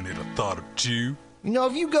 I've given it a thought or two. You know,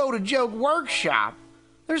 if you go to Joke Workshop,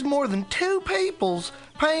 there's more than 2 peoples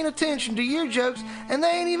paying attention to your jokes, and they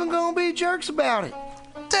ain't even gonna be jerks about it.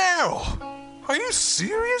 Daryl, are you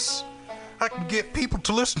serious? I can get people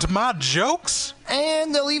to listen to my jokes?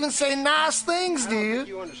 And they'll even say nice things to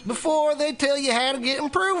you before they tell you how to get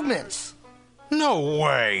improvements. No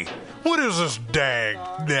way. What is this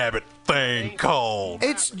dag-nabbit thing called?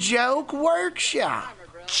 It's Joke Workshop.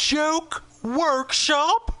 Joke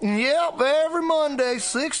Workshop? Yep, every Monday,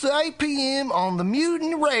 6 to 8 p.m. on the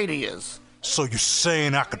Mutiny Radios. So you're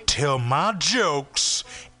saying I could tell my jokes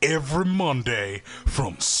every Monday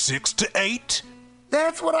from 6 to 8?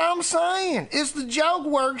 That's what I'm saying. It's the Joke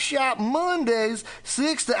Workshop Mondays,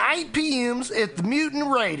 6 to 8 p.m. at the Mutiny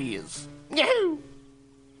Radios. Yahoo!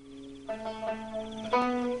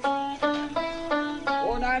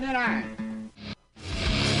 $4.99.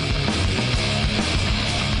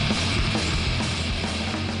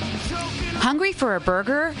 Hungry for a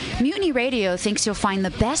burger? Mutiny Radio thinks you'll find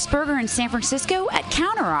the best burger in San Francisco at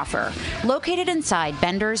Counteroffer, located inside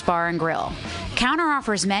Bender's Bar and Grill.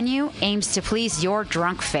 Counteroffer's menu aims to please your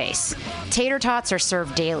drunk face. Tater tots are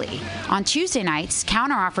served daily. On Tuesday nights,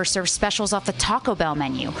 Counteroffer serves specials off the Taco Bell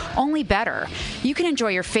menu, only better. You can enjoy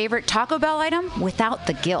your favorite Taco Bell item without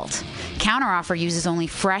the guilt. Counteroffer uses only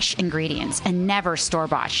fresh ingredients and never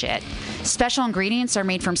store-bought shit. Special ingredients are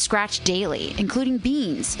made from scratch daily, including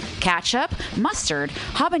beans, ketchup, mustard,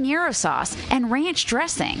 habanero sauce, and ranch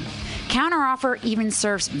dressing. Counteroffer even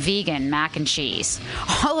serves vegan mac and cheese.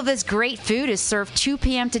 All of this great food is served 2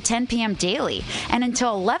 p.m. to 10 p.m. daily and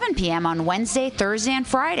until 11 p.m. on Wednesday, Thursday, and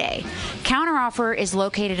Friday. Counteroffer is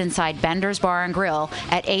located inside Bender's Bar and Grill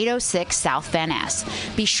at 806 South Van Ness.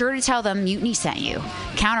 Be sure to tell them Mutiny sent you.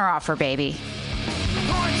 Counteroffer, baby.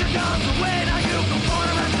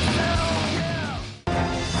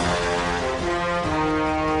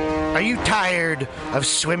 Are you tired of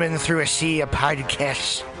swimming through a sea of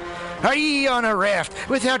podcasts? Are ye on a raft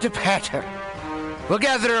without a paddle? Well,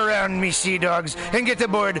 gather around me, sea dogs, and get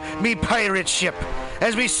aboard me pirate ship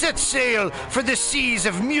as we set sail for the seas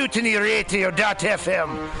of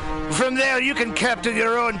MutinyRadio.fm. From there, you can captain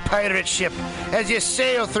your own pirate ship as you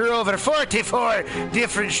sail through over 44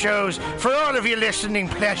 different shows for all of your listening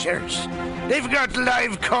pleasures. They've got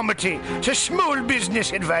live comedy to small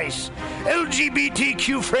business advice,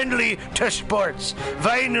 LGBTQ friendly to sports,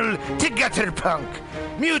 vinyl to gutter punk.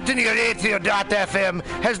 MutinyRadio.fm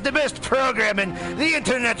has the best programming the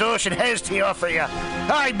internet ocean has to offer you.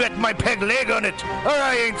 I bet my peg leg on it, or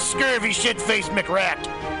I ain't scurvy shit-faced McRat.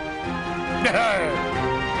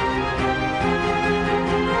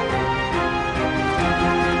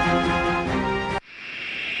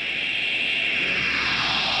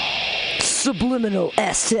 Subliminal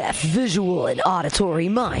SF visual and auditory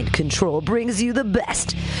mind control brings you the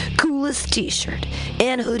best, coolest t-shirt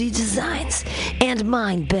and hoodie designs and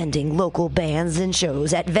mind-bending local bands and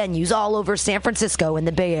shows at venues all over San Francisco and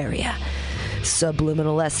the Bay Area.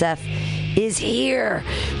 Subliminal SF is here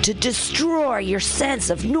to destroy your sense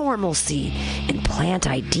of normalcy and plant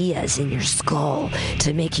ideas in your skull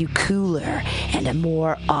to make you cooler and a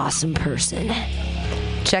more awesome person.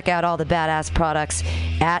 Check out all the badass products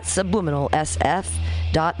at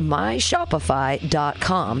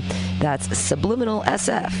subliminalsf.myshopify.com. That's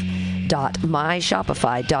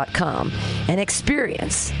subliminalsf.myshopify.com and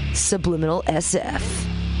experience Subliminal SF.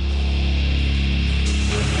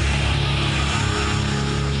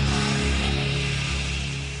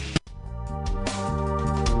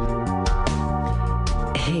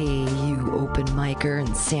 Hey, you open micer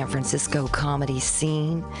in San Francisco comedy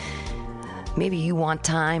scene. Maybe you want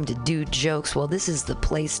time to do jokes. Well, this is the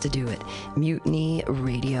place to do it. Mutiny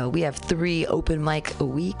Radio. We have 3 open mic a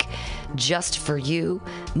week just for you.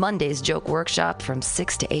 Monday's Joke Workshop from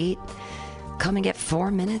 6 to 8. Come and get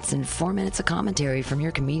 4 minutes and 4 minutes of commentary from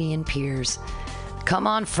your comedian peers. Come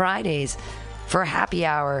on Fridays for happy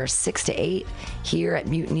hour 6 to 8 here at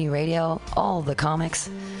Mutiny Radio. All the comics.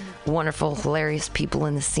 Wonderful, hilarious people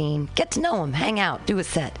in the scene. Get to know them, hang out, do a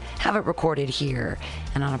set, have it recorded here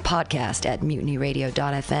and on a podcast at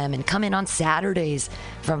MutinyRadio.fm, and come in on Saturdays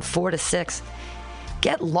from 4 to 6.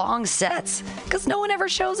 Get long sets because no one ever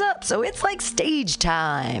shows up, so it's like stage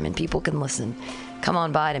time and people can listen. Come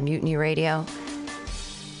on by to Mutiny Radio.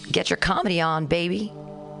 Get your comedy on, baby.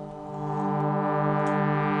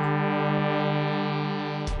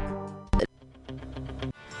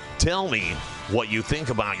 Tell me what you think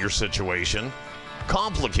about your situation.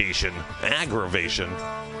 Complication, aggravation.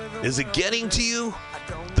 Is it getting to you?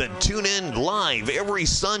 Then tune in live every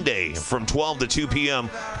Sunday from 12 to 2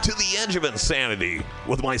 p.m. to The Edge of Insanity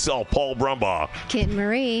with myself, Paul Brumbaugh, Kit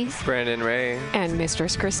Marie, Brandon Ray, and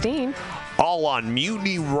Mistress Christine. all on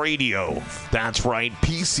Mutiny Radio. That's right,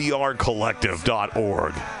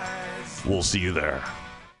 PCRcollective.org. We'll see you there.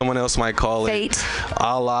 Someone else might call Fate. it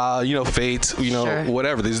Allah, fate, Sure.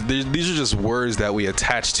 whatever. These are just words that we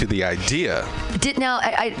attach to the idea.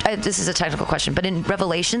 This is a technical question, but in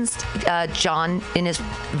Revelations, John, in his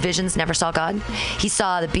visions, never saw God. He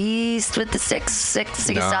saw the beast with the six. He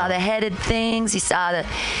saw the headed things. He saw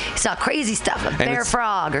crazy stuff, a bear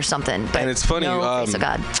frog or something. But and it's funny, no face of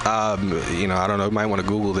God. I don't know, you might want to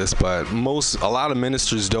Google this, but a lot of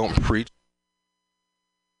ministers don't preach.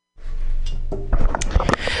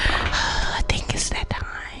 I think it's that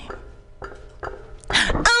time.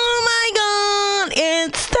 Oh my God,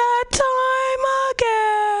 it's that time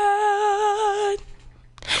again.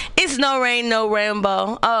 It's no rain, no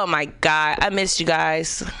rainbow. Oh my God, I miss you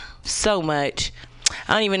guys so much.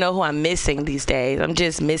 I don't even know who I'm missing these days. I'm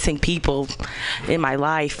just missing people in my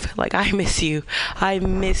life. Like, I miss you. I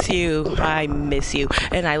miss you. I miss you.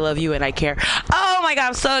 And I love you and I care. Oh my God,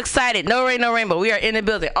 I'm so excited. No rain, no rainbow. We are in the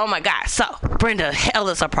building. Oh my God. So, Brenda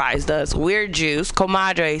hella surprised us. Weird Juice.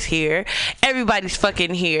 Comadre's here. Everybody's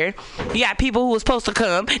fucking here. You got people who was supposed to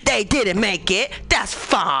come. They didn't make it. That's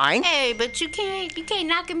fine. Hey, but you can't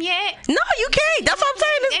knock them yet. No, you can't. That's what I'm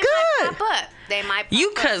saying. It's good. Might pop up. They might pop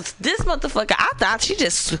You, cause this motherfucker, I thought she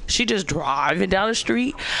just driving down the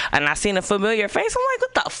street and I seen a familiar face. I'm like,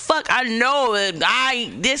 what the fuck? I know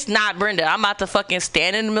this not Brenda. I'm about to fucking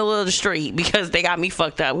stand in the middle of the street because they got me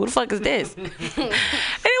fucked up. Who the fuck is this? And it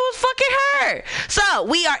was fucking her. So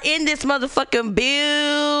we are in this motherfucking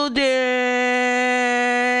building.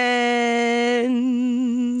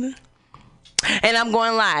 And I'm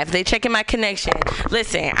going live. They checking my connection.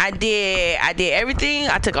 Listen, I did everything.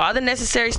 I took all the necessary